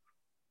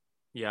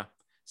 Yeah.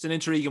 It's an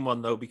intriguing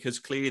one, though, because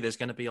clearly there's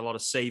going to be a lot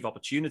of save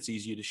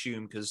opportunities, you'd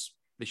assume, because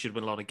they should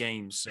win a lot of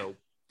games. So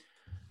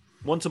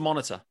one to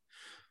monitor.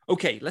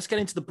 Okay, let's get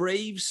into the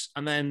Braves,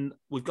 and then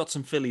we've got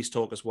some Phillies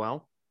talk as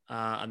well.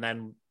 And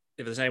then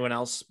if there's anyone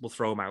else, we'll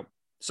throw them out.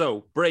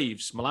 So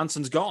Braves,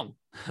 Melanson's gone,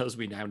 as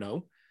we now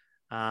know.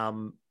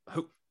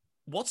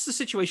 What's the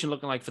situation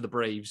looking like for the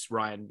Braves,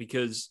 Ryan?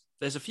 Because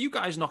there's a few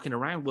guys knocking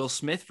around. Will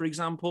Smith, for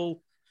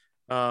example.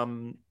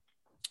 Who's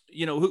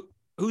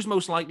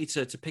most likely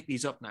to pick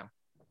these up now?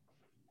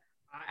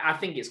 I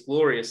think it's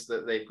glorious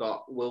that they've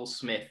got Will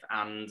Smith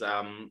and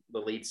the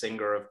lead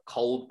singer of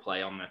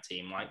Coldplay on their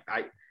team.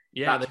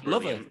 They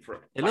love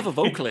a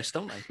vocalist,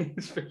 don't they?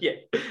 Yeah,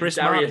 Chris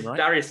Martin, right?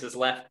 Darius has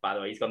left, by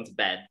the way. He's gone to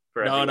bed.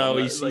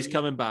 He's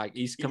coming back.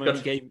 He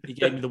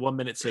gave me the 1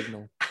 minute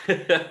signal.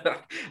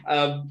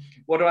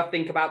 What do I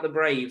think about the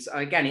Braves?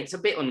 Again, it's a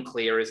bit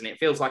unclear, isn't it? It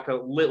feels like a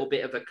little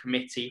bit of a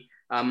committee.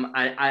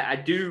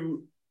 I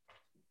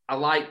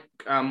like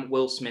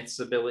Will Smith's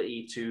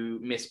ability to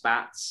miss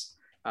bats.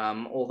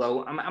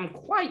 Although I'm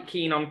quite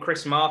keen on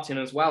Chris Martin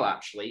as well,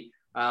 actually.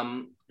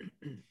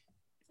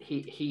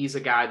 he's a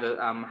guy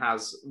that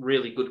has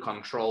really good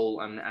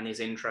control and is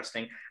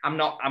interesting.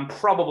 I'm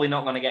probably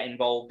not going to get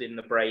involved in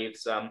the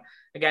Braves.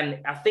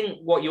 Again, I think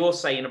what you're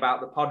saying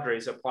about the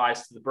Padres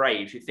applies to the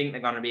Braves. You think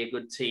they're going to be a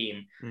good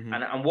team,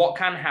 and what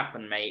can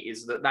happen, mate,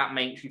 is that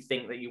makes you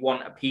think that you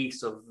want a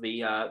piece of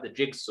the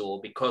jigsaw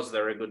because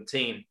they're a good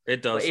team.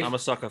 It does. I'm a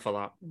sucker for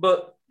that.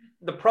 But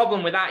the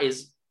problem with that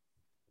is,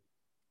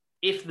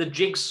 if the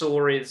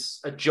jigsaw is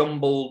a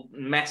jumbled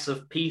mess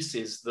of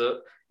pieces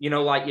that,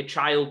 like your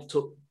child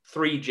took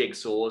 3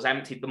 jigsaws,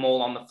 emptied them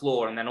all on the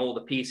floor, and then all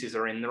the pieces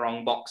are in the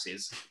wrong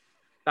boxes.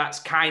 That's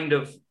kind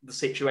of the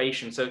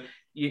situation. So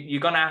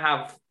you're going to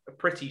have a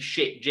pretty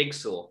shit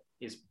jigsaw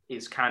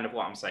is kind of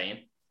what I'm saying.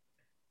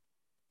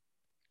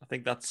 I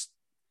think that's,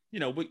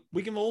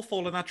 we can all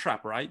fall in that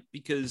trap, right?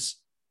 Because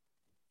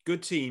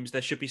good teams,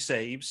 there should be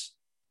saves.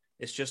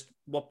 It's just,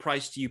 what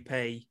price do you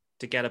pay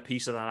to get a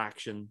piece of that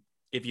action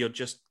if you're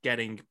just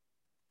getting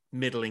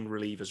middling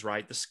relievers,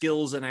 right? The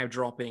skills are now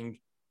dropping.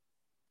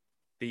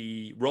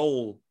 The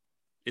role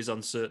is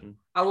uncertain.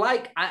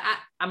 I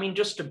mean,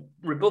 just to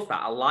rebuff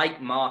that, I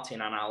like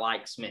Martin and I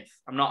like Smith.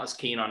 I'm not as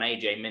keen on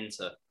AJ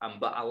Minter,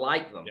 but I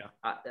like them.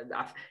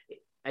 Yeah.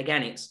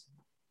 Again, it's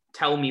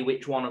tell me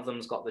which one of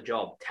them's got the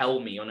job.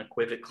 Tell me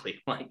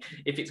unequivocally. Like,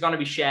 if it's going to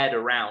be shared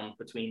around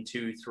between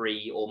 2,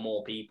 3 or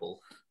more people,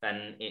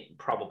 then it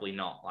probably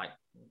not. Like,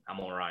 I'm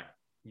all right.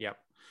 Yep.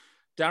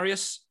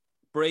 Darius,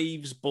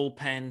 Braves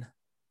bullpen,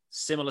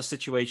 similar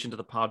situation to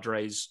the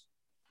Padres.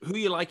 Who are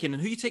you liking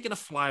and who are you taking a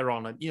flyer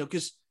on? And,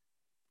 because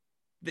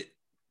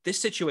this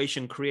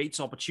situation creates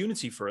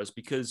opportunity for us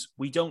because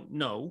we don't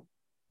know,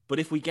 but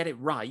if we get it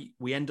right,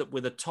 we end up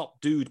with a top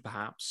dude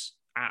perhaps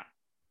at,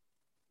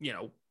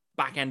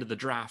 back end of the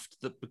draft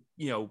that,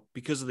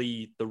 because of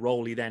the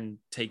role he then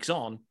takes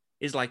on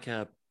is like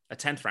a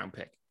 10th round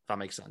pick, if that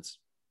makes sense.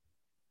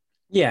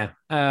 Yeah,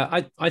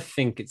 I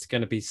think it's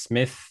going to be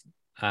Smith.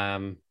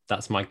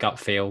 That's my gut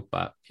feel,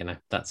 but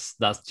that's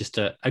just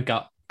a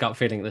gut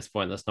feeling at this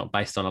point. That's not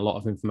based on a lot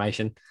of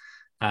information.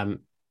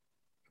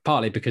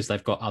 Partly because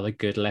they've got other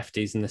good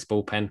lefties in this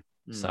bullpen,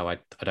 so I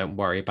don't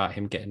worry about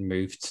him getting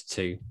moved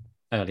to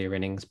earlier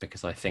innings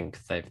because I think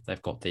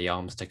they've got the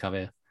arms to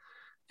cover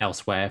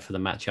elsewhere for the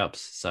matchups.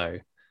 So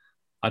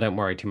I don't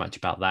worry too much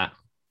about that,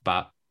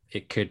 but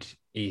it could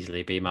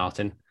easily be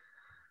Martin.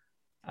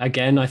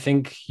 Again, I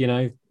think,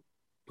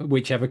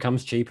 whichever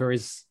comes cheaper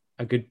is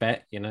a good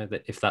bet,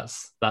 that if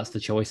that's the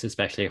choice,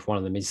 especially if one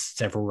of them is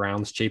several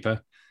rounds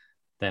cheaper,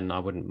 then I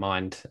wouldn't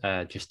mind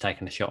just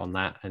taking a shot on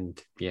that.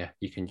 And yeah,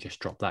 you can just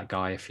drop that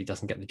guy if he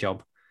doesn't get the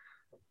job.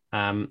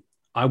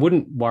 I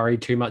wouldn't worry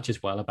too much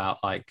as well about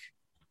like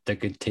the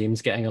good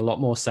teams getting a lot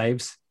more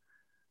saves.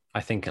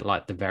 I think at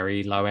like the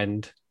very low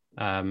end,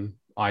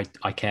 I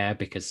care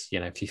because,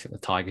 if you think the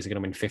Tigers are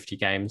going to win 50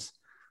 games,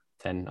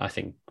 then I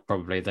think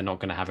probably they're not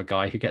going to have a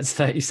guy who gets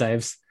 30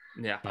 saves.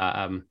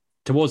 Yeah.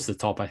 Towards the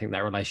top, I think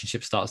that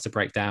relationship starts to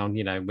break down,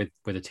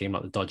 with a team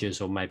like the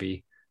Dodgers or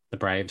maybe the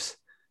Braves,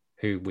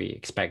 who we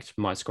expect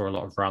might score a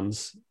lot of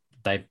runs.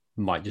 They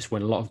might just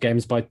win a lot of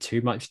games by too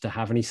much to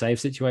have any save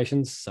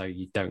situations. So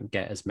you don't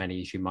get as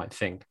many as you might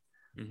think.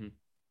 Mm-hmm.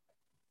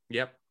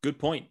 Yep. Good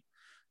point.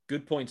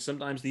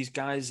 Sometimes these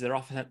guys,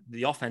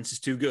 the offense is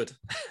too good.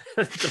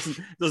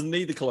 doesn't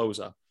need the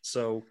closer.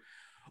 So,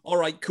 all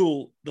right,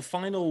 cool. The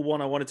final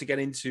one I wanted to get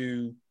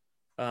into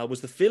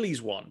was the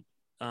Phillies one,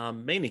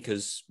 mainly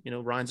because,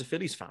 Ryan's a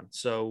Phillies fan.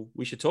 So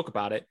we should talk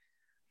about it.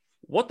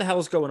 What the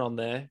hell's going on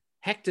there?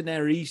 Hector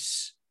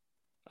Neris,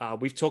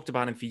 we've talked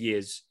about him for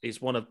years. He's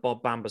one of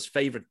Bob Bamba's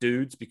favorite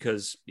dudes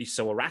because he's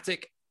so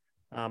erratic.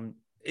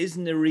 Is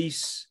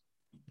Neris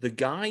the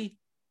guy?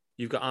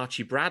 You've got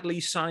Archie Bradley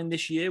signed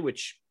this year,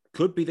 which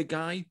could be the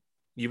guy.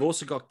 You've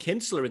also got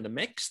Kinsler in the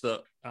mix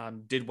that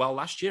did well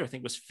last year. I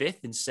think was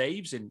 5th in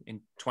saves in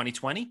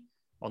 2020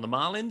 on the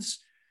Marlins.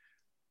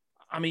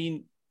 I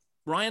mean,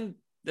 Ryan,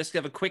 let's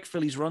have a quick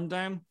Phillies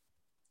rundown.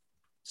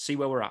 See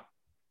where we're at.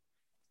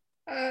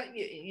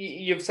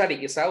 You've said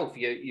it yourself.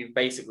 You've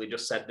basically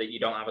just said that you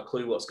don't have a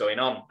clue what's going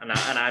on, and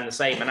I'm the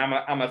same. And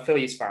I'm a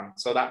Phillies fan,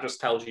 so that just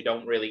tells you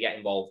don't really get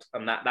involved,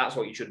 and that's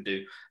what you should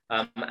do.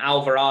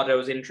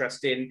 Alvarado's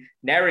interesting.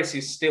 Neris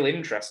is still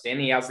interesting.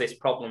 He has this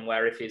problem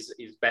where if his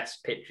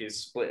best pitch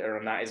is splitter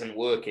and that isn't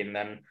working,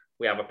 then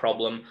we have a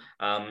problem.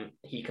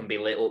 He can be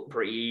lit up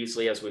pretty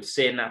easily, as we've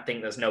seen. I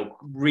think there's no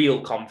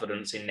real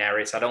confidence in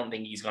Neris. I don't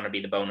think he's going to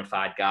be the bona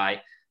fide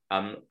guy.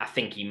 I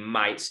think he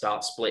might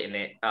start splitting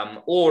it,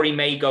 or he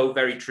may go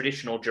very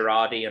traditional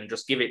Girardi and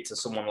just give it to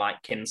someone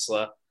like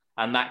Kinsler,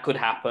 and that could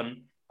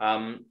happen.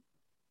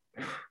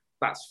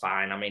 That's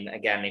fine. I mean,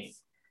 again,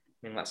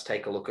 let's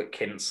take a look at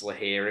Kinsler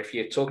here. If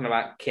you're talking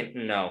about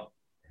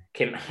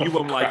you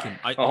won't like him.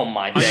 Oh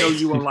my days! I know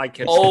you won't like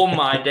him. Oh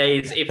my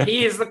days! If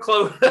he is the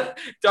closer,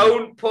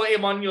 don't put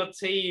him on your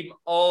team.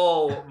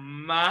 Oh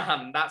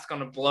man, that's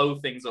going to blow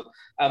things up.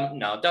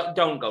 No,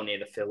 don't go near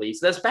the Phillies.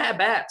 There's better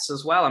bets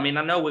as well. I mean,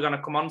 I know we're going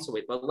to come on to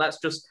it, but let's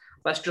just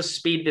let's just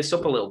speed this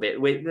up a little bit.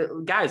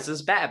 Guys,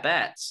 there's better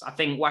bets. I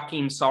think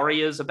Joakim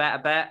Soria's a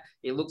better bet.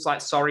 It looks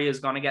like Soria's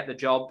going to get the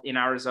job in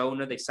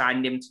Arizona. They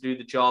signed him to do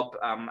the job.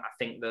 I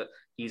think that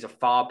he's a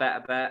far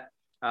better bet.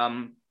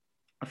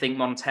 I think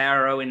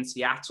Montero in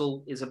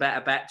Seattle is a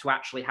better bet to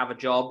actually have a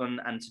job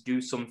and to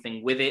do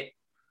something with it.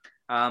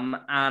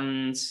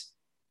 And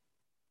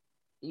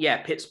yeah,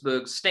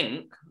 Pittsburgh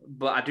stink,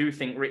 but I do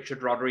think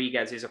Richard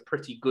Rodriguez is a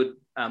pretty good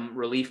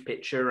relief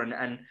pitcher.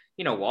 And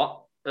you know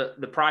what?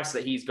 The price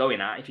that he's going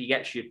at, if he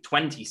gets you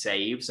 20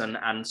 saves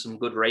and some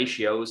good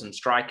ratios and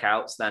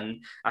strikeouts,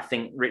 then I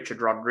think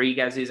Richard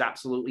Rodriguez is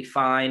absolutely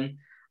fine.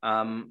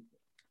 Yeah,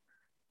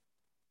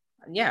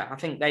 I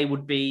think they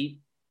would be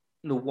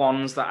the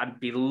ones that I'd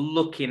be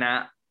looking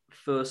at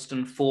first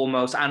and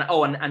foremost.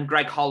 And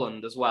Greg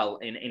Holland as well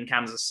in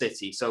Kansas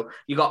City. So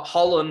you got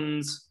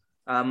Holland,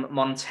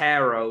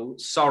 Montero,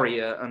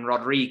 Soria, and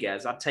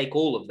Rodriguez. I'd take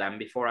all of them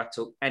before I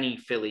took any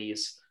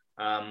Phillies.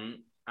 And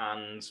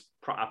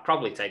I'd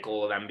probably take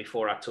all of them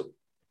before I took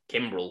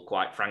Kimbrel,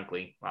 quite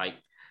frankly. Like,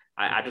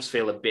 I just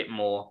feel a bit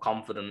more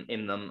confident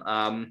in them.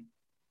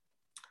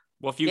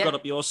 What have you got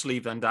up your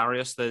sleeve then,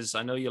 Darius?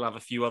 I know you'll have a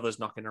few others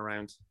knocking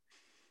around.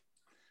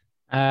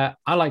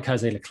 I like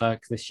Jose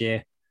Leclerc this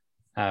year.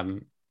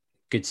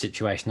 Good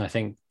situation. I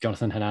think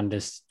Jonathan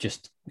Hernandez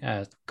just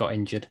got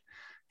injured.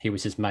 He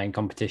was his main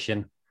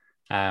competition.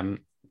 The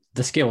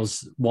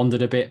skills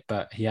wandered a bit,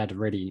 but he had a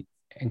really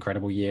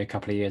incredible year a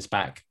couple of years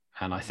back.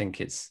 And I think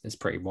it's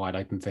pretty wide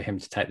open for him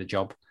to take the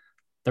job.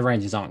 The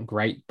Rangers aren't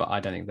great, but I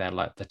don't think they're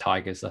like the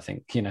Tigers. I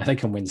think, they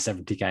can win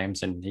 70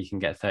 games and he can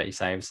get 30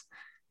 saves.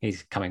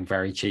 He's coming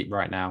very cheap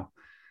right now.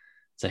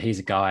 So he's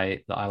a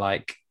guy that I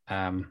like.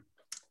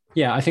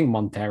 I think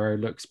Montero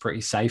looks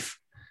pretty safe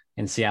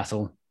in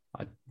Seattle.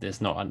 There's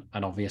not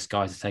an obvious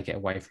guy to take it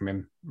away from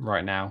him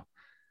right now.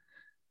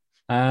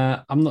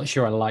 I'm not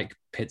sure I like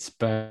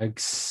Pittsburgh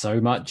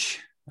so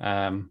much,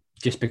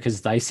 just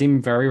because they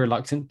seem very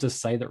reluctant to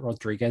say that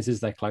Rodriguez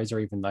is their closer,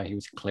 even though he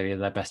was clearly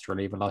their best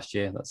reliever last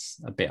year.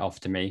 That's a bit off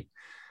to me.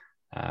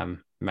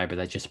 Maybe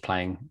they're just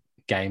playing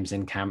games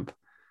in camp.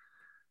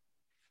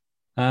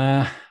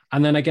 And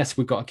then I guess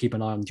we've got to keep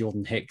an eye on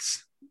Jordan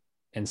Hicks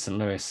in St.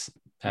 Louis.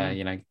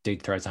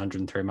 Dude throws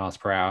 103 miles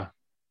per hour.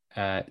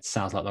 It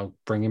sounds like they'll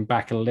bring him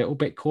back a little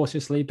bit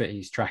cautiously, but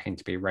he's tracking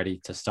to be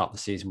ready to start the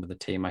season with the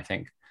team, I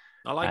think.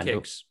 I like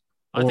Hicks.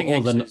 I think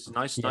Hicks is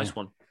a nice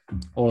one.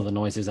 All of the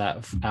noises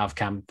out of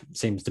camp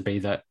seems to be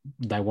that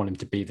they want him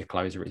to be the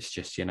closer. It's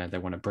just, they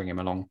want to bring him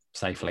along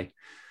safely.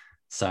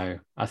 So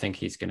I think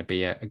he's going to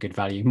be a good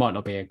value. Might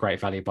not be a great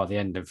value by the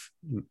end of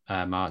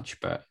March,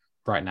 but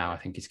right now I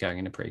think he's going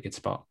in a pretty good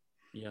spot.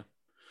 Yeah.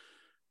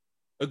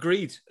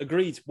 Agreed.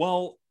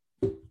 Well,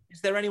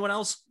 is there anyone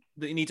else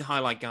that you need to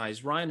highlight,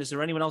 guys? Ryan, is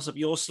there anyone else up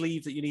your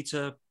sleeve that you need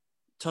to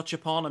touch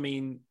upon? I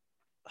mean,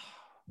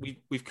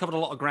 we've covered a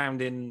lot of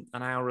ground in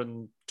an hour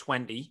and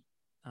 20.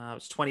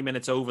 It's 20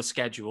 minutes over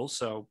schedule,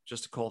 so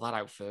just to call that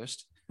out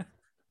first.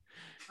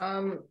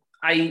 I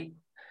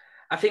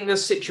think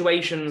there's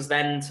situations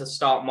then to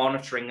start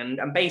monitoring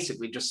and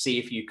basically just see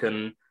if you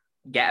can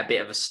get a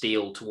bit of a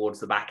steal towards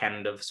the back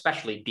end of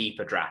especially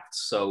deeper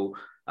drafts. So,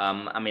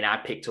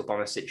 I picked up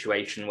on a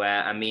situation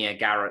where Amir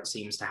Garrett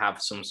seems to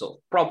have some sort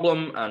of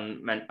problem,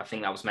 and I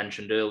think that was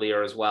mentioned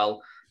earlier as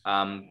well.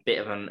 Bit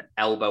of an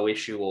elbow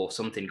issue or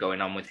something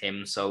going on with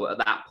him. So at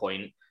that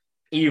point,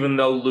 even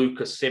though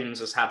Lucas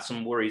Sims has had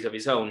some worries of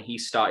his own, he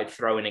started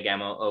throwing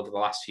again over the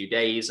last few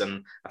days,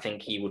 and I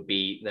think he would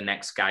be the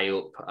next guy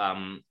up,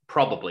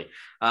 probably.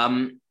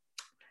 I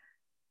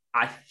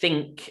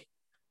think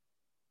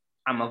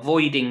I'm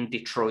avoiding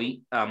Detroit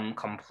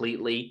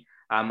completely.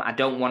 I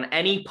don't want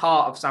any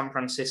part of San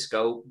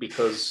Francisco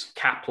because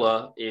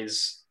Kapler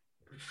is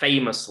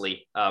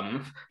famously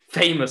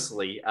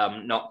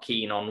not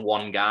keen on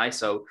one guy.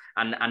 So,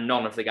 and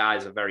none of the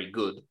guys are very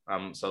good.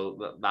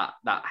 So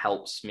that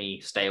helps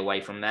me stay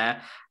away from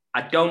there.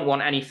 I don't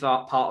want any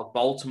part of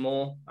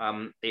Baltimore.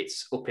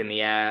 It's up in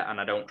the air and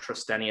I don't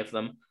trust any of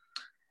them.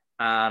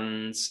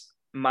 And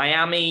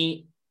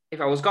Miami,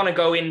 if I was going to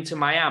go into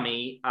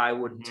Miami, I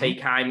would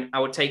take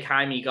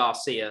Jaime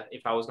Garcia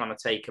if I was going to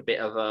take a bit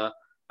of a...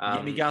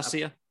 Jaime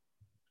Garcia?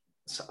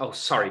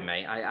 Sorry,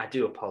 mate. I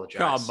do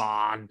apologize. Come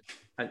on.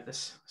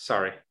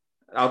 Sorry.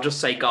 I'll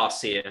just say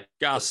Garcia.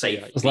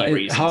 Garcia.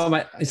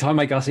 Is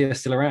Jaime Garcia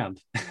still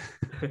around?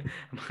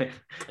 I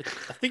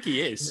think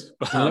he is.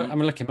 I'm going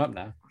to look him up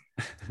now.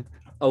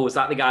 Oh, was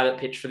that the guy that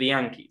pitched for the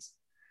Yankees?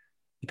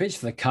 He pitched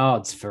for the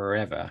Cards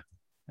forever.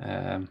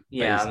 He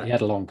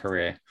had a long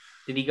career.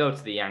 Did he go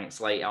to the Yanks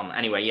late on?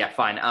 Anyway, yeah,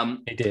 fine.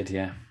 He did,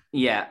 yeah.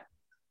 Yeah.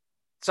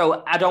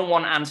 So I don't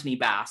want Anthony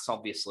Bass,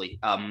 obviously.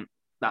 No.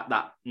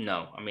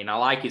 I mean, I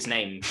like his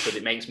name because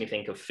it makes me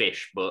think of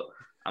fish, but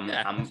I'm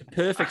it's a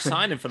perfect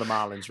signing for the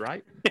Marlins,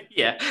 right?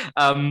 Yeah.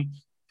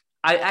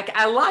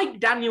 I like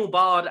Daniel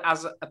Bard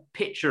as a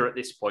pitcher at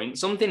this point.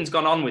 Something's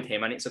gone on with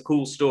him, and it's a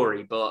cool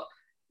story, but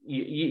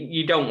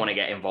you don't want to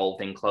get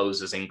involved in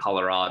closers in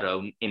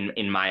Colorado,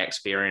 in my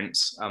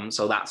experience.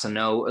 So that's a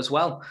no as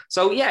well.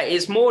 So yeah,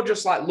 it's more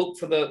just like look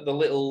for the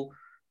little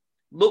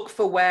look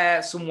for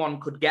where someone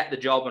could get the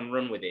job and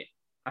run with it.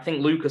 I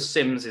think Lucas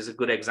Sims is a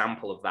good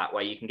example of that,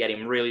 where you can get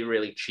him really,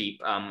 really cheap,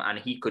 and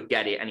he could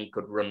get it and he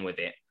could run with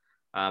it.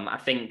 I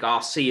think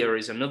Garcia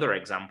is another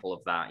example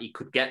of that. He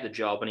could get the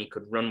job and he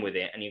could run with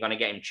it, and you're going to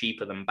get him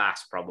cheaper than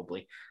Bass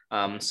probably.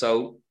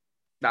 So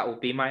that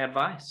would be my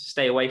advice.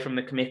 Stay away from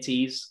the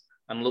committees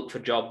and look for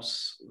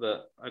jobs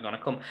that are going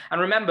to come.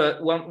 And remember,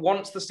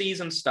 once the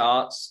season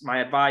starts, my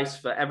advice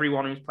for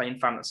everyone who's playing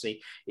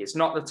fantasy, it's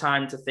not the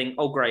time to think,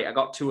 oh, great, I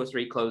got 2 or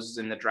 3 closes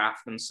in the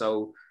draft, and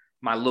so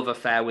my love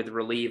affair with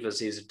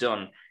relievers is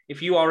done.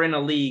 If you are in a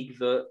league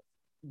that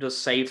does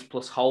saves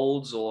plus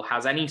holds or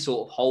has any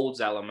sort of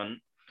holds element,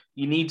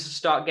 you need to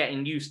start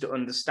getting used to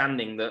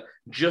understanding that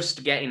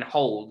just getting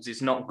holds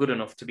is not good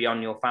enough to be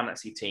on your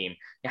fantasy team.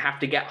 You have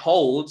to get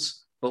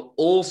holds, but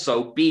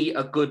also be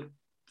a good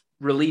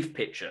relief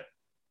pitcher.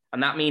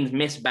 And that means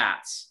miss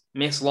bats,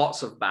 miss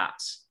lots of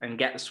bats, and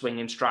get the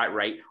swinging strike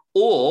rate,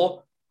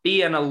 or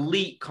be an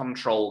elite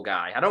control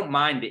guy. I don't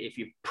mind it if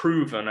you've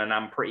proven, and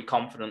I'm pretty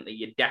confident that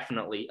you're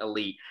definitely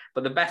elite.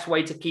 But the best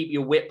way to keep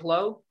your whip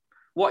low,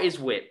 what is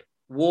whip?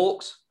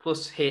 Walks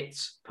plus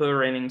hits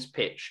per innings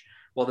pitch.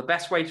 Well, the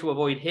best way to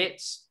avoid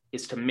hits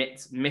is to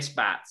miss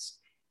bats.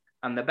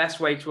 And the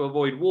best way to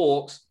avoid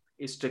walks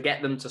is to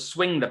get them to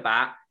swing the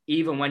bat,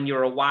 even when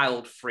you're a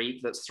wild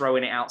freak that's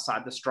throwing it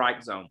outside the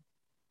strike zone.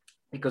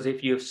 Because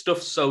if your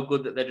stuff's so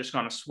good that they're just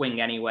going to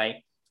swing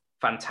anyway,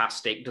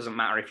 fantastic. Doesn't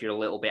matter if you're a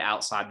little bit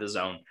outside the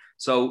zone.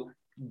 So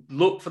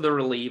look for the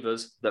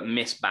relievers that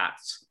miss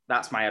bats.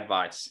 That's my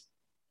advice.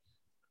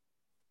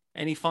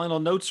 Any final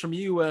notes from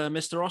you,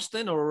 Mr.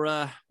 Austin,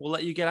 or we'll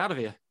let you get out of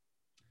here?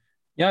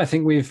 Yeah, I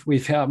think we've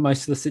hit up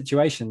most of the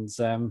situations.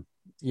 I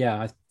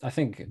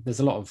think there's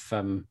a lot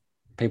of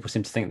people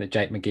seem to think that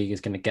Jake McGee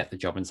is going to get the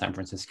job in San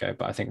Francisco,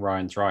 but I think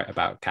Ryan's right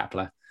about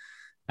Kapler.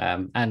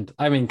 And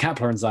I mean,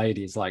 Kapler and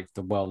Zaidi is like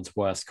the world's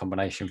worst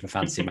combination for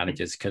fantasy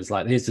managers, because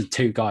like these are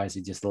 2 guys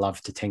who just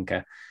love to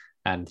tinker.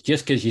 And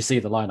just because you see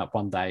the lineup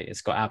one day,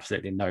 it's got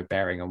absolutely no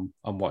bearing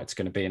on what it's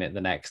going to be in it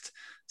the next.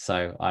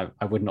 So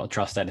I would not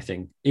trust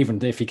anything.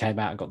 Even if he came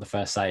out and got the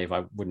first save,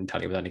 I wouldn't tell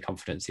you with any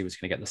confidence he was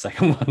going to get the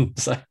second one.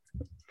 So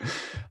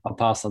I'll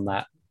pass on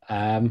that.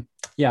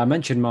 I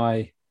mentioned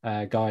my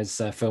guys,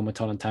 Phil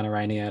Maton and Tanner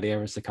Rainey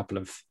earlier as a couple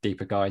of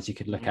deeper guys you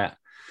could look at.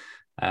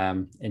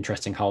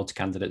 Interesting holds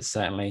candidates,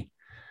 certainly.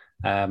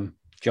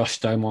 Josh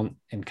Stomont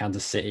in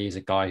Kansas City is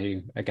a guy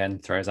who, again,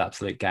 throws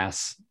absolute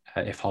gas.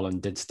 If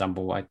Holland did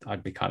stumble,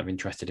 I'd be kind of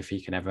interested if he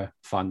can ever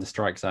find the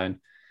strike zone.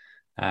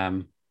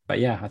 But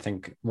yeah, I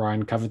think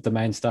Ryan covered the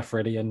main stuff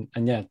really. And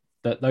yeah,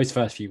 those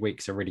first few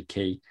weeks are really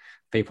key.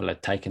 People are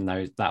taking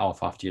that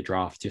off after your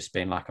draft, just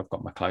being like, I've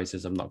got my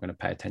closers. I'm not going to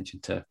pay attention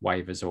to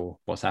waivers or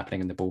what's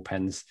happening in the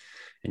bullpens.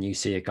 And you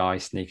see a guy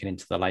sneaking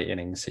into the late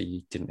innings who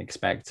you didn't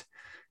expect.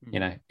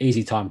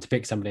 Easy time to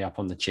pick somebody up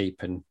on the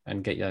cheap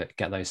and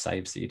get those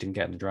saves that you didn't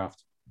get in the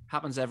draft.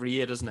 Happens every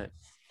year, doesn't it?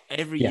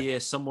 Every year,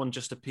 someone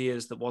just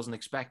appears that wasn't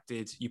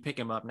expected. You pick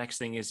him up. Next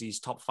thing is he's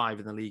top 5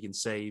 in the league in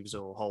saves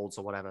or holds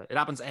or whatever. It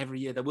happens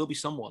every year. There will be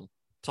someone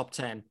top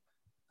 10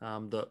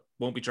 that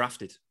won't be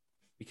drafted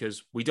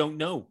because we don't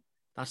know.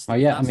 This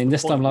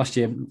time last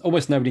year,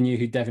 almost nobody knew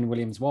who Devin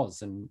Williams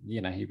was. And,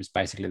 he was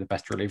basically the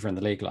best reliever in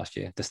the league last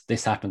year.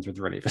 This happens with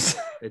relievers.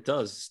 It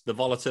does. The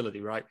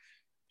volatility, right?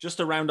 Just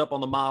to round up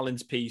on the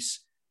Marlins piece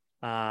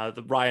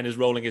that Ryan is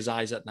rolling his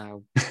eyes at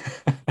now.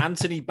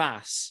 Anthony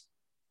Bass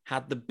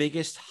had the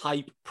biggest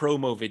hype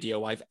promo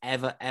video I've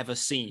ever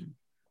seen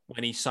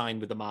when he signed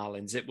with the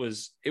Marlins. It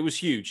was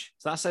huge.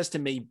 So that says to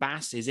me,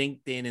 Bass is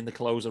inked in the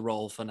closer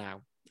role for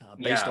now,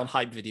 based on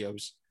hype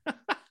videos.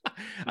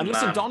 And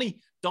listen,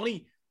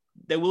 Donnie,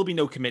 there will be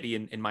no committee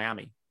in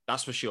Miami.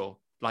 That's for sure.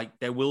 Like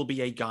there will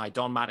be a guy.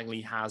 Don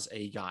Mattingly has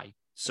a guy.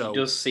 So he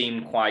does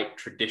seem quite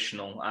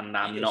traditional, and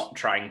I'm not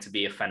trying to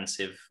be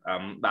offensive.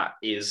 That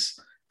is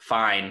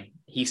fine.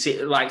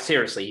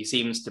 Seriously, he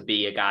seems to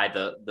be a guy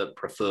that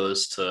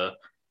prefers to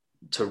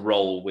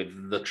roll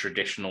with the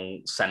traditional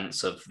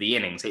sense of the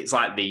innings. It's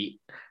like the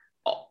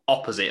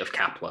opposite of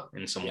Kapler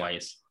in some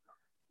ways.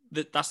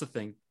 That's the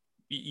thing.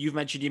 You've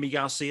mentioned Yimi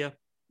Garcia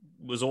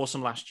was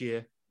awesome last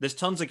year. There's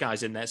tons of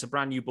guys in there. It's a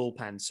brand new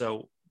bullpen.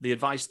 So the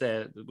advice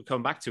there, we're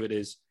coming back to it,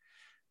 is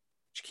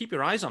just keep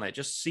your eyes on it.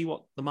 Just see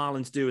what the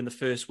Marlins do in the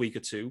first week or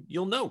two.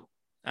 You'll know.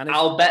 And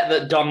I'll bet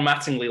that Don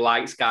Mattingly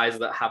likes guys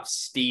that have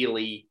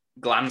steely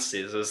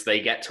glances as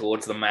they get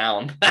towards the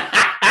mound.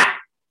 I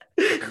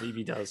believe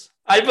he does.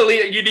 I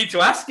believe you need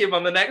to ask him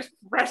on the next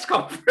press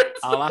conference.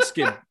 I'll ask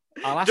him.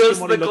 Does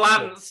the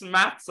glance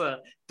matter?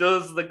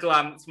 Does the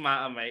glance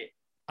matter, mate?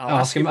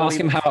 Ask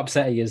him how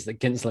upset he is that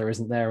Kinsler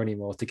isn't there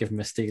anymore to give him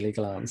a steely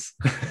glance.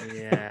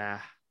 Yeah.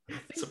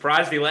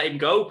 Surprised he let him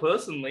go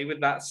personally with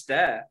that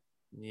stare.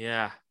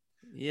 Yeah.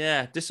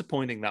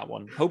 Disappointing, that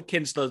one. Hope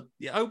Kinsler,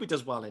 I hope he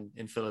does well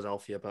in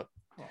Philadelphia, but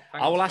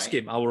I will ask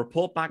him. I will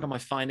report back on my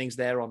findings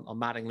there on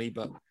Mattingly,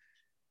 but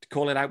to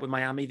call it out with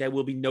Miami, there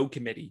will be no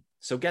committee.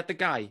 So get the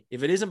guy.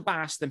 If it isn't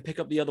Bass, then pick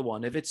up the other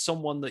one. If it's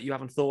someone that you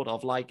haven't thought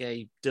of, like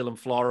a Dylan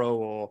Floro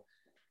or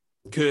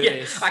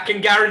Curtis. I can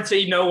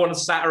guarantee no one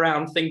sat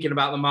around thinking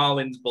about the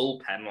Marlins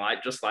bullpen,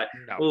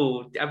 No.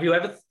 oh, have you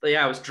ever?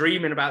 I was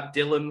dreaming about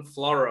Dylan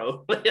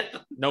Floro.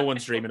 No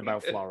one's dreaming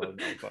about Floro,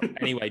 no.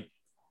 But anyway,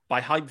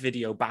 by Hype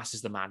Video, Bass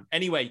is the man.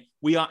 Anyway,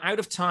 we are out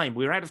of time.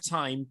 We were out of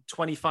time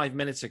 25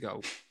 minutes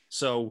ago.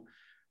 So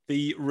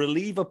the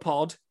Reliever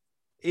Pod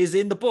is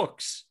in the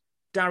books.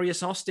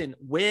 Darius Austin,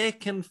 where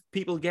can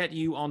people get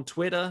you on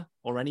Twitter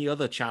or any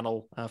other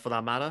channel for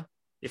that matter,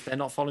 if they're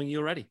not following you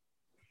already?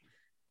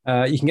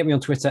 You can get me on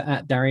Twitter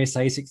at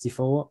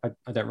DariusA64.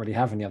 I don't really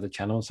have any other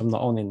channels. I'm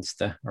not on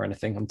Insta or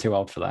anything. I'm too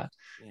old for that.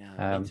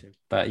 Yeah, me too.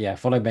 But yeah,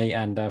 follow me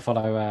and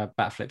follow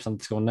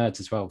Batflips_nerds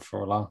as well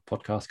for all our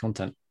podcast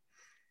content.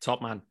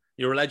 Top man.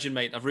 You're a legend,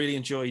 mate. I've really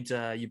enjoyed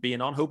you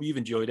being on. Hope you've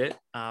enjoyed it.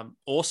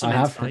 Awesome. I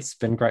have. Insight. It's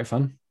been great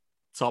fun.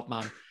 Top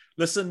man.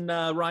 Listen,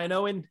 Ryan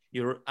Owen,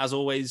 as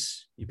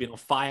always, you've been on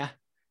fire.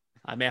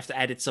 I may have to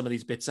edit some of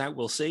these bits out.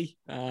 We'll see.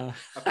 I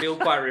feel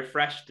quite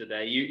refreshed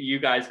today. You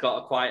guys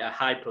got quite a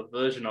hyper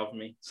version of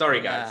me.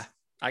 Sorry, guys.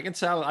 I can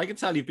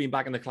tell you've been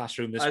back in the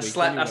classroom this week.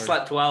 I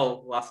slept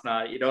well last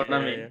night. You know what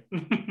I mean?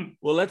 Yeah.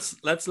 Well, let's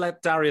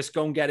let Darius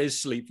go and get his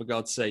sleep, for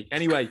God's sake.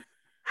 Anyway,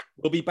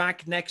 we'll be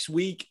back next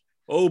week.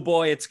 Oh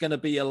boy, it's going to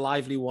be a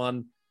lively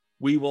one.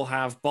 We will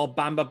have Bob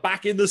Bamba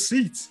back in the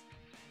seat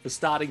for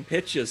starting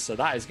pitchers, so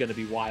that is going to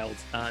be wild.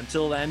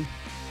 Until then,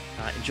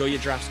 enjoy your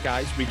drafts,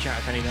 guys. Reach out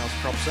if anything else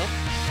crops up.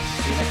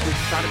 See you next week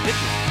for starting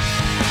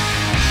pitchers.